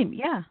 it's a dream.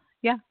 Yeah.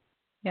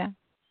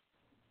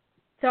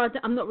 So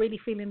I'm not really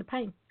feeling the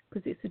pain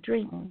because it's a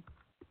dream.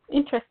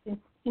 Interesting.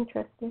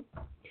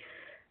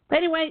 But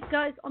anyway,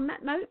 guys, on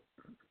that note,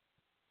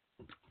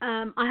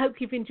 I hope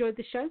you've enjoyed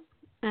the show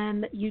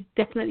and that you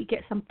definitely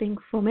get something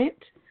from it.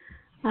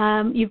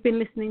 You've been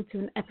listening to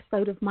an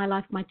episode of My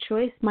Life, My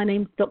Choice. My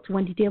name is Dr.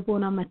 Wendy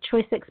Dearborn. I'm a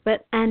choice expert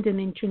and an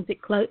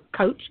intrinsic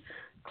coach.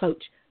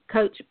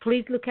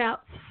 Please look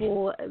out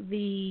for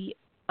the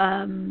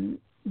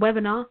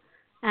webinar,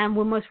 and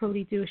we'll most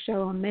probably do a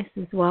show on this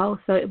as well.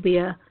 So it'll be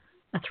a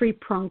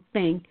three-pronged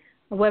thing,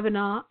 a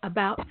webinar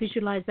about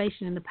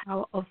visualization and the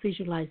power of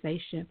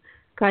visualization.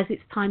 Guys,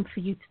 it's time for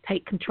you to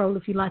take control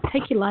of your life.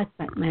 Take your life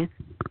back, man.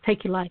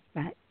 Take your life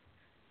back.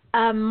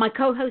 My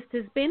co-host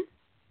has been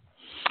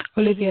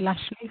Olivia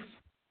Lashley.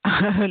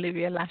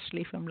 Olivia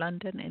Lashley from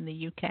London in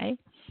the UK.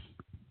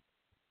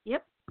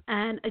 Yep.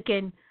 And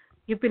again,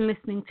 you've been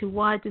listening to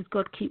Why Does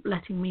God Keep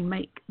Letting Me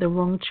Make the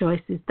Wrong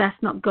Choices?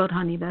 That's not God,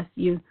 honey. That's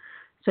you.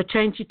 So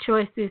change your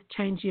choices,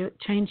 change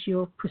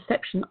your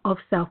perception of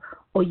self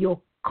or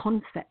your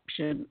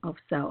conception of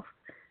self,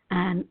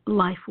 and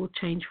life will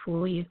change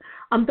for you.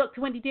 I'm Dr.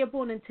 Wendy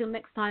Dearborn. Until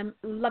next time,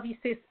 love you,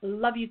 sis.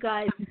 Love you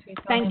guys.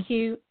 Thank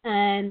you.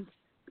 And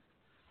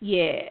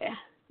yeah,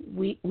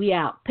 we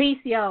out. Peace,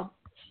 y'all.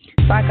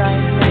 Bye,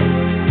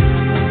 guys.